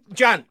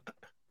 John,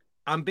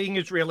 I'm being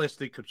as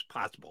realistic as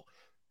possible.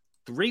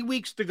 3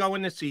 weeks to go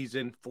in the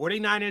season.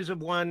 49ers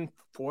have won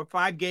 4 or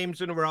 5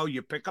 games in a row.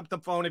 You pick up the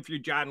phone if you're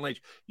John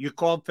Lynch. You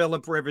call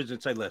Phillip Rivers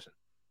and say, listen,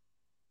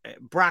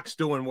 Brock's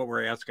doing what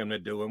we're asking him to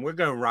do, and we're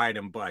going to ride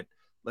him, but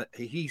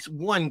he's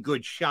one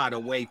good shot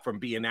away from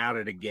being out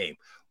of the game.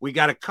 We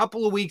got a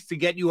couple of weeks to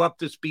get you up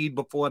to speed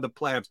before the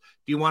playoffs.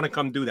 Do you want to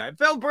come do that? If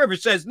Phillip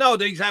Rivers says no,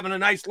 that he's having a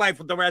nice life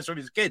with the rest of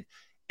his kids.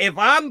 If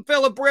I'm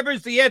Phillip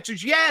Rivers, the answer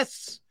is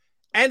yes.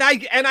 And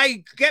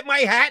I get my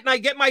hat and I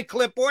get my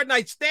clipboard and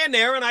I stand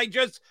there and I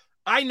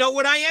know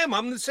what I am.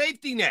 I'm the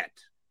safety net.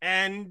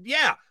 And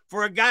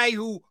for a guy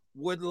who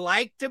would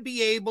like to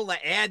be able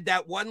to add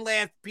that one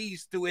last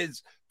piece to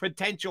his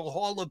potential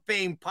Hall of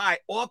Fame pie,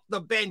 off the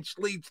bench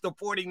leads the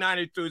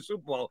 49ers to a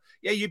Super Bowl.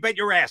 Yeah, you bet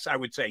your ass I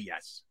would say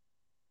yes.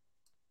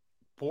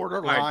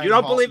 Borderline. Right, you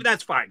don't believe it?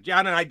 That's fine.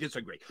 John and I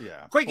disagree.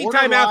 Yeah. Quickie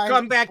timeout,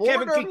 come back.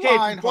 Kevin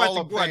Kinkead from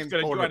Boston Sports going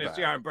to join us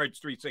here on Birds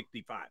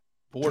 365.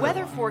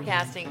 Weather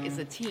forecasting is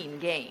a team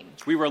game.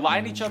 We rely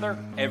on each other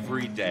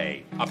every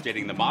day,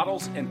 updating the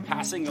models and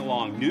passing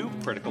along new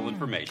critical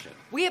information.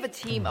 We have a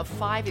team of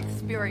 5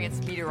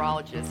 experienced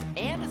meteorologists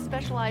and a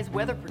specialized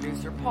weather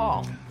producer,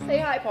 Paul. Say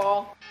hi,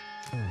 Paul.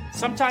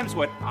 Sometimes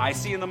what I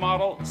see in the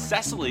model,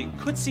 Cecily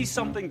could see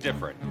something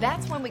different.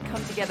 That's when we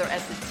come together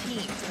as a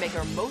team to make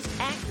our most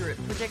accurate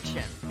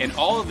prediction. And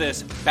all of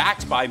this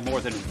backed by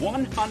more than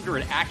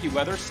 100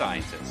 AccuWeather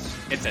scientists.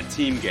 It's a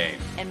team game.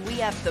 And we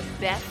have the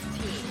best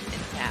team in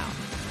town.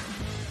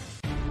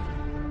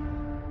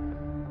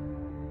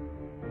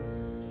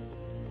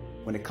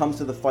 When it comes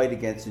to the fight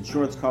against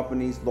insurance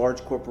companies,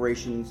 large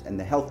corporations, and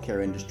the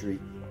healthcare industry,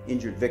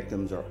 injured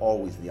victims are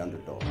always the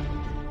underdog.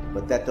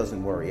 But that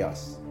doesn't worry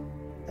us.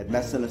 At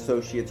Messa &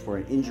 Associates, we're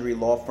an injury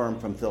law firm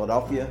from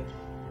Philadelphia,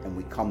 and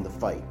we come to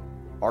fight.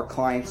 Our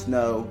clients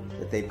know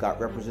that they've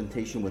got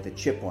representation with a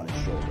chip on its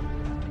shoulder,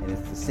 and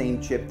it's the same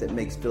chip that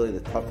makes Philly the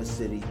toughest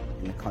city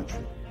in the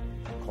country.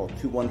 Call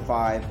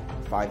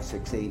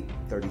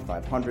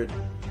 215-568-3500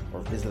 or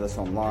visit us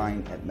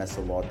online at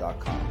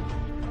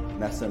messalaw.com.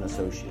 Messa &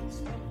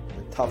 Associates,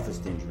 the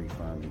toughest injury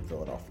firm in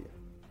Philadelphia.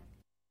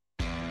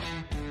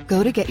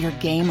 Go to get your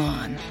game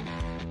on.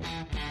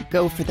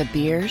 Go for the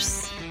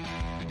beers.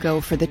 Go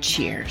for the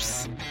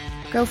cheers.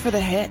 Go for the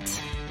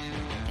hit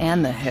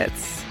and the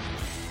hits.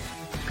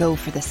 Go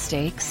for the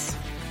stakes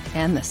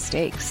and the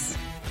stakes.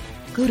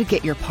 Go to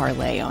get your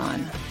parlay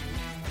on.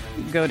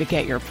 Go to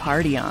get your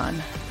party on.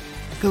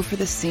 Go for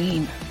the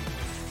scene.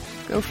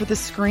 Go for the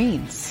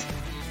screens.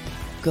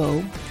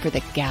 Go for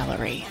the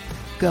gallery.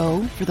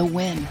 Go for the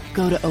win.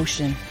 Go to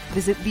Ocean.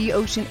 Visit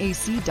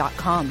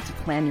theoceanac.com to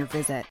plan your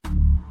visit.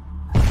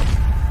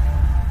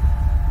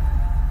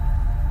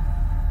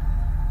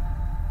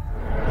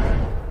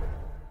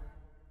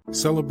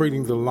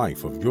 Celebrating the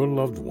life of your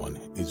loved one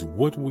is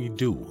what we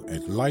do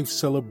at Life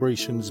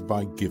Celebrations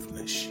by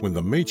Givenish. When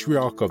the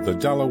matriarch of the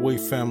Dalloway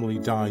family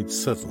died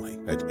suddenly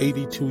at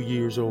 82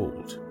 years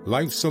old,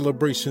 Life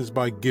Celebrations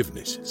by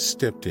Givenish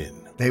stepped in.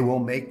 They will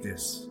make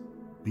this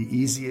the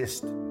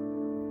easiest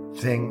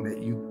thing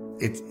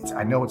that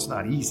I know it's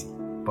not easy,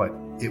 but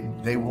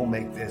they will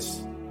make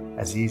this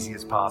as easy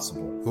as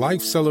possible.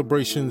 Life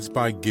Celebrations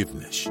by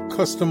Givenish,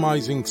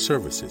 customizing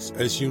services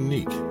as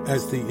unique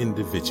as the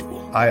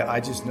individual. I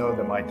just know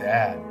that my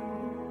dad,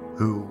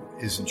 who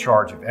is in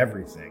charge of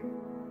everything,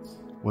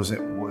 was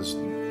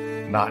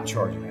not in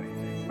charge of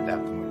anything at that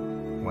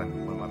point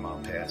when my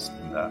mom passed.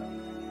 And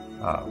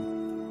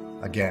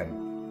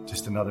again,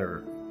 just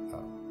another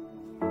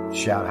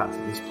shout out to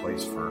this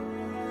place for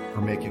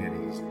making it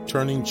easy.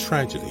 Turning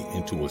tragedy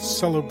into a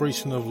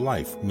celebration of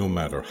life, no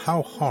matter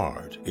how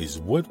hard, is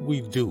what we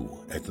do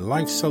at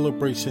Life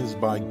Celebrations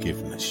by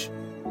Givenish.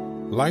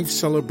 Life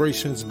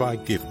Celebrations by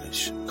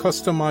Givenish,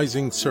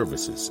 customizing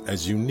services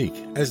as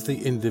unique as the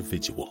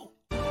individual.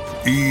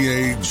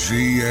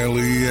 EAGLES,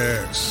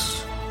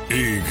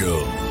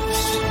 Eagles.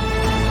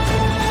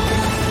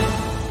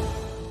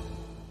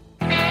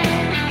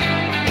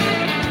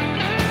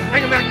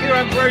 Welcome back here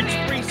on Birds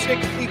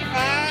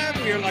 365.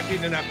 We are lucky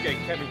enough to get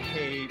Kevin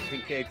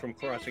Kinkead from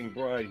Crossing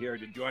Broad here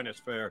to join us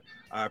for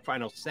our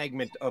final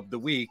segment of the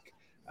week.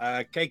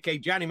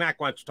 KK, Johnny Mac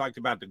once talked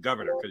about the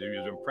governor because he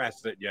was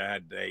impressed that you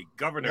had a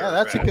governor. Yeah,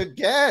 that's a good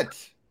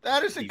get.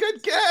 That is a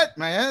good get,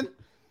 man.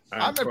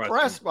 I'm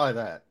impressed by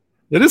that.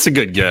 It is a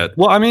good get.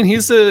 Well, I mean,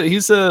 he's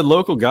a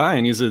local guy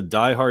and he's a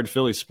diehard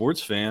Philly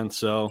sports fan.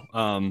 So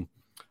I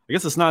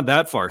guess it's not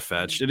that far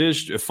fetched. It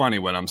is funny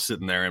when I'm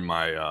sitting there in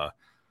my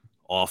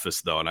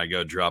office though, and I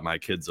go drop my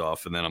kids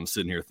off, and then I'm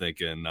sitting here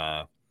thinking,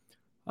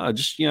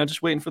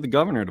 just waiting for the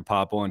governor to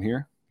pop on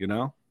here,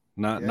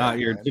 Not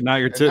your you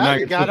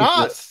got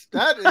us.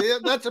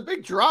 That's a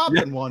big drop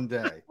in one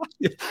day.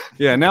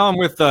 Yeah, now I'm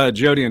with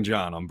Jody and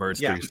John on Birds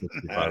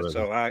 365.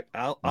 So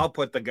I'll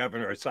put the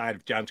governor aside.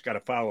 If John's got a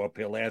follow up,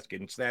 he'll ask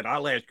instead.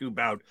 I'll ask you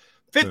about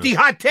 50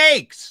 hot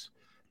takes.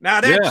 Now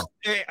that's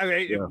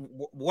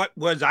what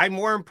was I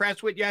more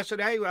impressed with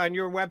yesterday on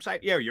your website?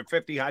 Yeah, your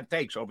 50 hot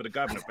takes over the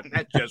governor, but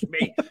that's just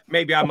me.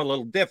 Maybe I'm a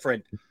little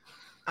different.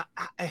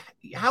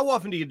 How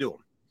often do you do them?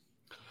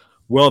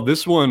 Well,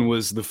 this one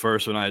was the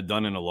first one I had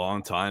done in a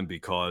long time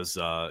because,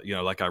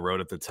 like I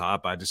wrote at the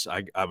top, I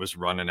was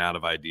running out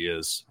of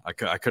ideas. I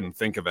couldn't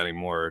think of any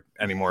more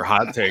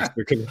hot takes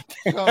because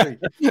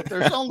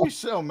there's only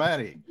so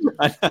many.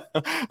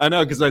 I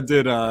know because I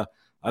did.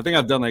 I think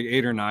I've done like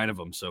 8 or 9 of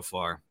them so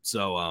far.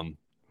 So,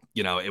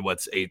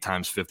 what's 8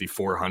 times 50,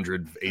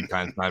 400, 8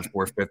 times 9,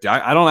 450.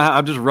 I don't know.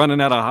 I'm just running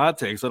out of hot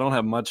takes. I don't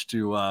have much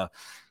to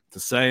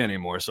say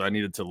anymore. So I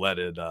needed to let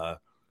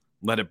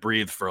it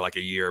breathe for like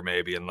a year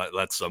maybe and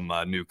let some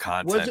new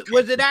content.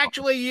 Was it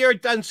actually a year?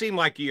 It doesn't seem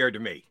like a year to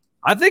me.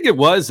 I think it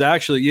was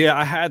actually. Yeah,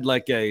 I had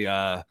like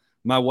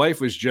my wife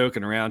was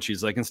joking around.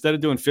 She's like, instead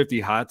of doing 50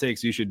 hot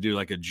takes, you should do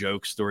like a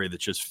joke story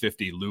that's just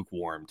 50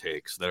 lukewarm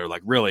takes that are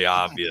like really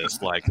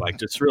obvious, like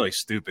just really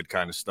stupid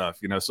kind of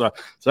stuff, So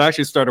I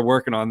actually started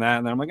working on that,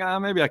 and then I'm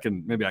like, maybe I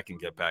can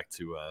get back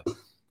to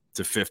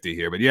 50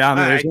 here. But yeah,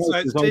 I mean,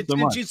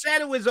 you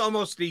said it was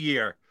almost a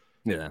year.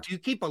 Yeah. Do you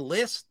keep a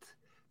list?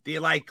 Do you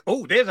like,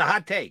 there's a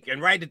hot take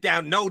and write it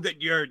down? Know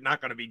that you're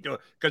not going to be doing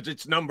because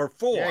it's number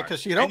 4. Yeah,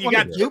 because you don't want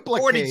to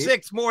duplicate.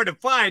 46 more to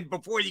find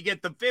before you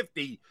get to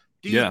 50.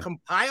 Do you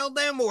compile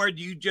them or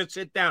do you just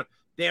sit down?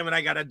 Damn it,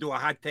 I got to do a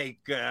hot take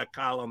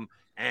column,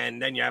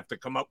 and then you have to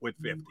come up with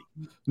 50.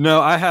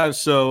 No, I have.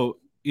 So,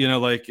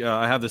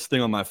 I have this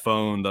thing on my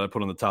phone that I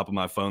put on the top of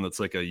my phone that's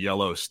like a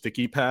yellow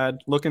sticky pad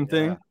looking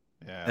thing.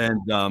 Yeah.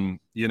 And,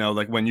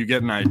 like when you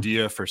get an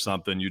idea for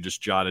something, you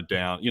just jot it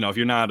down. If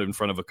you're not in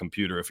front of a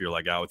computer, if you're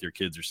like out with your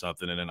kids or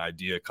something and an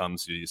idea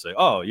comes to you, you say,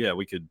 oh, yeah,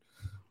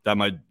 that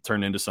might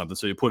turn into something.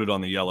 So you put it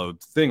on the yellow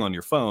thing on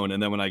your phone.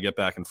 And then when I get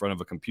back in front of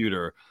a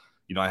computer,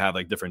 I have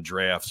like different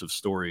drafts of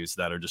stories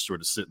that are just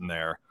sort of sitting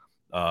there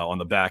on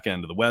the back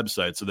end of the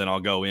website. So then I'll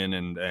go in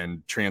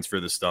and transfer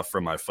this stuff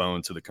from my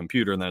phone to the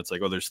computer. And then it's like,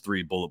 there's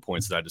 3 bullet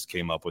points that I just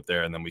came up with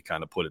there. And then we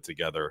kind of put it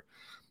together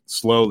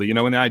slowly.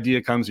 When the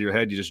idea comes to your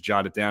head, you just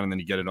jot it down and then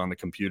you get it on the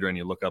computer and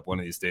you look up one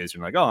of these days.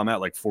 You're like, I'm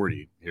at like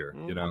 40 here,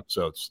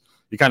 So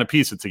you kind of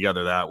piece it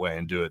together that way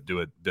and do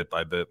it bit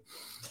by bit.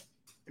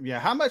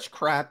 Yeah. How much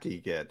crap do you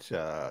get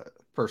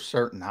for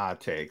certain hot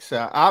takes?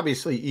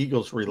 Obviously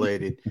Eagles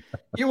related.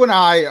 You and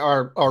I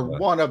are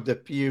one of the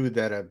few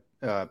that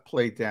have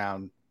played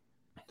down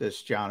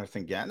this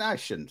Jonathan Gannon. I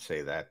shouldn't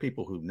say that.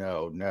 People who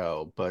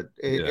know, but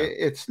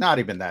it's not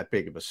even that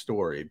big of a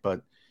story.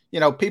 But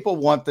people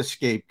want the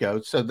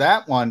scapegoat. So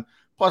that one.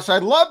 Plus, I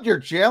loved your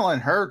Jalen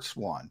Hurts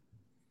one.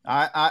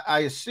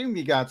 I assume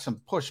you got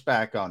some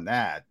pushback on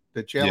that.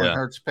 The Jalen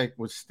Hurts pick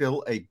was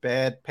still a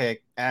bad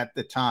pick at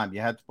the time.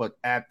 You had to put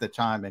 "at the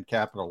time" in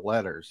capital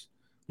letters,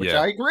 which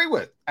I agree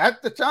with.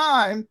 At the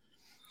time,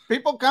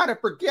 people kind of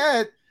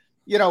forget,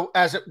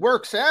 as it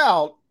works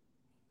out,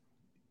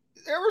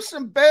 there were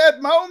some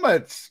bad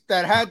moments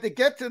that had to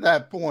get to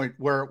that point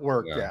where it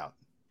worked out.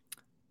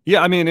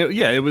 Yeah, I mean,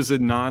 it was a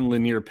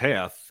non-linear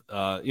path,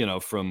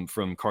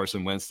 from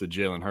Carson Wentz to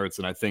Jalen Hurts,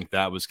 and I think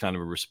that was kind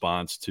of a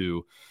response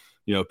to,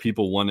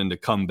 people wanting to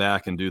come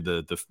back and do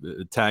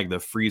the tag the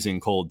freezing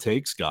cold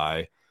takes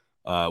guy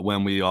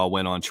when we all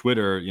went on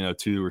Twitter,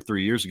 2 or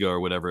 3 years ago or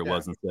whatever it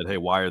was, and said, "Hey,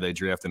 why are they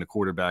drafting a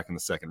quarterback in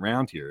the second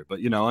round here?" But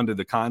under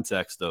the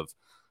context of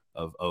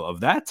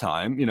that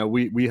time,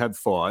 we had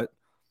thought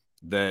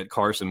that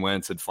Carson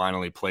Wentz had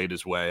finally played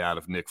his way out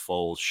of Nick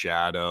Foles'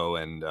 shadow,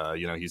 and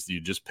you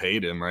just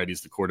paid him, right?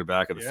 He's the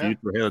quarterback of the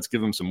future. Hey, let's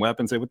give him some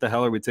weapons. Hey, what the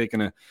hell are we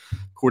taking a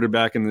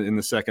quarterback in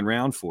the second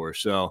round for?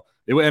 So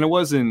it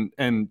wasn't,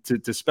 and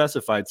to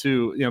specify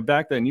too,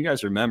 back then, you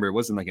guys remember, it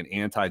wasn't like an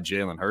anti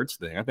Jalen Hurts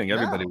thing. I think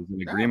everybody was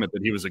in agreement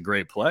that he was a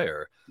great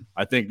player.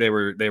 I think they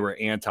were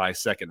anti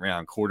second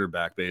round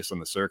quarterback based on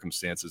the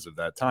circumstances of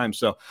that time.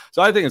 So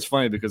I think it's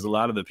funny because a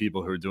lot of the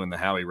people who are doing the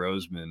Howie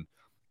Roseman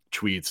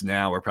tweets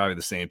now are probably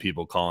the same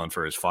people calling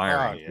for his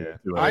firing.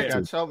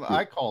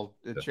 I called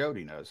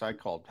Jody knows. I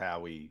called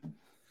Howie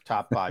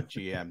top 5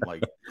 GM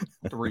like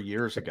 3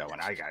 years ago,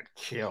 and I got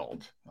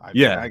killed. I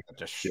got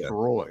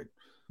destroyed.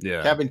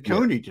 Yeah, Kevin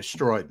Cooney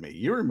destroyed me.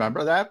 You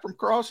remember that from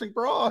Crossing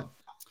Broad?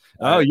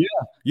 Oh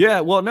yeah.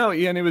 Well, no,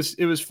 and it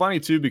was funny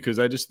too because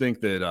I just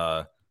think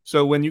that.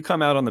 So when you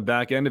come out on the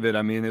back end of it,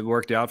 I mean, it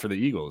worked out for the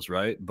Eagles,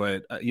 right?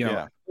 But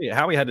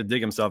Howie had to dig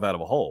himself out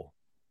of a hole,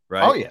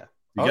 right? Oh yeah.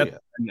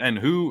 And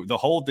who the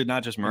hole did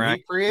not just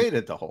miraculously. He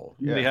created the hole.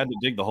 Yeah. He had to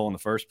dig the hole in the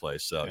first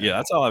place. So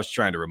that's all I was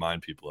trying to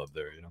remind people of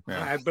there. All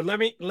right, but let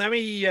me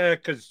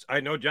because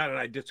I know John and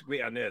I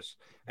disagree on this,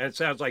 and it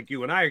sounds like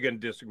you and I are going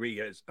to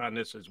disagree on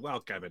this as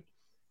well, Kevin.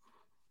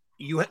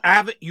 You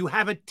have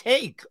a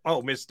take.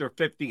 Oh, Mr.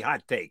 50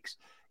 Hot Takes.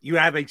 You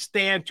have a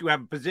stance. You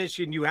have a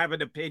position. You have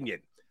an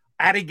opinion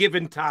at a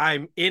given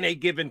time in a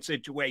given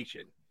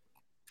situation.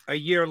 A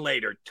year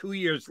later, 2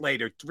 years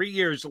later, 3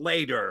 years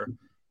later.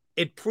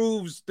 It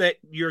proves that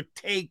your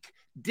take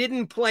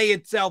didn't play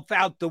itself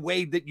out the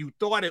way that you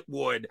thought it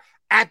would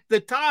at the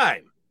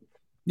time.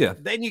 Yeah.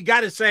 Then you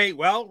got to say,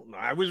 well,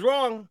 I was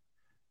wrong,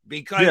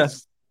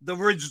 because the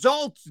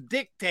results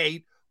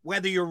dictate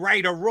whether you're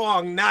right or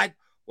wrong, not,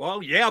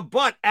 well, yeah,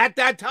 but at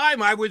that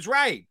time I was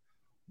right.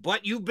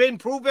 But you've been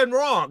proven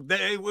wrong.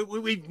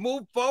 We've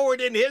moved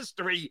forward in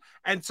history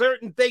and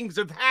certain things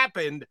have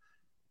happened.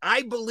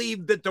 I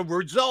believe that the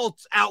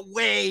results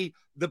outweigh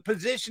the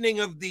positioning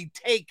of the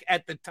take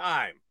at the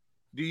time.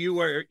 Do you,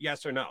 or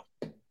yes or no?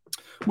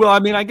 Well, I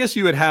mean, I guess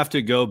you would have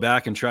to go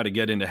back and try to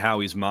get into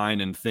Howie's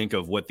mind and think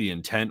of what the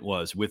intent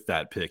was with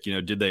that pick.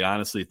 Did they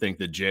honestly think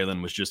that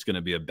Jalen was just going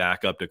to be a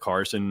backup to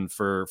Carson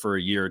for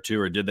a year or two,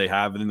 or did they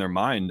have it in their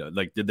mind?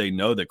 Like, did they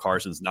know that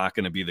Carson's not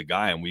going to be the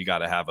guy and we got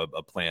to have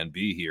a plan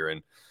B here?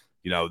 And,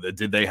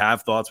 did they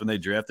have thoughts when they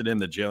drafted him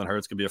that Jalen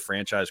Hurts could be a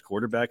franchise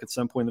quarterback at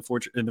some point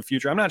in the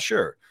future? I'm not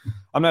sure.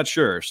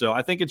 So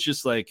I think it's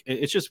just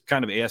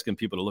kind of asking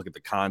people to look at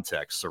the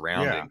context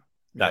surrounding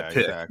that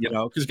pick, exactly.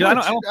 Because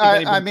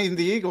I mean,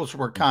 the Eagles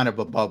were kind of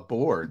above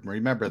board.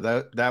 Remember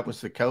that was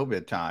the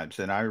COVID times,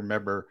 and I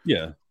remember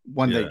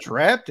when they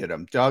drafted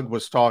him, Doug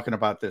was talking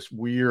about this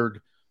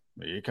weird.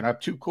 You can have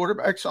 2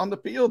 quarterbacks on the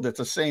field at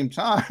the same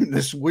time.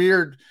 This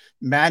weird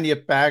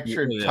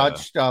manufactured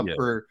touched up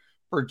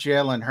for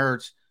Jalen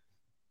Hurts.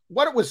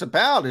 What it was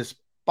about is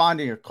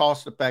finding a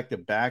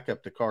cost-effective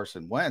backup to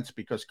Carson Wentz,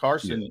 because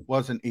Carson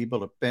wasn't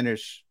able to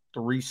finish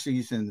 3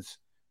 seasons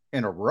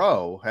in a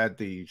row, had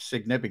the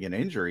significant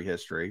injury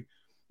history.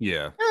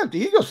 Yeah, the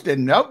Eagles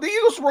didn't know. The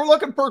Eagles were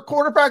looking for a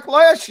quarterback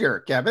last year,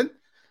 Kevin.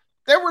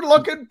 They were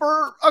looking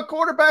for a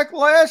quarterback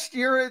last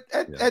year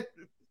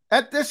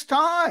at this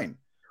time.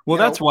 Well,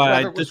 that's why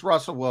whether it was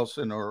Russell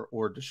Wilson or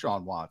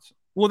Deshaun Watson.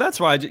 Well, that's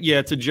why,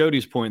 to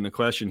Jody's point in the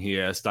question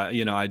he asked,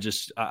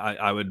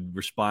 I would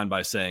respond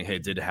by saying, hey,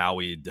 did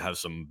Howie have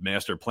some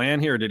master plan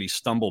here, or did he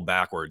stumble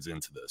backwards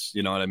into this?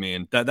 You know what I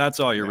mean? That's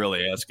all you're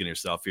really asking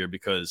yourself here,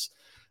 because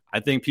I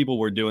think people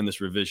were doing this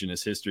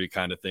revisionist history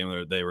kind of thing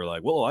where they were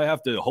like, well, I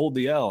have to hold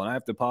the L and I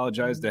have to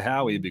apologize to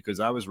Howie because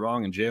I was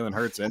wrong and Jalen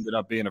Hurts ended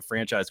up being a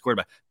franchise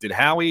quarterback. Did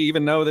Howie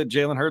even know that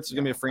Jalen Hurts is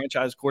going to be a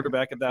franchise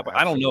quarterback at that point?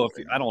 I don't know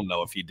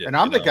if he did. And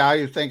I'm the guy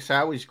who thinks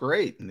Howie's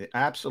great, and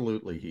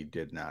absolutely he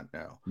did not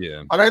know.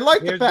 Yeah. But I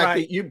like the fact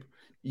that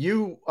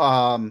you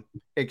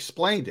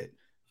explained it.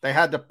 They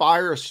had to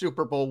fire a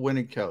Super Bowl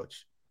winning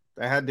coach.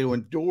 They had to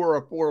endure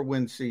a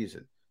 4-win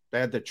season. They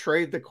had to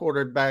trade the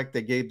quarterback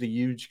they gave the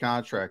huge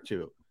contract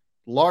to.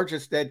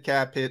 Largest dead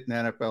cap hit in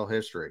NFL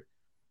history.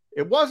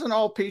 It wasn't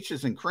all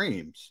peaches and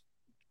creams,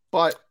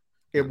 but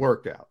it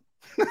worked out.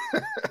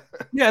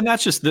 Yeah, and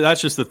that's just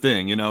the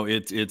thing.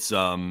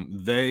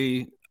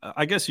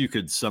 I guess you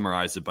could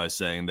summarize it by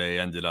saying they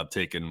ended up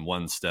taking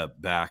 1 step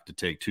back to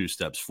take 2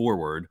 steps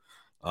forward.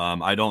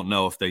 I don't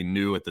know if they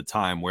knew at the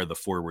time where the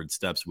forward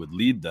steps would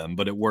lead them,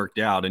 but it worked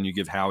out. And you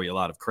give Howie a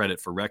lot of credit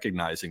for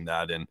recognizing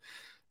that. And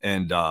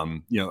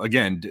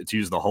again, to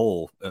use the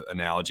whole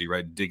analogy,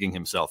 right, digging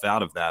himself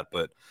out of that.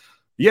 But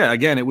yeah,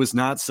 again, it was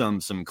not some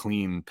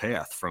clean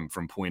path from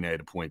point A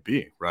to point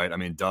B, right? I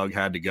mean, Doug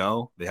had to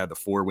go. They had the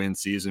 4-win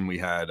season. We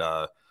had,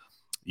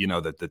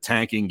 the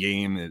tanking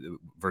game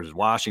versus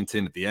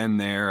Washington at the end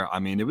there. I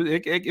mean,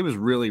 it was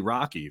really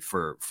rocky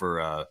for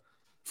a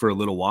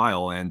little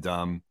while.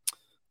 And,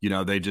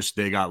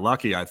 they got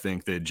lucky. I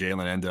think that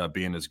Jalen ended up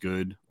being as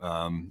good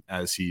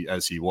as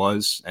he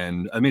was.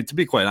 And I mean, to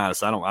be quite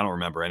honest, I don't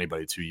remember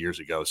anybody 2 years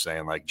ago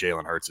saying like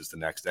Jalen Hurts is the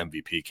next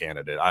MVP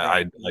candidate.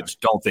 I just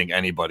don't think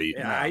anybody.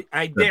 Yeah,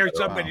 I dare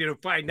somebody to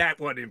find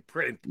that one in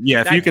print. Yeah,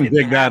 if that you can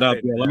dig that up,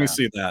 happen. let me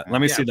see that. Let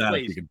me see that.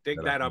 Please, if you can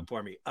dig that up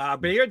for me. But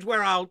here's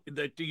where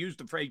to use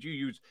the phrase you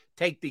use,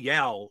 take the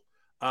L.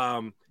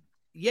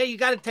 You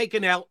got to take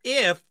an L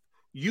if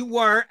you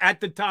were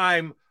at the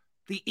time.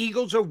 The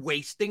Eagles are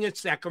wasting a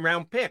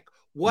second-round pick.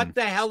 What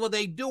the hell are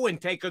they doing?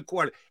 Take a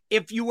quarter.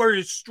 If you were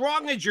as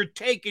strong as your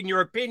take and your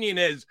opinion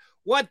is,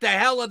 what the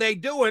hell are they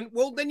doing?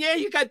 Well, then,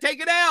 you got to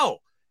take an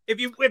L. If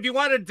you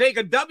wanted to take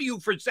a W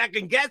for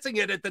second-guessing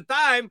it at the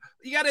time,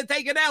 you got to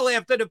take an L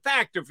after the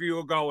fact if you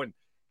were going,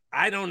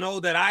 I don't know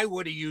that I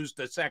would have used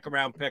a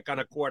second-round pick on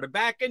a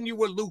quarterback, and you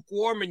were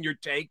lukewarm in your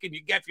take and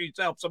you get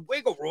yourself some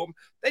wiggle room,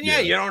 then,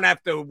 you don't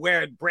have to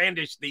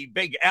brandish the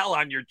big L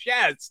on your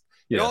chest.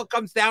 It all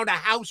comes down to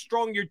how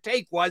strong your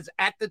take was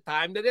at the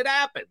time that it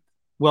happened.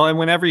 Well, and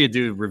whenever you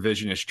do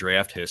revisionist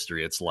draft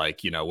history, it's like,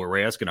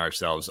 we're asking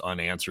ourselves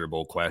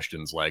unanswerable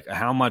questions like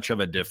how much of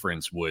a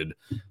difference would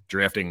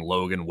drafting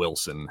Logan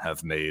Wilson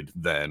have made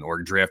then,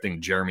 or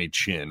drafting Jeremy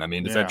Chin? I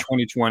mean, does that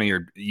 2020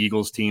 or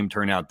Eagles team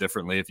turn out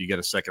differently if you get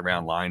a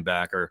second-round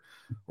linebacker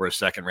or a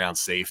second-round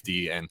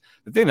safety? And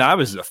the thing that I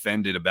was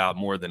offended about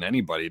more than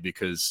anybody,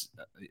 because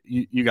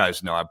you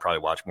guys know I probably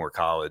watch more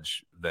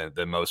college than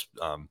most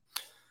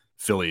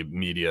Philly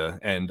media.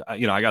 And,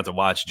 I got to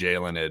watch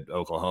Jalen at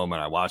Oklahoma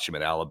and I watched him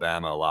at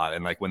Alabama a lot.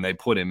 And like when they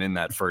put him in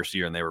that first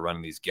year and they were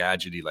running these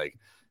gadgety, like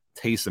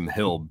Taysom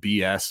Hill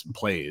BS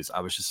plays, I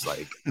was just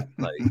like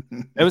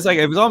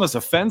it was almost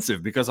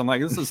offensive because I'm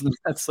like,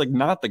 that's like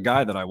not the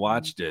guy that I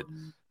watched it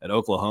at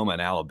Oklahoma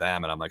and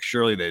Alabama. And I'm like,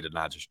 surely they did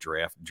not just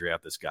draft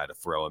this guy to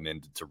throw him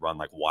in to run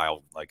like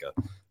a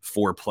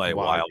 4-play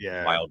wild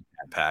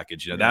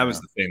package. That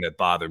was the thing that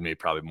bothered me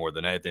probably more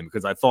than anything,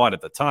 because I thought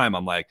at the time,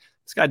 I'm like,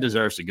 this guy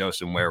deserves to go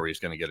somewhere where he's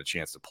going to get a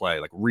chance to play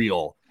like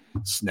real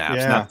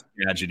snaps, not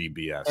gadgety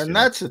BS. And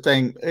that's the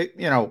thing,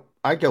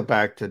 I go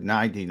back to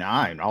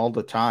 99 all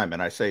the time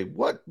and I say,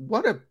 what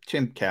if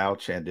Tim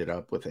Couch ended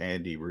up with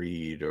Andy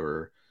Reid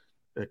or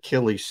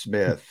Achilles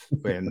Smith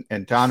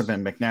and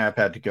Donovan McNabb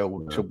had to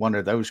go to one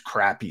of those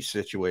crappy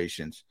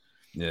situations?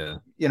 Yeah.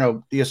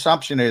 The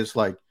assumption is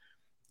like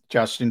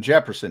Justin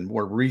Jefferson,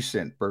 more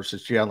recent,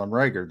 versus Jalen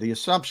Reagor. The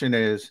assumption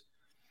is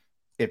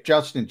if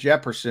Justin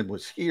Jefferson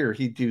was here,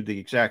 he'd do the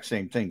exact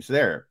same things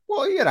there.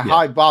 Well, he had a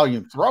high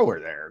volume thrower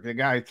there. The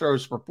guy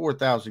throws for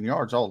 4,000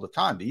 yards all the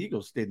time. The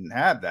Eagles didn't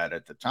have that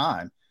at the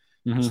time.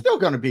 He's still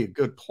going to be a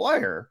good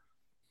player,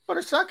 but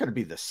it's not going to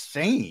be the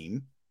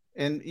same.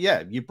 And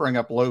you bring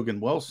up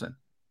Logan Wilson.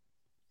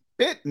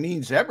 It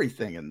means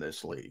everything in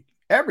this league,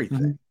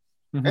 everything.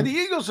 And the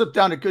Eagles have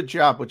done a good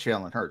job with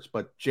Jalen Hurts,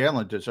 but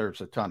Jalen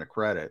deserves a ton of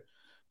credit.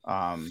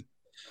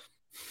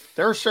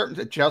 There are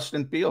certain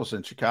Justin Fields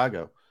in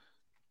Chicago.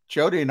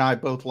 Jody and I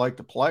both like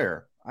the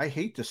player. I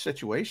hate the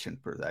situation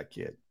for that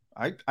kid.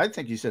 I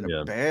think he's in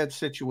a bad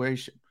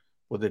situation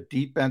with a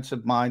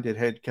defensive-minded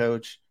head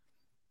coach,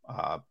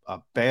 a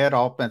bad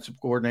offensive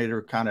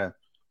coordinator, kind of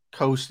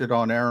coasted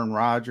on Aaron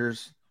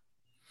Rodgers.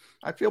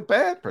 I feel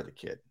bad for the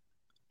kid.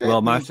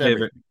 My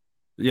favorite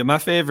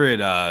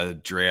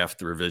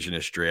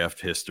revisionist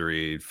draft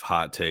history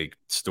hot take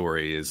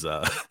story is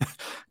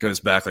goes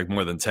back like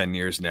more than 10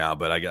 years now,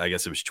 but I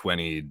guess it was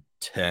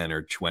 2010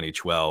 or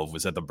 2012.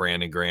 Was that the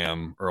Brandon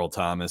Graham, Earl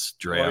Thomas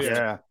draft?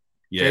 Oh,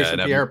 Jason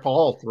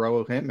Pierre-Paul,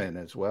 throw him in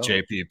as well.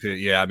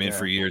 JPP,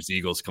 for years the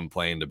Eagles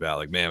complained about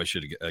like, man, we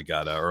should have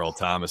got Earl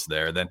Thomas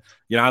there. Then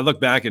I look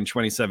back in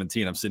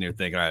 2017, I'm sitting here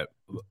thinking, all right,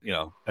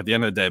 at the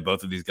end of the day,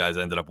 both of these guys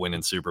ended up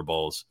winning Super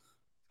Bowls,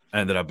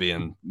 ended up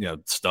being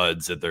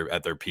studs at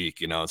their peak,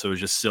 so it was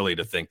just silly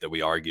to think that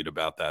we argued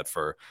about that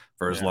for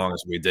as long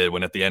as we did,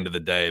 when at the end of the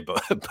day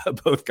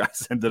both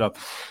guys ended up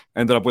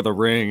with a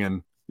ring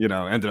and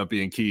ended up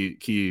being key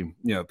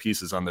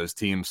pieces on those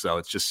teams.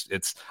 So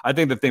I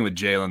think the thing with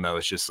Jalen though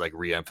is just like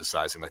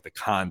re-emphasizing like the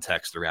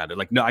context around it.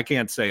 Like, no, I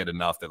can't say it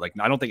enough that like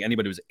I don't think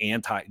anybody was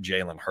anti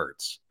Jalen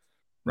Hurts,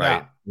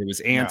 right? No. It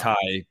was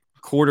anti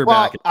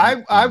quarterback.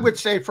 Well, I would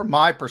say from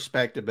my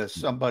perspective as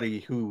somebody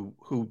who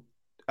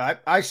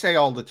I say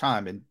all the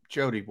time, and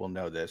Jody will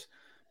know this,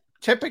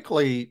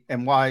 typically,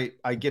 and why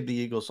I give the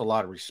Eagles a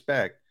lot of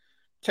respect,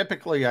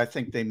 typically I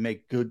think they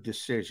make good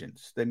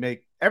decisions. They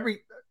make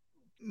every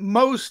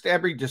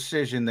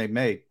decision they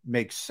make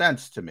makes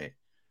sense to me.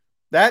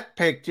 That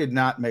pick did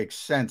not make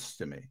sense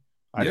to me.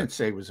 I didn't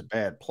say he was a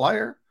bad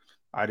player.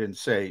 I didn't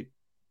say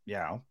you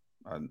know,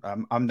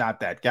 I'm not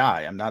that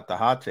guy. I'm not the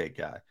hot take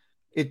guy.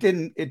 It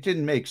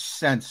didn't make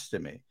sense to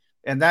me,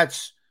 and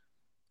that's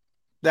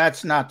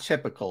not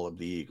typical of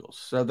the Eagles.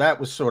 So that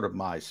was sort of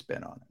my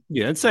spin on it.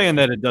 Yeah, and saying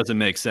that it doesn't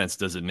make sense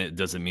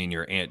doesn't mean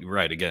you're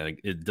right. Again,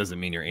 it doesn't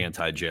mean you're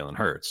anti Jalen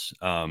Hurts.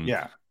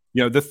 Yeah.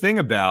 You know, the thing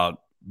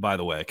about, by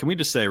the way, can we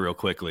just say real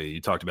quickly,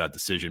 you talked about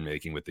decision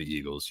making with the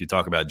Eagles. You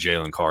talk about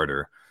Jalen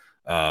Carter.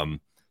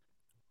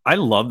 I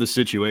love the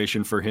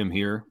situation for him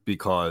here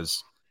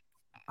because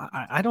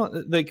I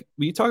don't like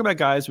when you talk about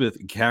guys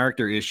with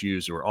character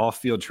issues or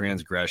off-field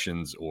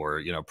transgressions or,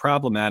 you know,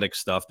 problematic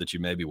stuff that you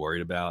may be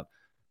worried about.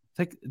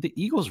 Like the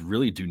Eagles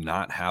really do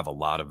not have a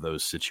lot of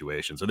those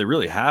situations, or they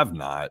really have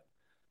not,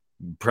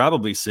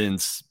 probably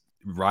since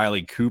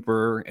Riley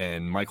Cooper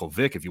and Michael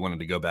Vick, if you wanted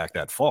to go back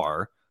that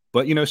far.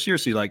 But, you know,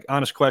 seriously, like,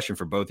 honest question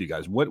for both you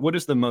guys. What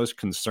is the most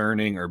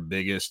concerning or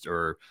biggest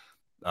or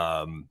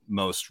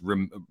most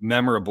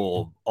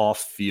memorable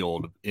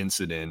off-field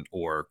incident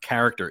or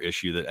character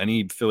issue that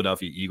any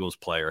Philadelphia Eagles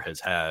player has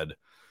had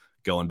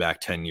going back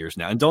 10 years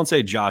now? And don't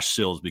say Josh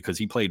Sills, because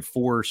he played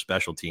 4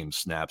 special team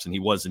snaps and he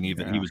wasn't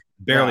even, he was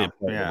barely a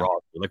part of the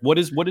roster. Like, what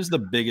is the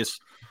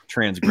biggest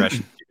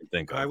transgression you can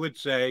think of? I would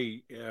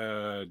say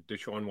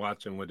Deshaun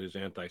Watson with his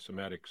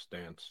anti-Semitic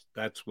stance.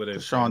 That's what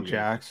Deshaun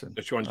Jackson.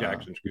 Deshaun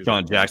Jackson.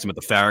 Deshaun Jackson with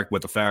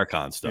the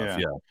Farrakhan stuff.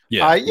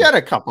 You had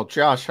a couple.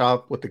 Josh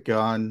Huff with the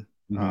gun,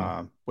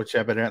 which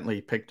evidently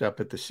he picked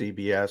up at the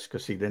CBS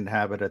because he didn't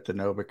have it at the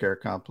Novacare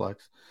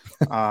complex.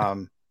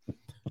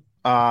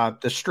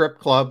 The strip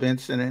club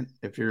incident,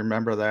 if you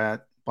remember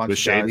that,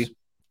 bunch of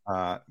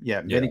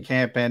guys. Mini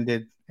camp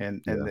ended,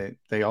 and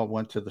they all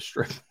went to the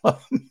strip club.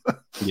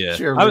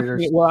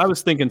 I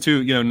was thinking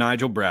too. You know,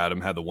 Nigel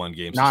Bradham had the one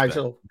game.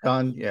 Nigel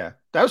Gunn, that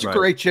was a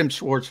great Jim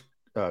Schwartz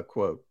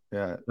quote.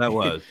 Yeah, that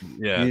was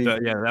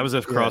that was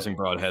a Crossing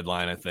Broad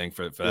headline, I think,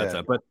 for that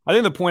time. But I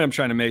think the point I'm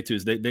trying to make too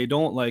is they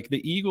don't, like,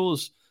 the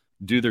Eagles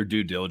do their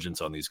due diligence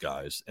on these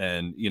guys.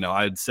 And, you know,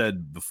 I'd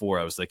said before,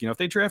 I was like, you know, if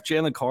they draft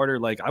Jalen Carter,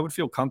 like, I would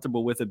feel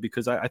comfortable with it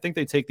because I think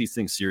they take these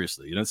things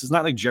seriously. You know, this is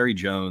not like Jerry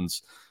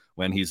Jones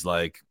when he's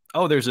like,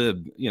 oh, there's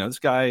this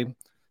guy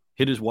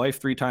hit his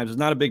wife 3 times. It's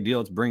not a big deal.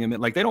 Let's bring him in.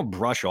 Like, they don't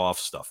brush off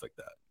stuff like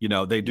that. You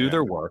know, they do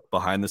their work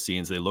behind the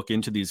scenes. They look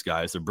into these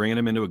guys. They're bringing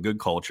them into a good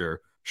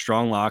culture,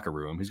 strong locker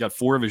room. He's got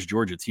 4 of his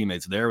Georgia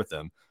teammates there with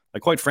him.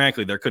 Like, quite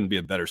frankly, there couldn't be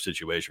a better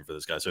situation for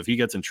this guy. So if he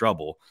gets in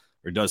trouble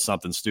or does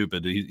something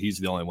stupid, he's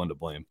the only one to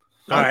blame.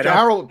 All right,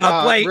 I'll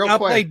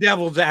play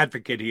devil's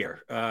advocate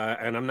here.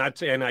 And I'm not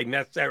saying I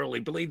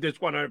necessarily believe this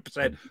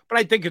 100%, but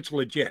I think it's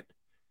legit.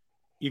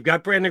 You've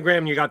got Brandon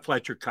Graham, you got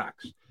Fletcher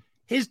Cox.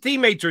 His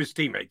teammates are his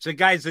teammates, the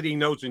guys that he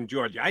knows in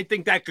Georgia. I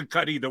think that could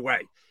cut either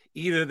way.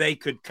 Either they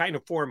could kind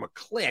of form a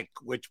clique,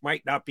 which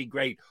might not be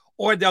great,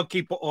 or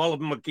all of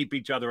them will keep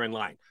each other in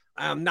line.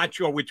 I'm not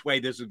sure which way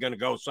this is going to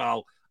go,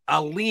 so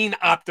I'll lean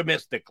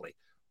optimistically.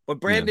 But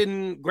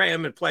Brandon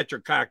Graham and Fletcher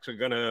Cox are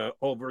going to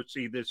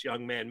oversee this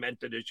young man,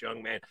 mentor this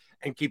young man,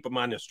 and keep him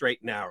on the straight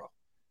and narrow.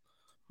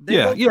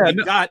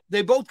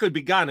 They both could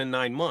be gone in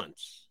 9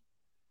 months.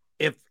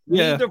 If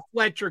neither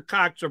Fletcher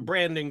Cox or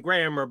Brandon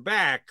Graham are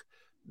back,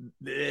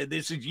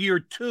 this is year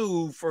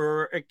 2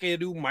 for a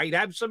kid who might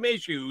have some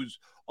issues.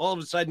 All of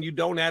a sudden, you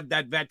don't have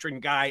that veteran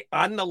guy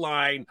on the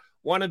line.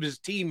 One of his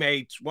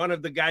teammates, one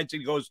of the guys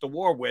he goes to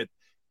war with,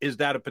 is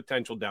that a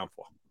potential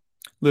downfall?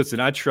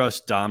 Listen, I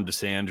trust Dom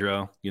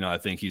DeSandro. You know, I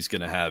think he's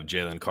going to have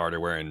Jalen Carter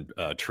wearing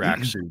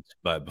tracksuits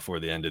before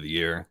the end of the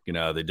year. You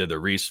know, they did the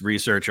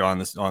research on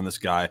this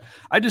guy.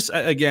 I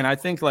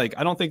think, like,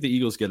 I don't think the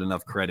Eagles get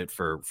enough credit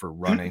for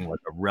running like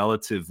a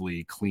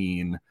relatively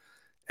clean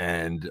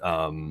and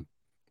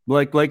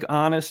like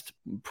honest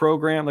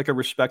program, like a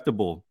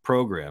respectable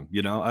program.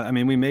 You know, I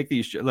mean, we make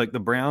these, like, the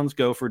Browns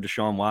go for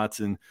Deshaun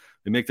Watson.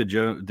 They make the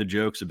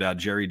jokes about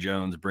Jerry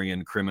Jones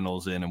bringing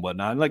criminals in and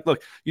whatnot. Like,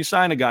 look, you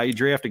sign a guy, you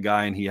draft a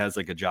guy, and he has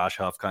like a Josh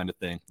Huff kind of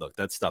thing. Look,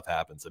 that stuff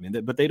happens. I mean,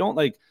 but they don't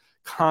like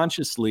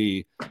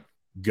consciously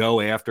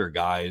go after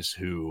guys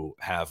who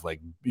have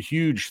like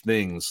huge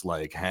things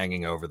like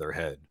hanging over their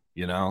head.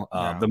 You know,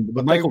 they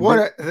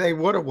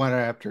would have went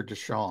after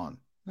Deshaun.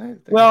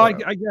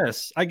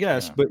 I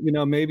guess, but, you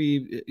know,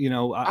 maybe, you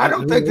know, I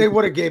don't think they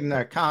would have gave him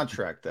that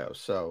contract though.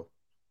 So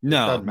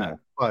no.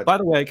 But by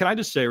the way, can I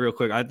just say real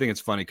quick? I think it's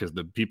funny because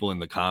the people in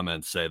the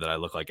comments say that I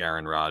look like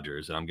Aaron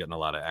Rodgers, and I'm getting a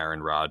lot of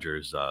Aaron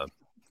Rodgers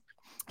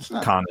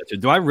comments.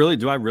 Do I really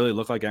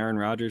look like Aaron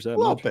Rodgers? A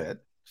little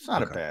bit. It's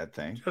not a bad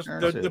thing. Just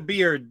the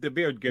beard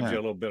gives you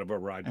a little bit of a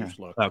Rodgers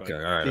look. Okay, all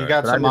right. You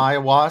got some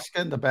ayahuasca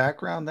in the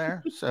background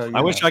there. So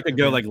I wish I could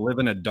go like live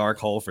in a dark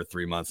hole for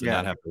 3 months and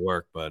not have to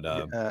work. But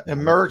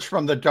emerge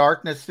from the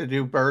darkness to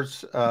do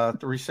Birds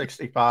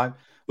 365.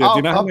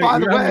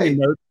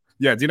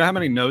 Yeah, do you know how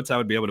many notes I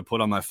would be able to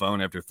put on my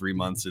phone after 3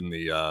 months in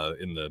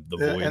the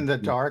void? In the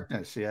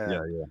darkness,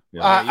 yeah.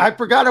 I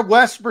forgot a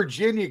West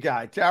Virginia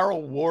guy,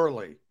 Darryl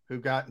Worley, who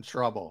got in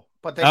trouble,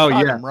 but they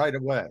cut him right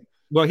away.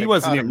 Well, he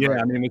wasn't even.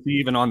 I mean, was he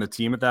even on the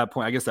team at that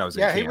point? I guess that was.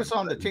 He was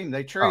on the team.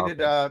 They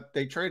traded.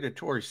 They traded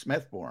Torrey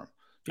Smith for him.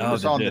 He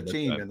was on the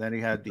team, and then he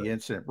had the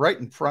incident right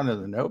in front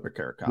of the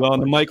NovaCare complex. Well,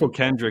 the Michael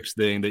Kendricks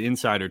thing, the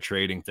insider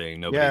trading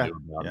thing, nobody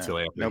knew about until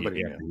after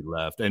he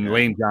left. And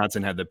Lane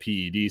Johnson had the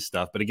PED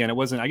stuff. But again, it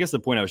wasn't, I guess the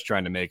point I was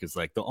trying to make is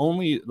like the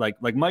only, like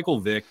Michael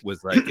Vick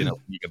was like, you know,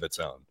 league of its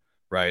own,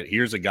 right?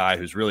 Here's a guy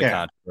who's really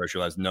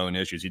controversial, has known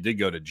issues. He did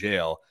go to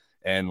jail,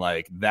 and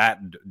like that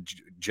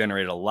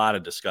generated a lot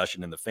of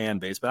discussion in the fan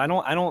base. But I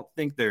don't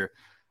think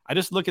I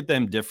just look at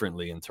them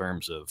differently in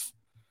terms of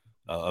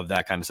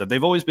that kind of stuff.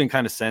 They've always been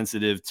kind of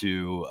sensitive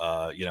to,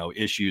 you know,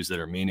 issues that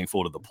are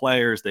meaningful to the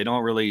players. They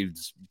don't really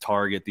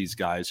target these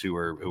guys who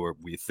are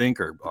we think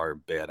are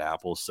bad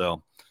apples.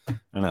 So I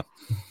don't know.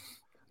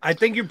 I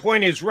think your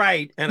point is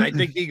right, and I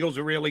think the Eagles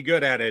are really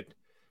good at it.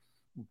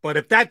 But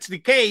if that's the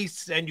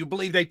case, and you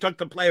believe they took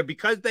the player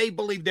because they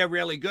believe they're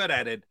really good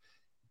at it,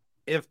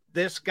 if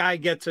this guy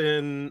gets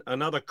in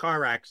another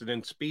car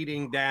accident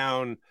speeding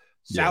down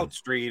South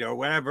Street or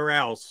whatever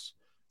else,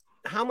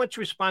 how much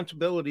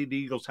responsibility do the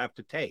Eagles have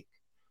to take?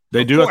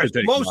 They do have to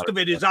take most of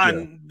it is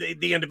on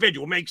the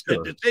individual makes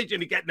the decision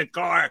to get in the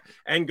car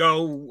and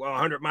go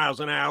 100 miles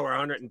an hour,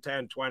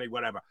 110, 20,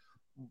 whatever.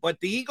 But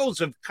the Eagles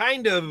have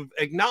kind of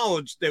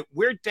acknowledged that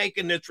we're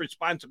taking this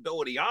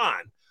responsibility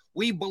on.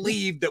 We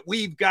believe that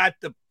we've got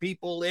the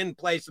people in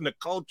place and the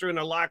culture in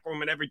the locker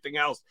room and everything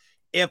else.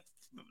 If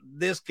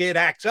this kid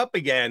acts up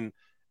again,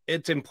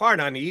 it's in part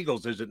on the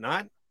Eagles, is it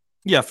not?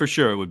 Yeah, for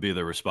sure. It would be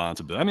the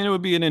responsibility. I mean, it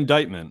would be an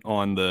indictment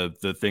on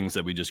the things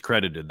that we just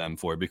credited them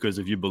for, because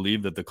if you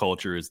believe that the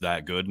culture is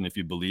that good, and if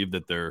you believe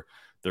that their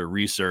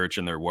research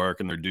and their work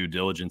and their due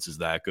diligence is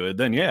that good,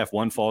 then yeah, if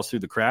one falls through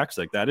the cracks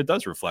like that, it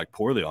does reflect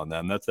poorly on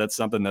them. That's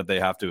something that they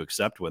have to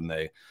accept when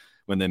they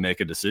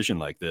make a decision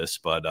like this.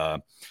 But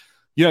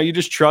you know, you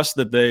just trust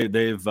that they've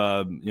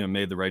you know,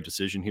 made the right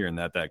decision here, and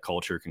that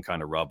culture can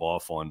kind of rub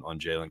off on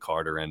Jalen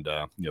Carter, and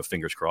you know,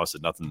 fingers crossed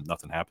that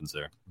nothing happens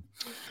there.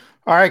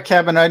 All right,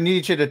 Kevin, I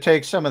need you to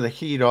take some of the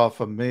heat off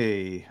of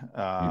me.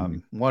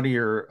 One of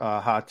your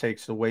hot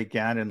takes, the way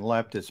Gannon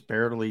left, is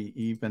barely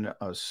even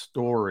a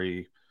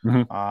story.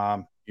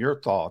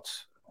 Your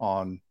thoughts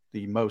on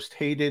the most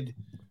hated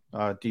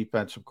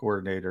defensive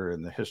coordinator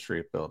in the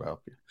history of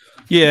Philadelphia?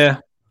 Yeah.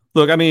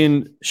 Look, I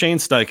mean, Shane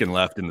Steichen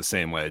left in the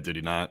same way, did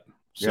he not?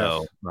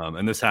 So, yes.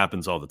 And this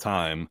happens all the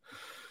time.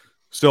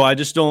 So I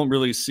just don't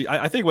really see.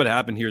 I think what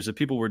happened here is that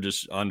people were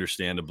just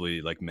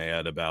understandably like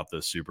mad about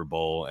the Super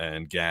Bowl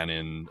and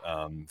Gannon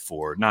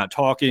for not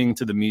talking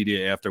to the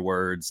media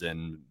afterwards,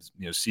 and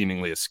you know,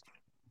 seemingly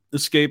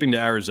escaping to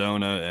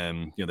Arizona,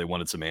 and you know, they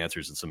wanted some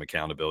answers and some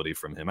accountability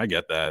from him. I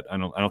get that. I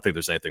don't think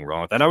there's anything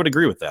wrong with that. I would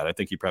agree with that. I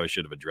think he probably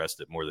should have addressed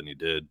it more than he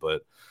did.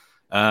 But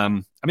I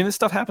mean, this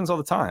stuff happens all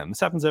the time. This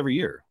happens every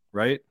year,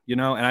 right? You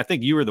know, and I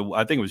think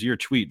I think it was your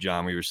tweet,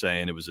 John, where you were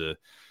saying it was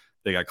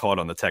they got caught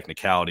on the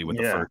technicality with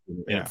the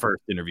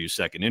first interview,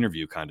 second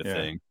interview kind of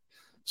thing.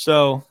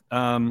 So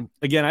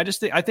again,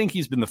 I think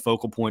he's been the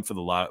focal point for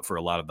a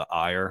lot of the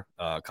ire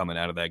coming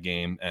out of that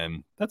game,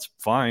 and that's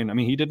fine. I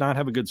mean, he did not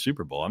have a good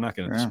Super Bowl. I'm not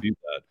going to dispute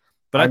that.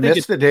 But I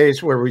miss the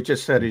days where we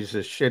just said he's a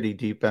shitty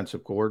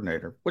defensive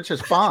coordinator, which is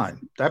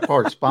fine. That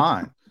part's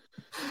fine.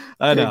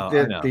 I know.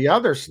 The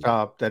other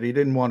stuff, that he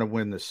didn't want to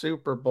win the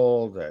Super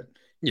Bowl, that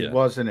he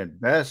wasn't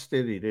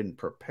invested, he didn't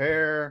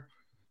prepare.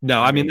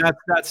 No, I mean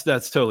that's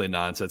totally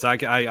nonsense. I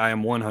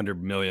am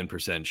 100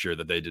 million% sure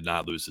that they did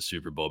not lose the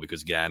Super Bowl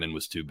because Gannon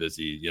was too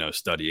busy, you know,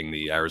 studying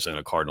the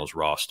Arizona Cardinals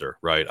roster,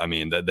 right? I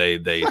mean, that they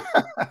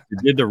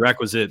did the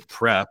requisite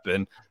prep,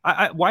 and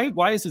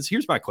why is this?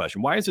 Here's my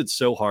question: why is it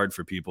so hard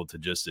for people to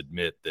just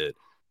admit that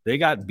they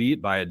got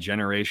beat by a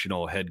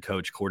generational head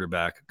coach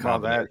quarterback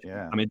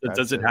combination? I mean,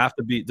 does it have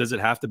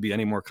to be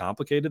any more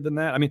complicated than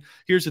that? I mean,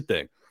 here's the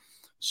thing: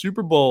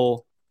 Super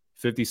Bowl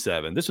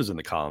 57. This was in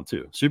the column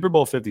too. Super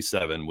Bowl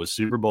 57 was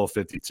Super Bowl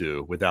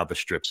 52 without the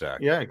strip sack.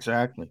 Yeah,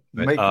 exactly.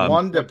 Make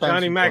one defensive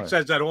Johnny Mack play.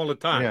 says that all the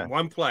time. Yeah.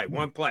 One play.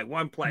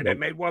 They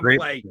made one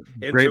play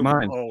in great Super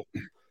mind. Bowl.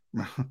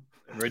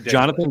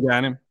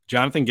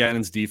 Jonathan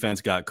Gannon's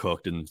defense got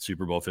cooked in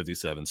Super Bowl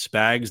 57.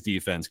 Spags'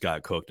 defense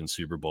got cooked in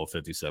Super Bowl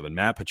 57.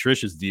 Matt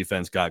Patricia's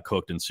defense got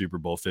cooked in Super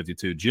Bowl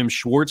 52. Jim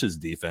Schwartz's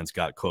defense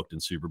got cooked in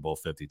Super Bowl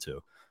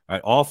 52. All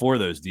right, all four of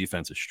those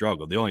defenses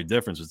struggled. The only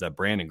difference was that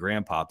Brandon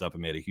Graham popped up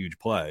and made a huge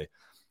play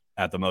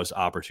at the most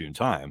opportune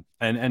time.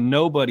 And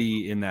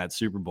nobody in that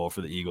Super Bowl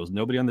for the Eagles,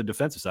 nobody on the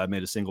defensive side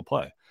made a single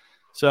play.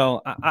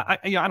 So I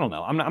don't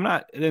know. I'm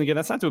not. And again,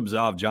 that's not to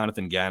absolve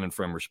Jonathan Gannon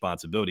from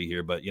responsibility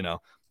here, but you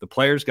know, the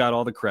players got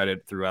all the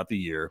credit throughout the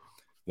year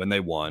when they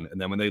won, and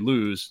then when they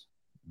lose,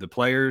 the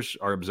players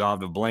are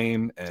absolved of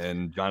blame,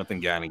 and Jonathan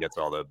Gannon gets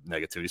all the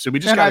negativity. So we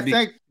just got to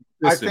be.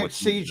 I think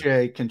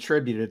CJ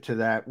contributed to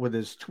that with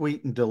his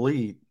tweet and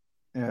delete.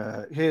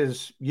 You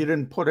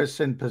didn't put us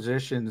in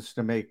positions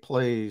to make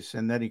plays,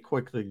 and then he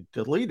quickly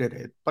deleted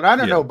it. But I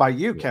don't know about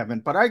you,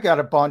 Kevin, but I got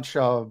a bunch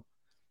of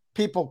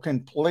people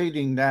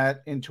complaining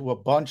that into a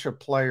bunch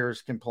of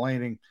players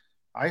complaining.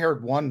 I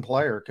heard one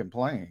player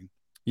complain.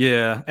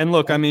 Yeah. And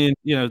look, I mean,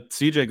 you know,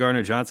 CJ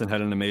Gardner-Johnson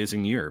had an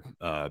amazing year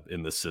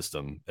in this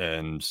system,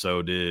 and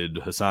so did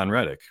Hassan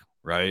Reddick.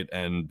 right?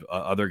 And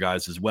other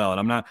guys as well. And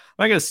I'm not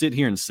going to sit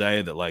here and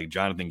say that like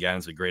Jonathan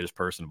Gannon's the greatest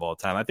person of all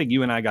time. I think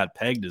you and I got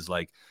pegged as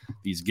like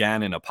these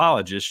Gannon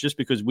apologists just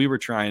because we were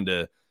trying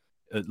to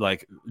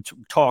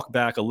talk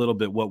back a little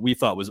bit what we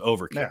thought was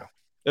overkill.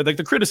 Yeah. Like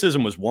the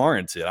criticism was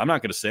warranted. I'm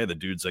not going to say the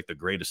dude's like the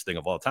greatest thing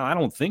of all time. I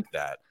don't think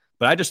that,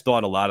 but I just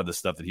thought a lot of the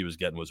stuff that he was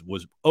getting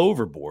was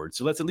overboard.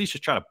 So let's at least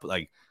just try to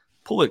like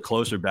pull it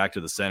closer back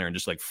to the center and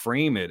just like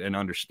frame it and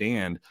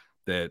understand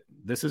that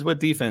this is what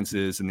defense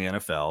is in the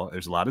NFL.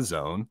 There's a lot of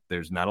zone.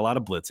 There's not a lot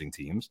of blitzing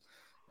teams.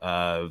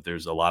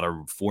 There's a lot of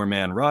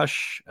 4-man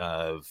rush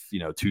of,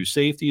 2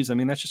 safeties. I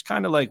mean, that's just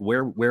kind of like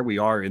where we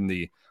are in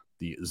the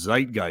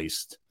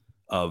zeitgeist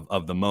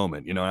of the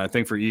moment, and I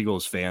think for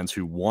Eagles fans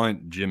who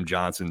want Jim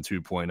Johnson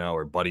 2.0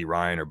 or Buddy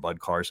Ryan or Bud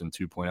Carson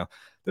 2.0,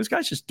 those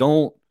guys just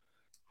don't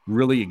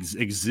really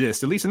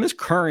exist, at least in this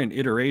current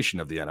iteration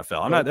of the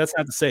NFL. That's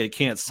not to say it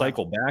can't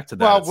cycle back to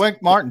that. Well,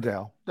 Wink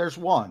Martindale, there's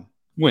one.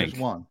 Wink.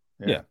 There's one.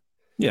 Yeah.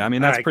 I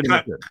mean, that's pretty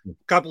much it.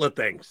 Couple of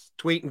things.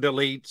 Tweet and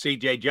delete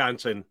C.J.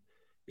 Johnson.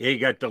 He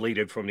got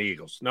deleted from the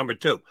Eagles. Number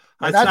 2.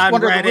 That's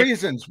one of the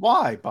reasons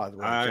why, by the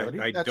way,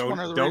 Jody. That's one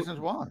of the reasons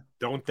why.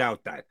 Don't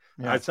doubt that.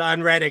 Yeah.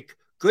 Hassan Reddick,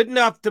 good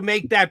enough to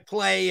make that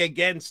play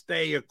against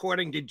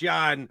according to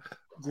John,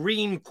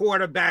 green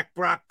quarterback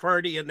Brock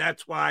Purdy, and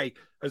that's why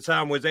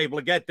Hassan was able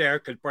to get there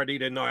because Purdy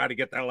didn't know how to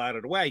get the hell out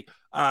of the way.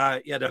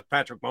 The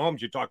Patrick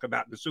Mahomes you talk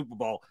about in the Super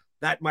Bowl,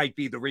 that might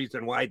be the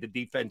reason why the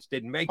defense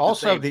didn't make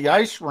also the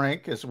ice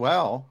rink as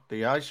well.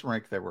 The ice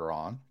rink they were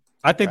on.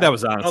 I think that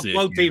was honestly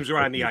both teams are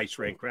on the ice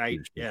rink, right?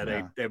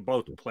 Yeah, they're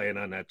both playing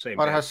on that same.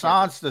 But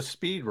Hassan's the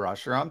speed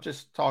rusher. I'm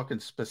just talking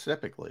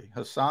specifically.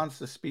 Hassan's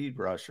the speed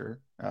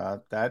rusher.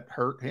 That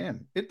hurt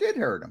him. It did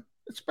hurt him.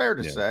 It's fair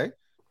to say.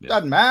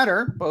 Doesn't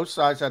matter. Both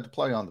sides had to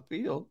play on the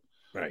field,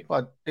 right?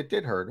 But it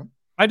did hurt him.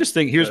 I just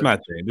think here's my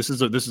thing. This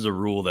is a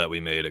rule that we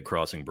made at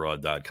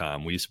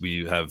crossingbroad.com.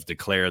 We have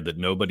declared that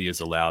nobody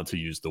is allowed to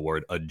use the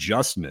word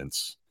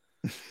adjustments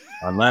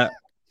unless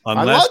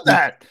I love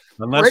that.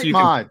 Unless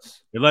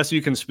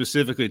you can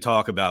specifically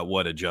talk about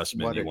what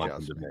adjustment you want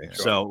them to make. Yeah.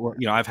 So,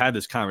 I've had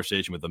this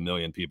conversation with a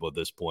million people at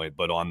this point,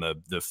 but on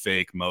the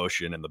fake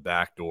motion and the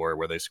backdoor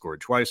where they scored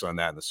twice on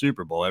that in the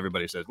Super Bowl,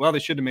 everybody says, well, they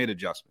should have made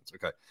adjustments.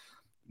 Okay.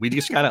 We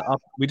just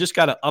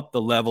gotta up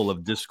the level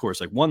of discourse,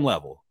 like one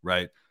level,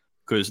 right?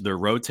 Because they're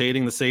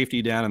rotating the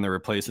safety down and they're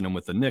replacing them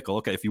with the nickel.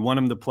 Okay, if you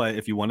wanted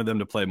them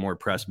to play more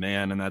press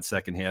man in that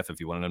second half, if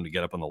you wanted them to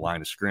get up on the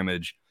line of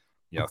scrimmage,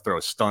 throw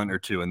a stunt or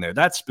two in there,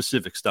 that's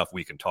specific stuff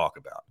we can talk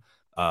about.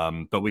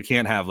 But we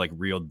can't have like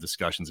real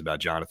discussions about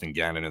Jonathan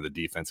Gannon and the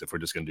defense if we're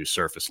just going to do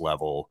surface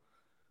level.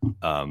 He's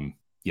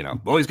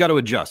got to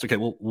adjust. Okay,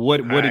 well, what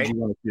did you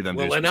want to see them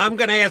do? Well, and I'm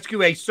going to ask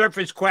you a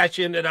surface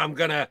question, and I'm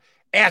going to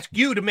ask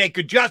you to make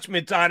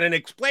adjustments on and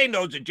explain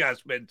those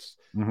adjustments.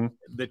 Mm-hmm.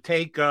 The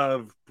take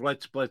of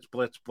blitz.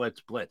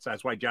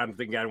 That's why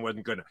Jonathan Gannon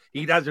wasn't good.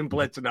 He doesn't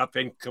blitz enough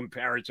in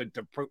comparison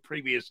to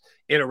previous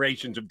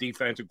iterations of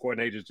defensive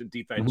coordinators and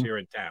defense here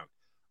in town.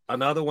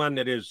 Another one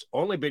that has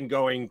only been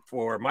going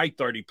for my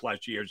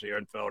 30-plus years here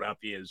in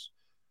Philadelphia is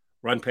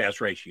run-pass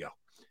ratio.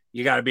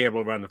 You got to be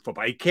able to run the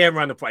football. You can't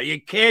run the football.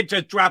 You can't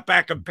just drop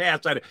back and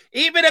pass on it.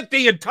 Even if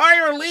the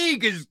entire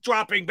league is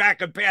dropping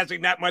back and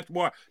passing that much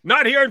more,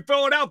 not here in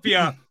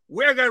Philadelphia.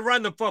 We're going to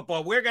run the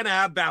football. We're going to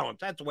have balance.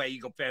 That's the way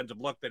Eagle fans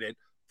have looked at it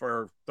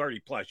for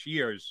 30-plus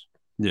years.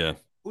 Yeah.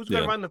 Who's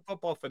going to run the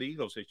football for the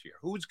Eagles this year?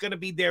 Who's going to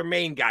be their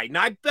main guy?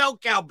 Not bell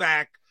cow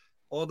back,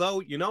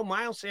 although,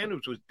 Miles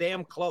Sanders was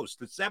damn close.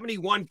 The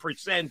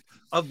 71%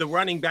 of the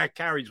running back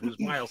carries was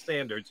Miles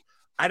Sanders.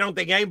 I don't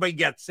think anybody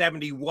gets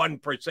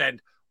 71%,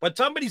 but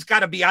somebody's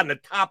got to be on the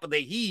top of the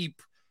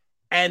heap.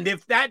 And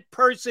if that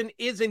person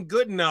isn't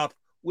good enough,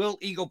 will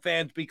Eagle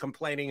fans be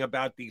complaining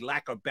about the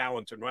lack of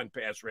balance and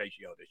run-pass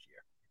ratio this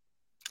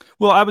year?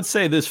 Well, I would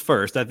say this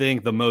first. I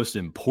think the most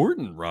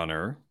important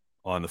runner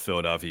on the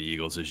Philadelphia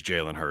Eagles is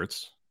Jalen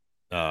Hurts.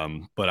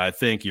 But I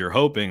think you're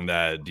hoping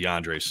that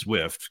DeAndre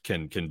Swift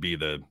can be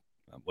the,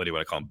 what do you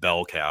want to call him,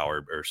 bell cow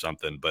or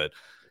something. But,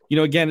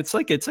 again, it's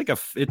like a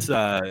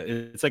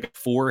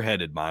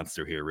four-headed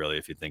monster here, really,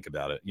 if you think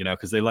about it,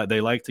 because they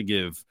like to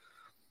give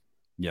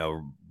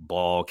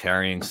ball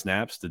carrying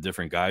snaps to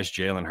different guys.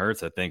 Jalen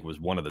Hurts, I think, was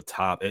one of the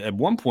top. At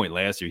one point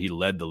last year, he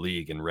led the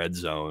league in red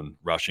zone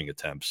rushing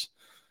attempts,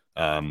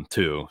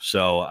 too.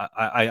 So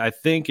I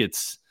think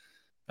it's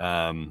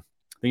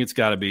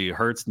got to be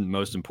Hurts, the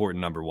most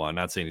important number one.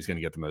 Not saying he's going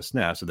to get the most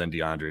snaps. So then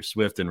DeAndre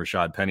Swift and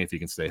Rashad Penny, if he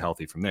can stay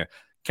healthy from there.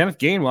 Kenneth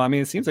Gainwell, I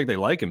mean, it seems like they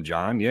like him,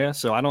 John. Yeah.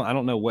 So I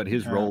don't know what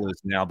his role is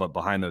now, but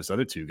behind those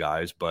other two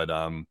guys. But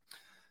I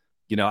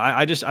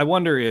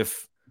wonder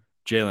if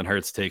Jalen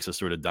Hurts takes a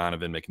sort of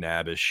Donovan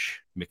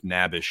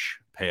McNabbish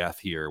path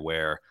here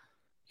where,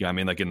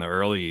 like in the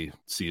early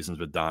seasons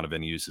with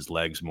Donovan, he used his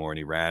legs more and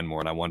he ran more.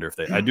 And I wonder if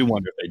they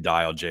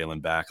dial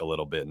Jalen back a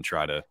little bit and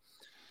try to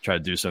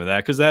do some of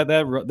that. Cause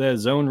that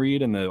zone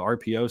read and the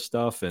RPO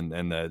stuff and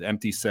the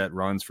empty set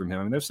runs from him,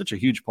 I mean, they're such a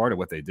huge part of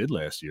what they did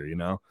last year,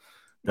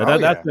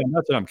 That's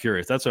what I'm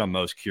curious. That's what I'm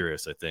most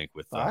curious, I think.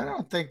 With I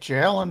don't think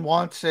Jalen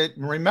wants it.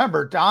 And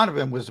remember,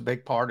 Donovan was a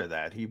big part of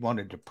that. He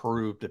wanted to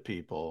prove to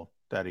people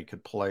that he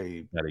could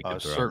play a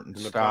certain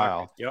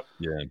style. Yep.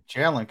 Yeah.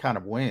 Jalen kind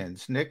of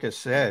wins. Nick has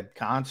said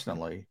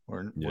constantly,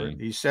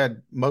 he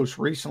said most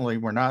recently,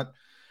 we're not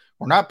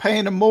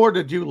paying him more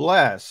to do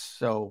less.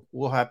 So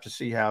we'll have to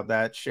see how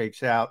that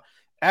shakes out.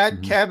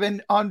 At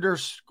Kevin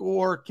 _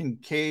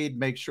 Kinkead,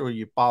 make sure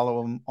you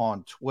follow him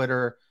on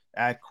Twitter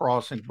at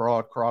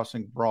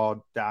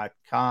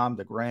crossingbroad.com,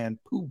 the grand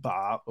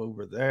poobah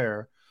over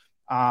there.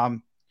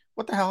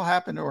 What the hell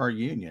happened to our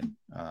union,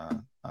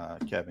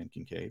 Kevin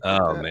Kinkead?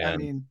 Man. I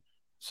mean,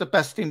 it's the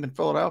best team in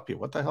Philadelphia.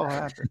 What the hell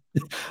happened?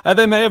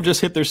 They may have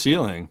just hit their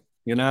ceiling.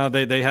 You know,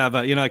 they have,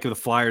 like the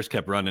Flyers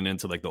kept running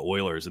into like the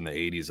Oilers in the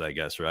 80s, I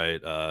guess,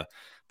 right? The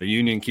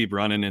Union keep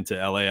running into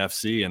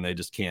LAFC and they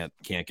just can't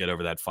get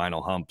over that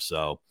final hump.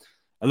 So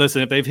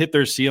listen, if they've hit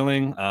their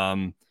ceiling,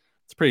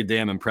 it's a pretty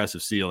damn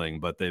impressive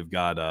ceiling, but they've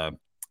got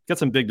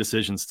some big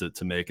decisions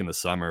to make in the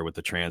summer with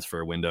the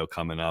transfer window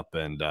coming up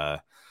and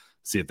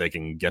see if they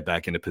can get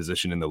back into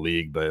position in the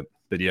league. But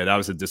yeah, that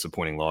was a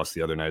disappointing loss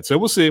the other night. So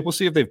we'll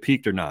see if they've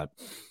peaked or not.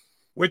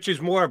 Which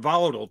is more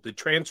volatile, the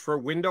transfer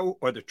window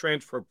or the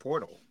transfer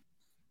portal?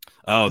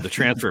 Oh, the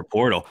transfer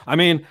portal. I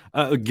mean,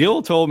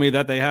 Gil told me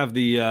that they have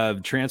the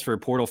transfer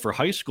portal for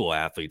high school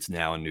athletes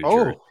now in New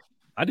Jersey.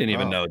 I didn't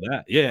even know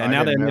that. Yeah, and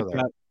now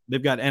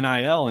they've got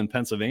NIL in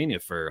Pennsylvania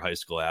for high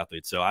school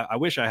athletes. So I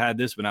wish I had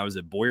this when I was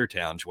at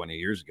Boyertown 20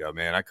 years ago,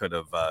 man. I could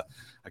have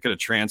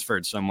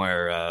transferred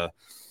somewhere.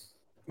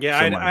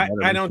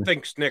 I don't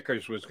think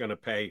Snickers was going to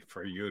pay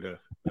for you to.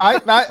 I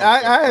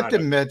have to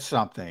admit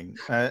something.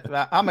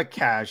 I'm a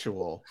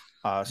casual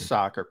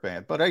soccer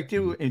fan, but I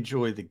do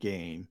enjoy the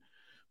game.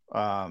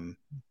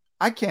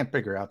 I can't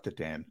figure out the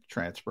damn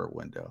transfer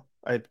window.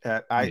 I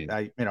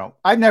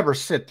never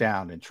sit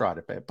down and try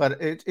to pay,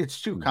 but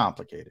it's too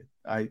complicated.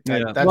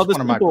 That's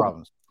one of my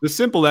problems. The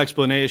simple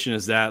explanation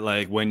is that,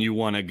 like, when you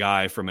want a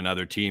guy from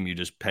another team, you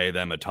just pay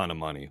them a ton of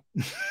money,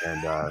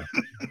 and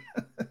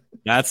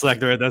that's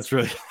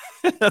really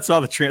that's all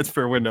the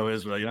transfer window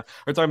is. Really,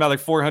 we're talking about like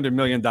 $400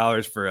 million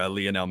for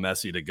Lionel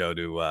Messi to go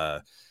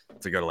to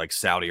like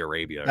Saudi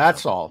Arabia.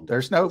 That's all.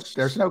 There's no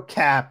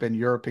cap in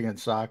European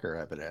soccer,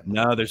 evidently.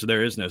 No,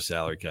 there is no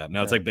salary cap.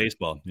 No, it's like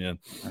baseball. Yeah.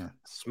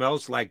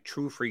 Smells like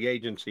true free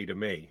agency to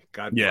me.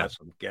 God bless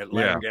them. Let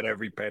them get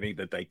every penny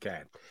that they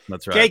can.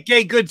 That's right.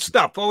 KK, good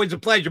stuff. Always a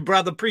pleasure,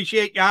 brother.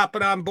 Appreciate you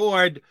hopping on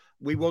board.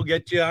 We will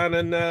get you on,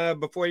 and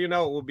before you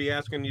know it, we'll be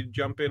asking you to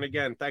jump in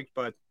again. Thanks,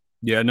 bud.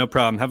 Yeah, no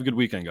problem. Have a good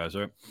weekend, guys.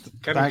 All right.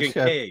 Kevin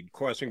Kinkead,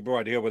 Crossing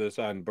Broad, here with us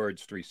on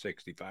Birds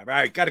 365. All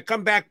right, got to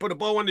come back, put a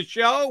bow on the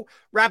show,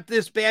 wrap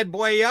this bad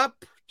boy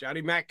up.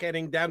 Johnny Mack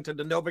heading down to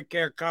the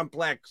NovaCare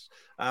complex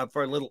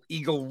for a little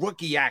Eagle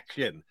rookie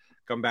action.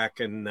 Come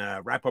back and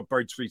wrap up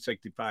Birds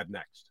 365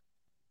 next.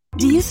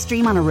 Do you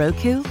stream on a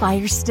Roku,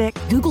 Fire Stick,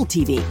 Google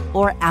TV,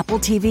 or Apple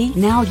TV?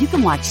 Now you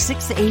can watch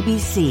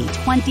 6ABC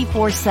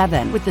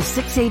 24/7 with the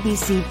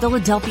 6ABC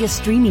Philadelphia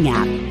streaming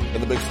app.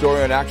 And the big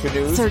story on Action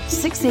News? Search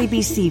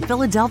 6ABC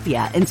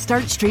Philadelphia and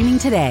start streaming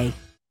today.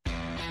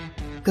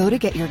 Go to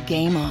get your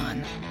game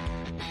on.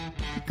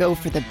 Go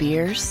for the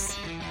beers.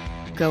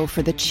 Go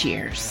for the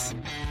cheers.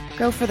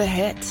 Go for the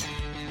hit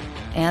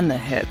and the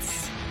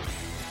hits.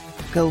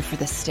 Go for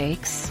the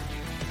stakes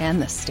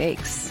and the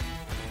stakes.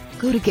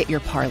 Go to get your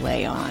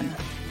parlay on.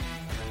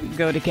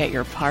 Go to get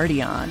your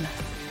party on.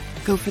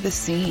 Go for the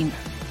scene.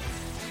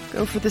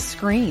 Go for the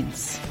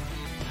screens.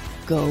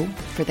 Go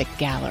for the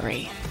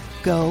gallery.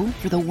 Go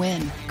for the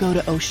win. Go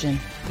to Ocean.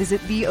 Visit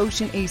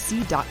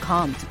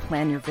theoceanac.com to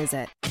plan your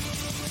visit.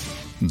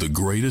 The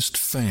greatest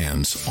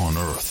fans on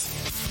earth.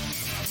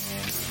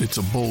 It's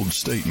a bold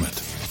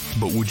statement,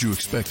 but would you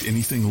expect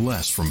anything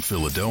less from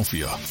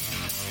Philadelphia?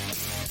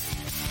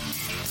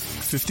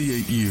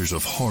 58 years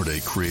of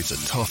heartache creates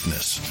a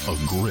toughness, a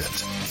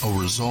grit, a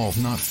resolve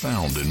not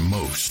found in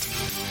most.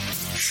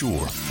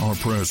 Sure, our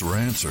prayers were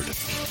answered,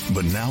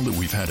 but now that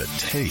we've had a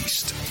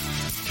taste,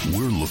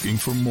 we're looking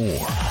for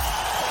more.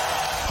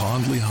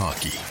 Pondley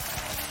Hockey,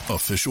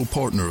 official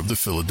partner of the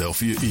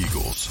Philadelphia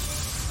Eagles.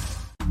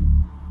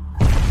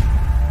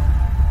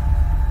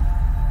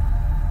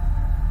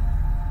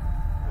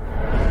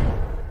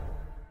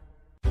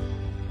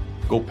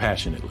 Go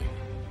passionately.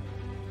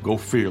 Go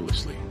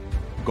fearlessly.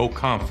 Go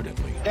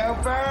confidently. Go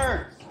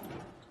Birds!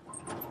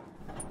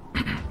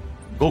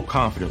 Go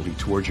confidently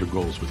towards your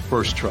goals with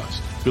First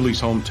Trust, Philly's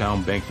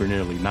hometown bank for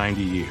nearly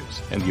 90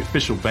 years, and the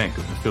official bank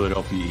of the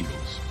Philadelphia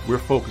Eagles. We're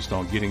focused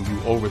on getting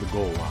you over the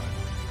goal line.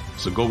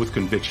 So go with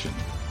conviction.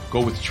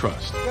 Go with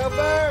trust. Go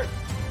Birds!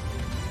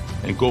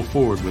 And go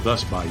forward with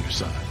us by your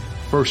side.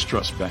 First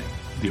Trust Bank,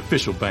 the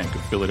official bank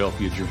of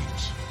Philadelphia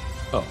dreams.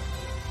 Oh,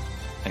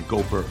 and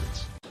go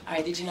Birds. All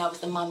right, did you know I was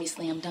the Mommy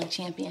Slam Dunk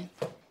Champion?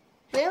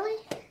 Really?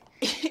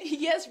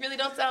 Yes, really,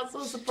 don't sound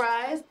so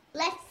surprised.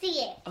 Let's see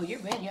it. Oh,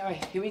 you're ready. All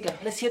right, here we go.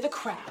 Let's hear the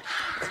crowd.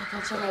 So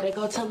go to right,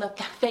 go to left,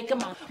 fake a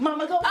mom.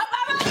 Mama, go up,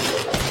 mama!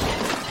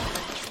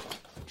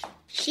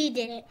 She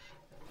did it.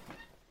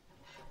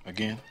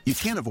 Again? You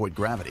can't avoid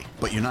gravity,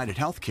 but United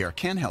Healthcare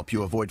can help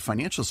you avoid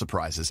financial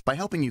surprises by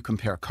helping you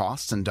compare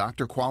costs and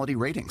doctor quality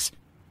ratings.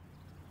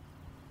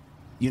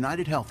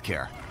 United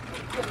Healthcare.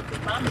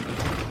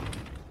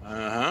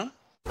 Uh-huh.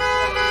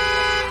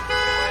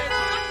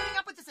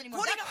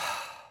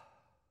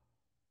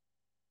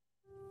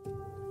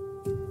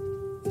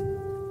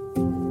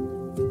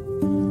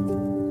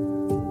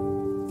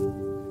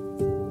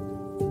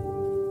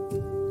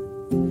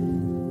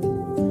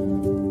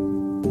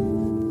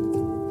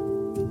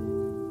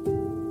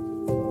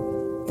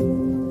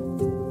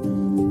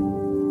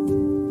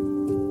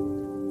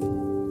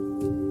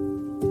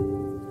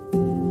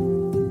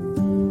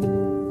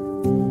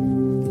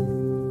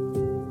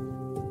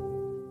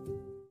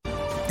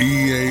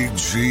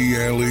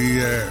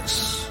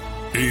 EAGLES,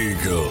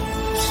 Eagles.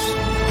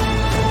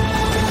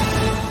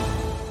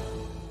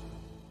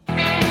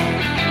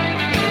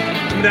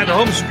 And that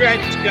home stretch,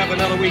 got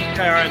another week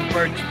there on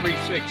Birds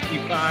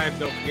 365.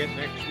 Don't forget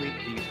next week,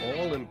 the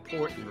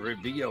all-important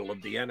reveal of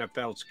the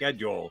NFL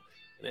schedule.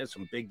 And there's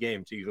some big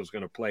games Eagles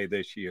going to play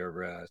this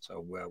year,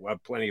 so we'll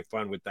have plenty of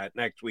fun with that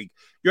next week.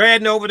 You're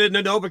heading over to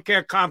the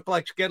NovaCare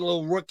Complex, get a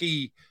little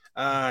rookie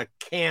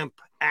camp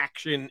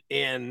action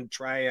in,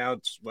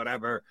 tryouts,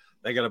 whatever.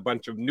 They got a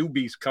bunch of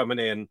newbies coming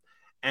in.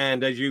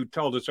 And as you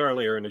told us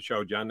earlier in the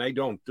show, John, they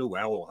don't do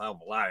hell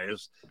of a lot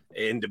of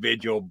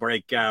individual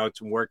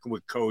breakouts and working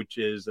with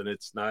coaches, and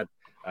it's not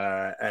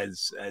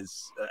as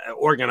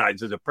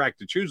organized as a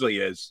practice usually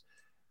is.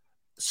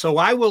 So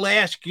I will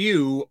ask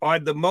you, are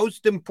the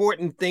most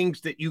important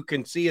things that you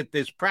can see at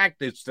this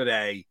practice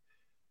today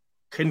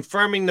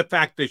confirming the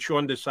fact that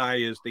Sean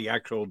Desai is the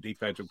actual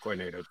defensive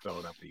coordinator of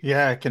Philadelphia?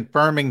 Yeah,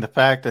 confirming the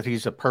fact that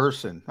he's a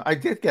person. I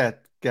did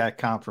get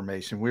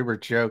confirmation. We were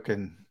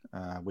joking.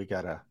 We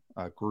got a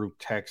group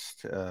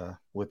text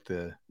with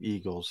the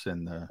Eagles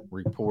and the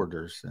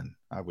reporters, and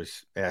I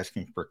was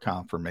asking for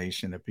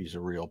confirmation if he's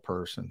a real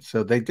person.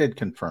 So they did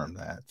confirm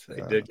that.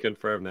 They did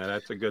confirm that.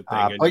 That's a good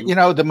thing. But, you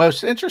know, the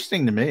most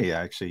interesting to me,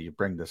 actually, you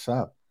bring this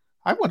up,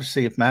 I want to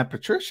see if Matt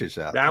Patricia's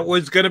out. That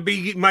was going to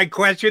be my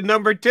question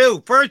number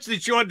 2. First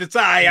is Sean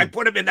Desai. I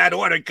put him in that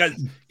order because,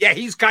 yeah,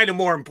 he's kind of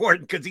more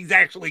important because he's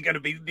actually going to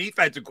be the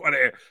defensive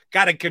coordinator.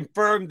 Got to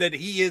confirm that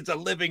he is a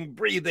living,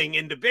 breathing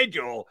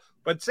individual.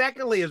 But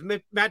secondly, is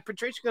Matt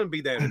Patricia going to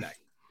be there today?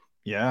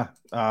 Yeah.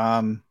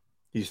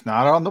 He's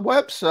not on the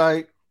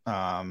website.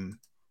 I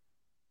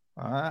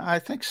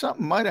think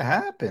something might have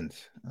happened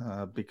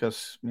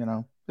because, you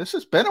know, this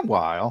has been a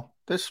while.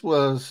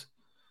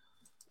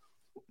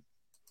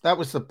 That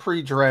was the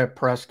pre-draft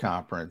press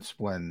conference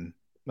when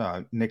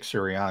Nick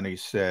Sirianni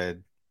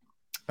said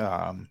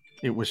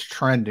it was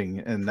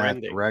trending in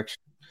that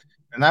direction.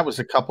 And that was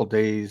a couple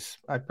days.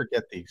 I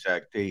forget the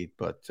exact date,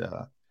 but,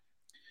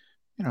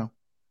 you know,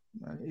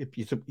 if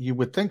you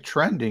would think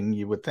trending,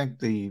 you would think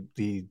the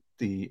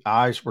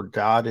I's were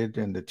dotted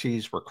and the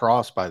T's were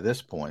crossed by this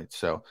point.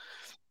 So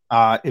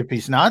if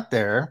he's not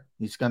there,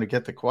 he's going to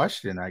get the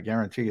question. I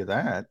guarantee you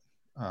that.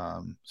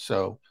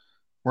 So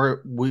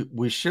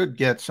we should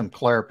get some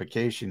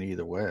clarification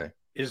either way.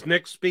 Is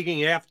Nick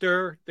speaking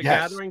after the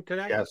gathering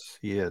today? Yes,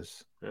 he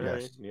is. All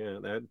yes. Right.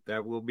 Yeah,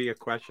 that will be a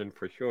question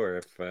for sure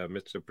if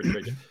Mr.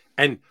 Patricia.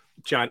 And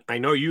John, I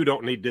know you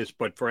don't need this,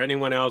 but for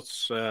anyone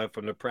else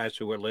from the press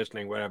who are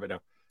listening, whatever, no,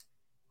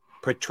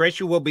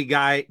 Patricia will be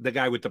the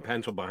guy with the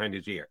pencil behind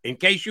his ear. In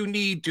case you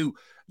need to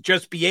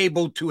just be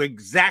able to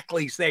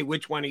exactly say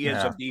which one he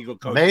is of the Eagle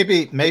coach.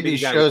 Maybe he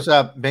shows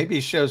up. Maybe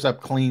he shows up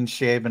clean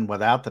shaven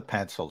without the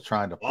pencil,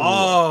 trying to.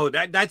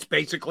 That's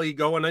basically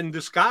going in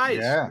disguise.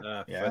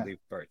 Yeah. For the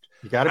first.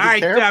 You got to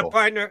be careful. All right,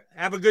 partner.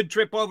 Have a good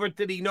trip over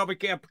to the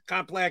NovaCare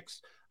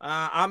Complex.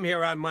 I'm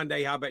here on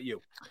Monday. How about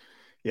you?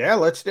 Yeah,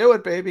 let's do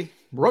it, baby.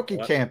 Rookie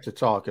camp to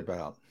talk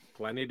about.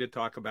 Plenty to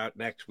talk about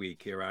next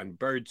week here on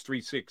Birds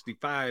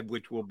 365,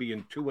 which will be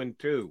in 2 and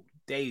 2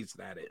 days.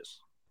 That is.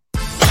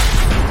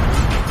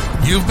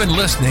 You've been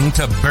listening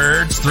to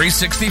Birds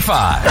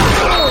 365,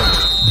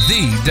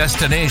 the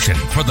destination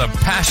for the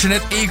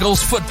passionate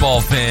Eagles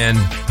football fan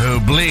who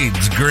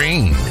bleeds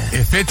green.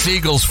 If it's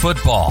Eagles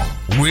football,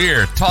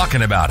 we're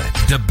talking about it.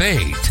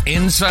 Debate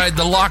inside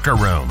the locker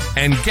room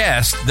and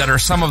guests that are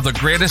some of the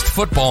greatest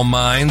football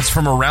minds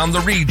from around the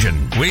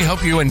region. We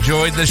hope you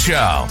enjoyed the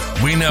show.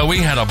 We know we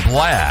had a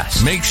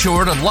blast. Make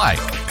sure to like,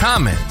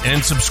 comment,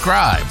 and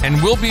subscribe,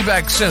 and we'll be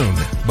back soon.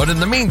 But in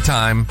the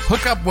meantime,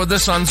 hook up with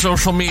us on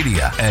social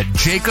media at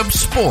Jacob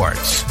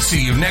Sports.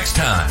 See you next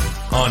time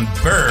on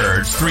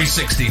Birds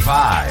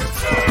 365.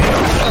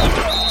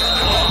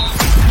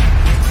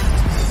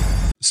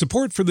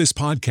 Support for this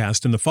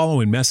podcast and the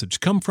following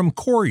message come from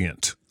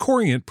Corient.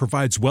 Corient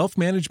provides wealth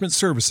management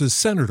services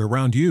centered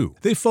around you.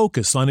 They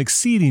focus on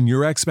exceeding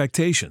your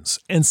expectations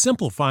and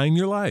simplifying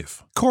your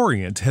life.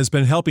 Corient has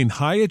been helping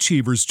high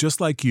achievers just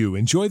like you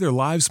enjoy their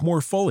lives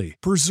more fully,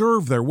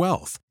 preserve their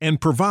wealth,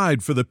 and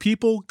provide for the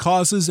people,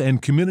 causes,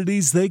 and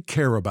communities they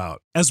care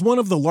about. As one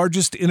of the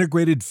largest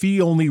integrated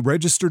fee-only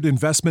registered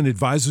investment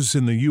advisors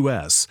in the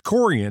U.S.,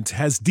 Corient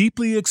has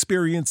deeply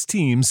experienced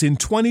teams in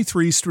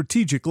 23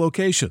 strategic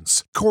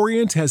locations.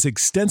 Corient has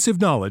extensive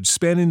knowledge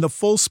spanning the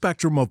full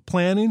spectrum of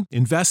planning,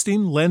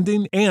 investing,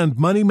 lending, and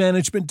money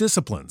management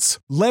disciplines.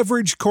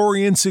 Leverage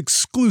Corient's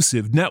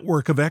exclusive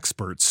network of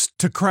experts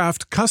to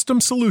craft custom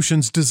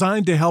solutions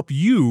designed to help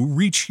you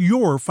reach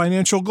your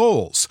financial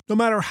goals, no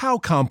matter how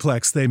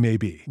complex they may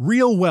be.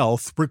 Real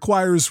wealth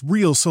requires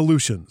real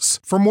solutions.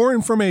 For more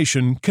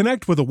information,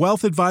 connect with a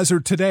wealth advisor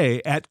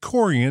today at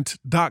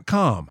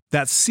Corient.com.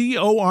 That's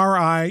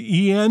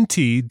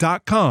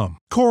Corient.com.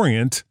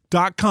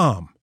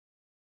 Corient.com.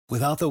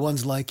 Without the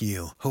ones like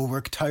you, who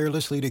work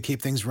tirelessly to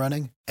keep things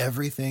running,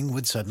 everything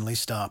would suddenly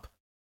stop.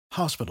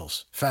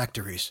 Hospitals,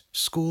 factories,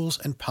 schools,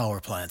 and power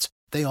plants,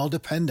 they all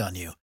depend on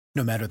you.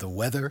 No matter the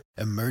weather,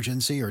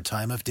 emergency, or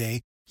time of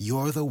day,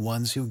 you're the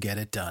ones who get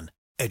it done.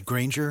 At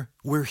Grainger,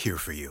 we're here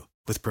for you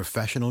with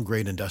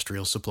professional-grade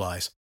industrial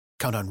supplies.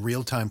 Count on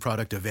real-time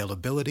product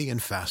availability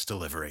and fast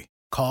delivery.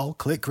 Call,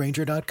 click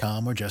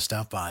Grainger.com, or just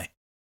stop by.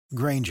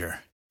 Grainger,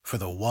 for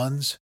the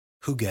ones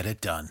who get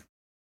it done.